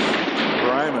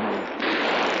 Rhyming me.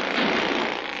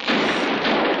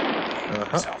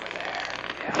 It's over there.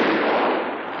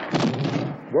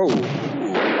 Whoa.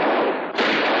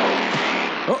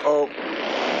 Uh-oh.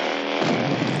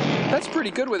 That's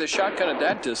pretty good with a shotgun at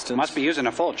that distance. Must be using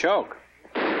a full choke.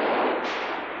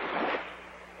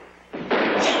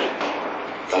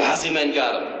 Tallahassee men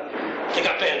got him. Take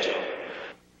up Banjo.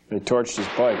 They torched his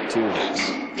bike, too.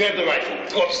 Grab the rifle.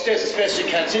 Go upstairs as fast as you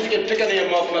can. See if you can pick any of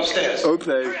them off from upstairs.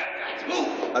 Okay. Move.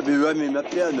 I'll be running up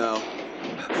there now.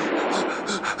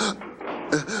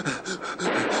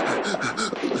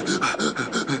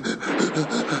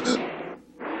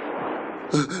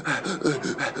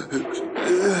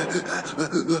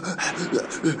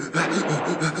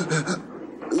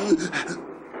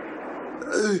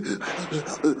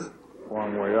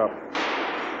 Long way up.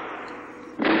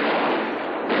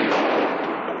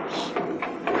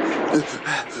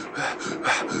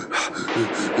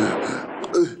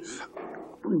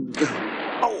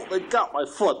 Oh, they got my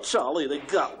foot, Charlie. They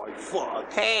got my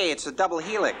foot. Hey, it's a double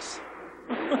helix.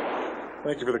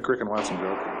 Thank you for the crick and Watson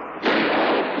joke.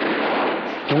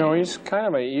 You know, he's kind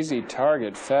of an easy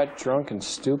target. Fat, drunk, and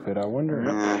stupid. I wonder...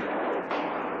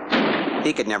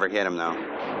 He could never hit him, though.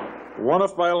 1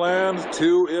 if by land,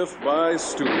 2 if by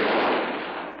stupid.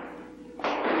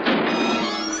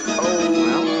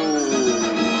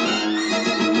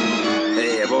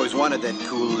 Hey, I've always wanted that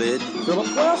cool lid. Philip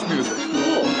Glass music.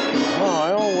 Cool. Oh,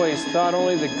 I always thought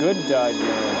only the good died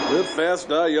young. Live fast,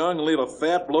 die young, and leave a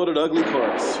fat, bloated, ugly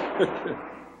corpse.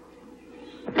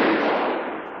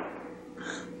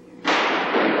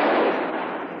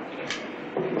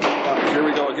 Here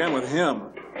we go again with him.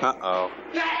 Uh-oh.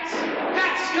 That's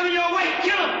coming your way!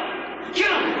 Kill him!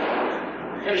 Kill him!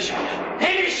 Hand me the shotgun!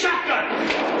 Hand me the shotgun!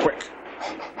 Quick.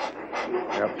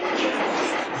 Yep.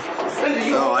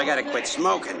 Oh, I gotta quit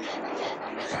smoking.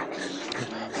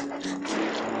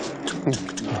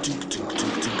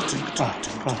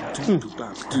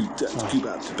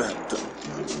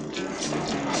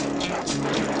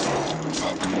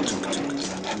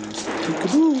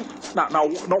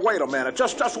 No, wait a minute.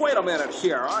 Just wait a minute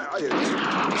here.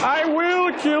 I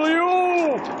will kill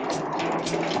you!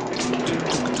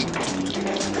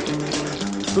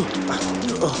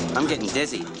 I'm getting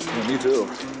dizzy. Yeah, me too.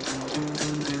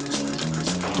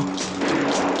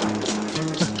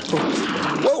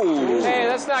 Whoa! Hey,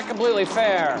 that's not completely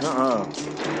fair.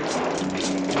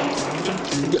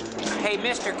 Hey,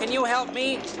 mister, can you help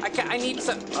me? I need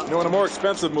some... You know, in a more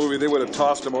expensive movie, they would have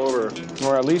tossed him over.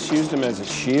 Or at least used him as a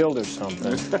shield or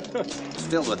something. It's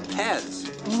filled with Pez.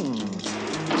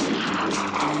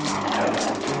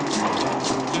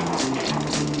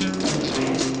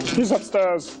 He's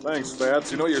upstairs. Thanks,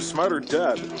 Fats. You know, you're smarter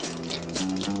dead.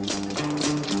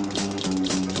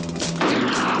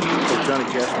 Oh, Johnny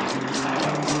Cash.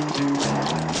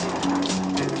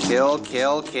 Kill,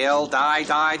 kill, kill, die,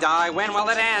 die, die. When will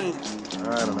it end?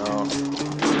 I don't know.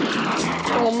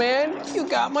 Oh, man, you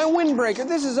got my windbreaker.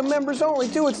 This is a members only,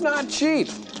 too. It's not cheap.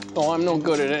 Oh, I'm no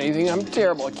good at anything. I'm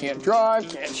terrible. I can't drive,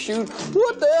 can't shoot.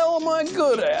 What the hell am I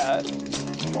good at?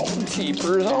 Oh,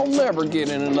 jeepers. I'll never get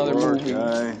in another movie.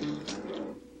 Guy.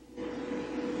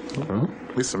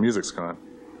 At least the music's gone.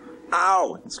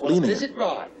 Ow! It's leaning. Visit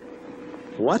Rod.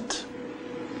 What?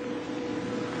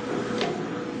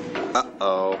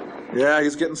 Uh-oh. Yeah,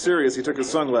 he's getting serious. He took his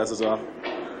sunglasses off.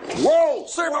 Whoa!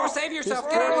 Servo, save yourself.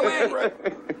 Get out of the way.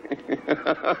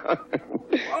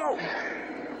 Oh.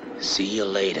 See you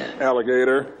later.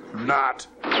 Alligator. Not.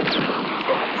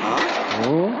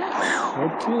 Oh,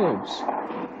 kids.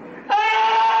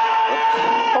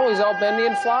 Oh, he's all bendy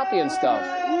and floppy and stuff.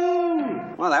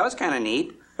 Well, that was kind of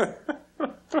neat.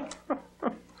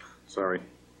 Sorry.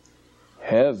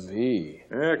 Heavy.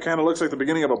 Yeah, it kind of looks like the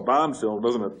beginning of a Bond film,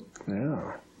 doesn't it?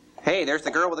 Yeah. Hey, there's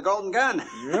the girl with the golden gun.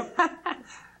 Yep.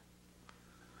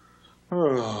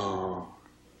 Oh.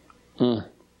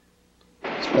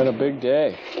 It's been a big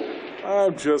day.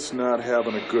 I'm just not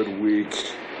having a good week.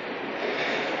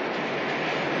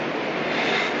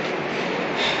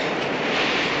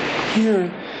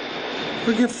 Here,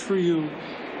 a gift for you.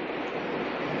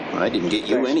 I didn't get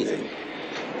you anything.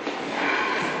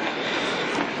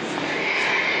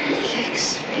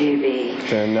 Kicks, baby.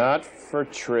 They're not for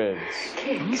trids.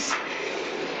 Kicks.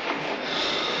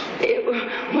 It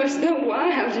was the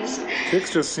wildest.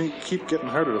 Kicks just keep getting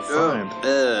harder to find.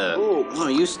 Oh,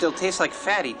 you still taste like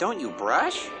fatty. Don't you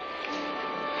brush?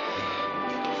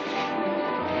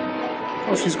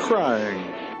 Oh, she's crying.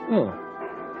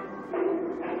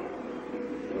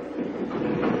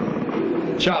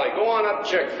 Charlie, go on up,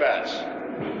 check Fats.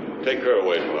 Take her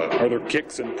away, Bud. Are there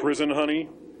kicks in prison, honey?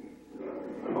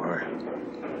 Boy.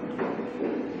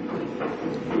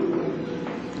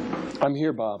 I'm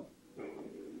here, Bob.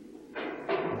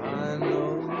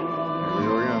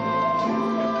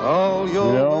 You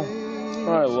know,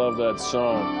 I love that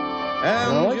song.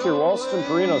 And I like your Ralston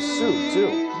Perino suit,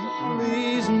 too.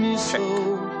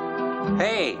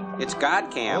 Hey, it's God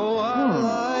Cam.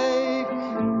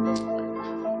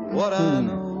 What I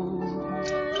know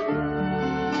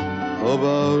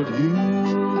about you.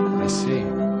 I see.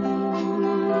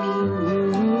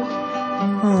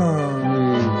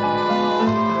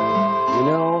 You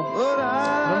know,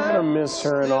 I'm gonna miss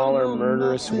her in all her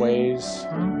murderous ways.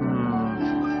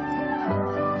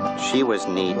 She was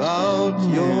neat.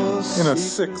 In a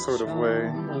sick sort of way.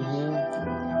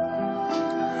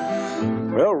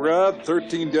 Well, Rod,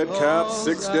 13 dead cops,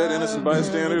 6 dead innocent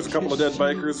bystanders, a couple of dead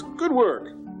bikers. Good work.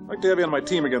 I'd like to have you on my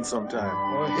team again sometime.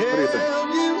 What do you think?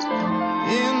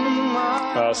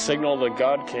 Signal the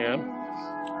God Cam.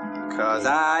 'Cause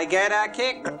I get a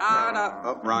kick out of...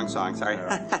 Oh, wrong song, sorry.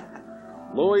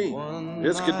 Louie,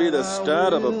 this could be the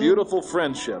start of a beautiful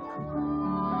friendship.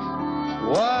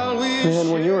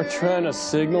 Man, when you were trying to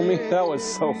signal me, that was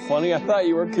so funny. I thought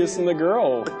you were kissing the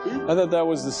girl. I thought that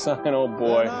was the sign, oh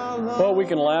boy. Well, we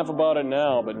can laugh about it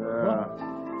now, but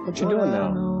what you doing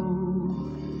now?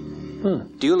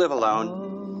 Do you live alone?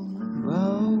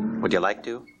 Would you like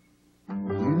to?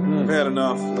 I've had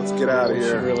enough. Let's get out of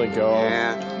here. Should really go.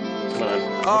 Yeah. Come on.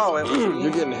 Oh, it was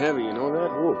you're getting heavy, you know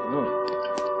that? Whoa, no.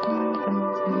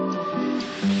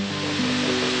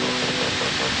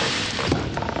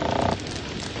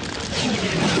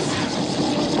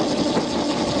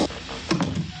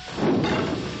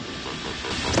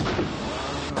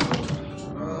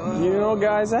 You know,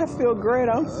 guys, I feel great.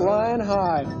 I'm flying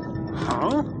high.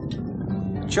 Huh?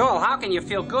 Joel, how can you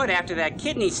feel good after that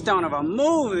kidney stone of a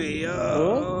movie?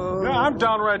 Yeah, I'm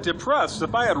downright depressed.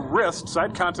 If I had wrists,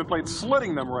 I'd contemplate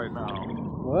slitting them right now.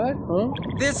 What? Huh?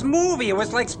 This movie, it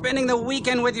was like spending the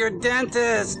weekend with your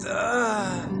dentist.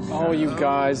 Oh, you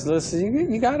guys, listen,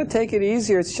 you got to take it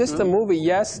easier. It's just a movie.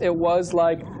 Yes, it was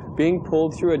like being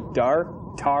pulled through a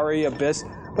dark, tarry abyss,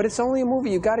 but it's only a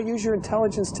movie. You got to use your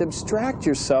intelligence to abstract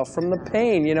yourself from the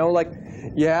pain, you know, like,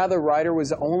 yeah, the writer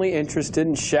was only interested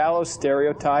in shallow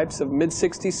stereotypes of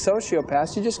mid-60s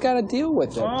sociopaths. You just got to deal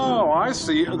with it. Oh, I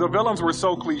see. The villains were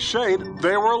so cliched,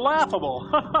 they were laughable.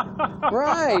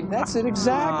 Right, that's it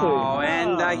exactly. Oh,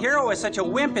 and the hero was such a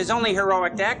wimp, his only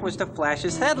heroic act was to flash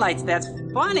his headlights. That's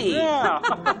funny. Yeah.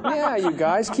 Yeah, you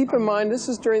guys, keep in mind, this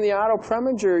is during the Otto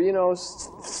Preminger, you know,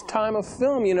 time of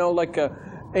film, you know, like a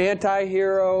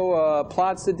anti-hero,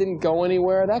 plots that didn't go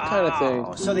anywhere, that kind of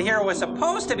thing. So the hero was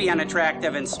supposed to be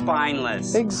unattractive and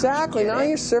spineless. Exactly. Now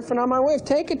you're surfing on my wave.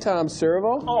 Take it, Tom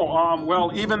Servo. Oh,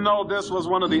 well, even though this was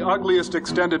one of the ugliest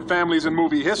extended families in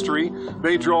movie history,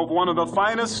 they drove one of the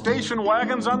finest station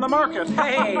wagons on the market.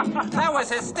 Hey, that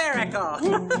was hysterical.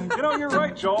 You know, you're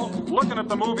right, Joel. Looking at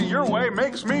the movie your way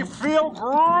makes me feel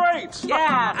great.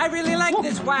 Yeah, I really like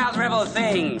this Wild Rebel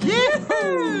thing.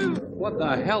 What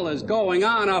the hell is going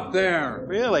on up there?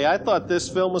 Really? I thought this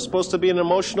film was supposed to be an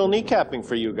emotional kneecapping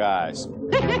for you guys.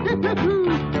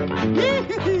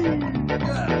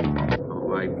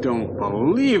 Oh, I don't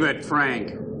believe it,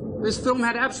 Frank. This film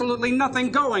had absolutely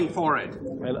nothing going for it.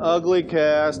 An ugly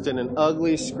cast and an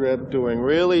ugly script doing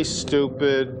really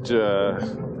stupid,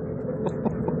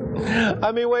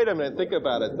 I mean, wait a minute. Think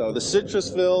about it, though. The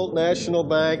Citrusville National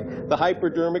Bank, the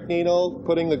hypodermic needle,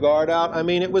 putting the guard out. I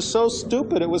mean, it was so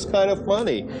stupid. It was kind of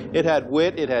funny. It had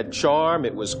wit. It had charm.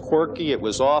 It was quirky. It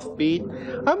was offbeat.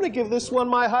 I'm going to give this one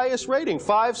my highest rating,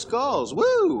 5 skulls.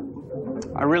 Woo!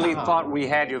 I really thought we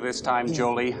had you this time,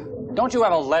 Jolie. Don't you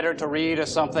have a letter to read or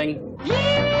something?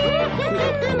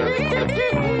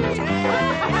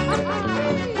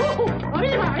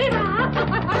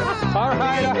 All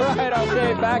right,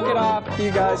 okay, back it off,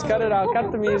 you guys. Cut it out. Cut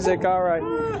the music. All right,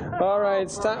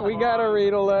 it's time. We gotta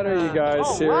read a letter, you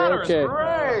guys. Here, okay.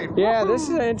 Great. Yeah, this is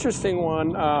an interesting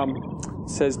one. It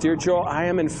says, "Dear Joel, I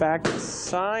am in fact a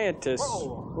scientist.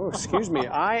 Oh, excuse me.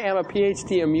 I am a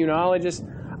PhD immunologist.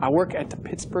 I work at the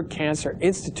Pittsburgh Cancer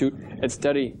Institute and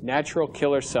study natural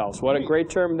killer cells." What a great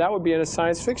term. That would be in a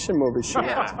science fiction movie.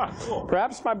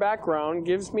 Perhaps my background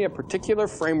gives me a particular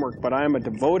framework, but I am a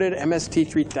devoted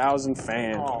MST3K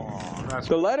fan.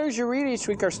 The letters you read each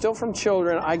week are still from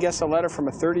children. I guess a letter from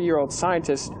a 30-year-old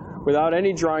scientist without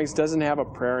any drawings doesn't have a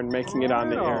prayer in making it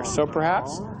on the air. So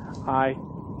perhaps I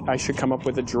should come up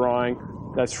with a drawing.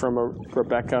 That's from a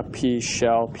Rebecca P.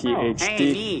 Shell,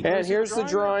 Ph.D. And here's the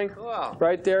drawing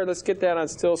right there. Let's get that on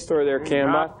still story there,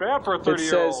 Cam. Not bad for a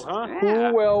 30-year-old, It says, huh?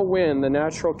 who will win, the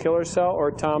natural killer cell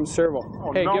or Tom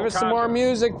Servo? Hey, no give us some more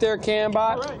music there,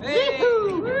 Cambot.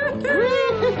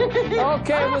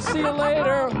 Okay, we'll see you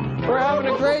later. We're having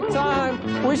a great time.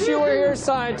 Wish you were here,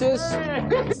 scientists.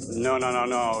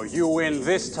 No. You win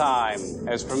this time.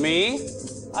 As for me,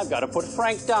 I've got to put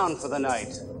Frank down for the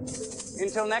night.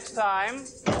 Until next time.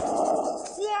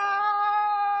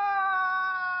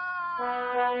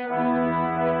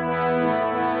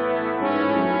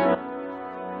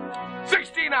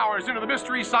 16 hours into the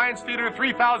Mystery Science Theater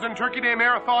 3000 Turkey Day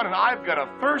Marathon, and I've got a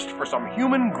thirst for some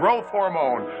human growth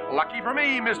hormone. Lucky for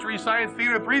me, Mystery Science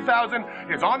Theater 3000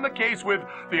 is on the case with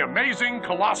The Amazing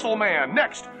Colossal Man.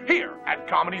 Next, here at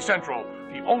Comedy Central,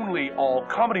 the only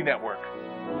all-comedy network.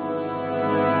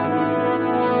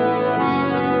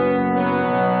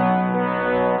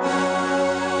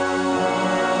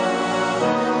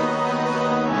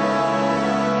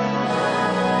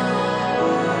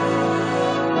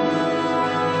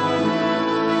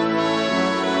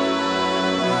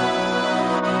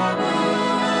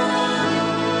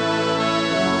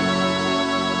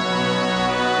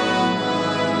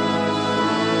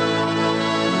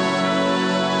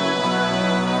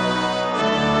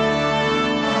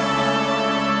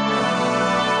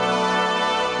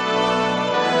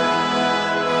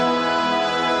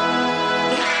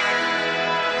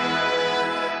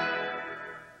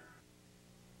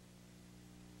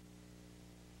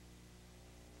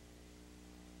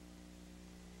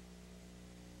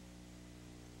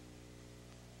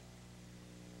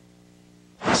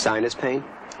 Sinus pain?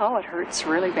 Oh, it hurts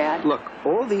really bad. Look,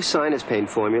 all these sinus pain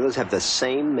formulas have the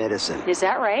same medicine. Is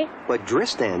that right? But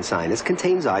Dristan Sinus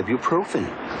contains ibuprofen.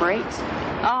 Great.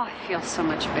 Oh, I feel so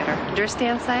much better.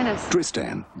 Dristan Sinus.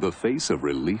 Dristan, the face of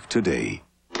relief today.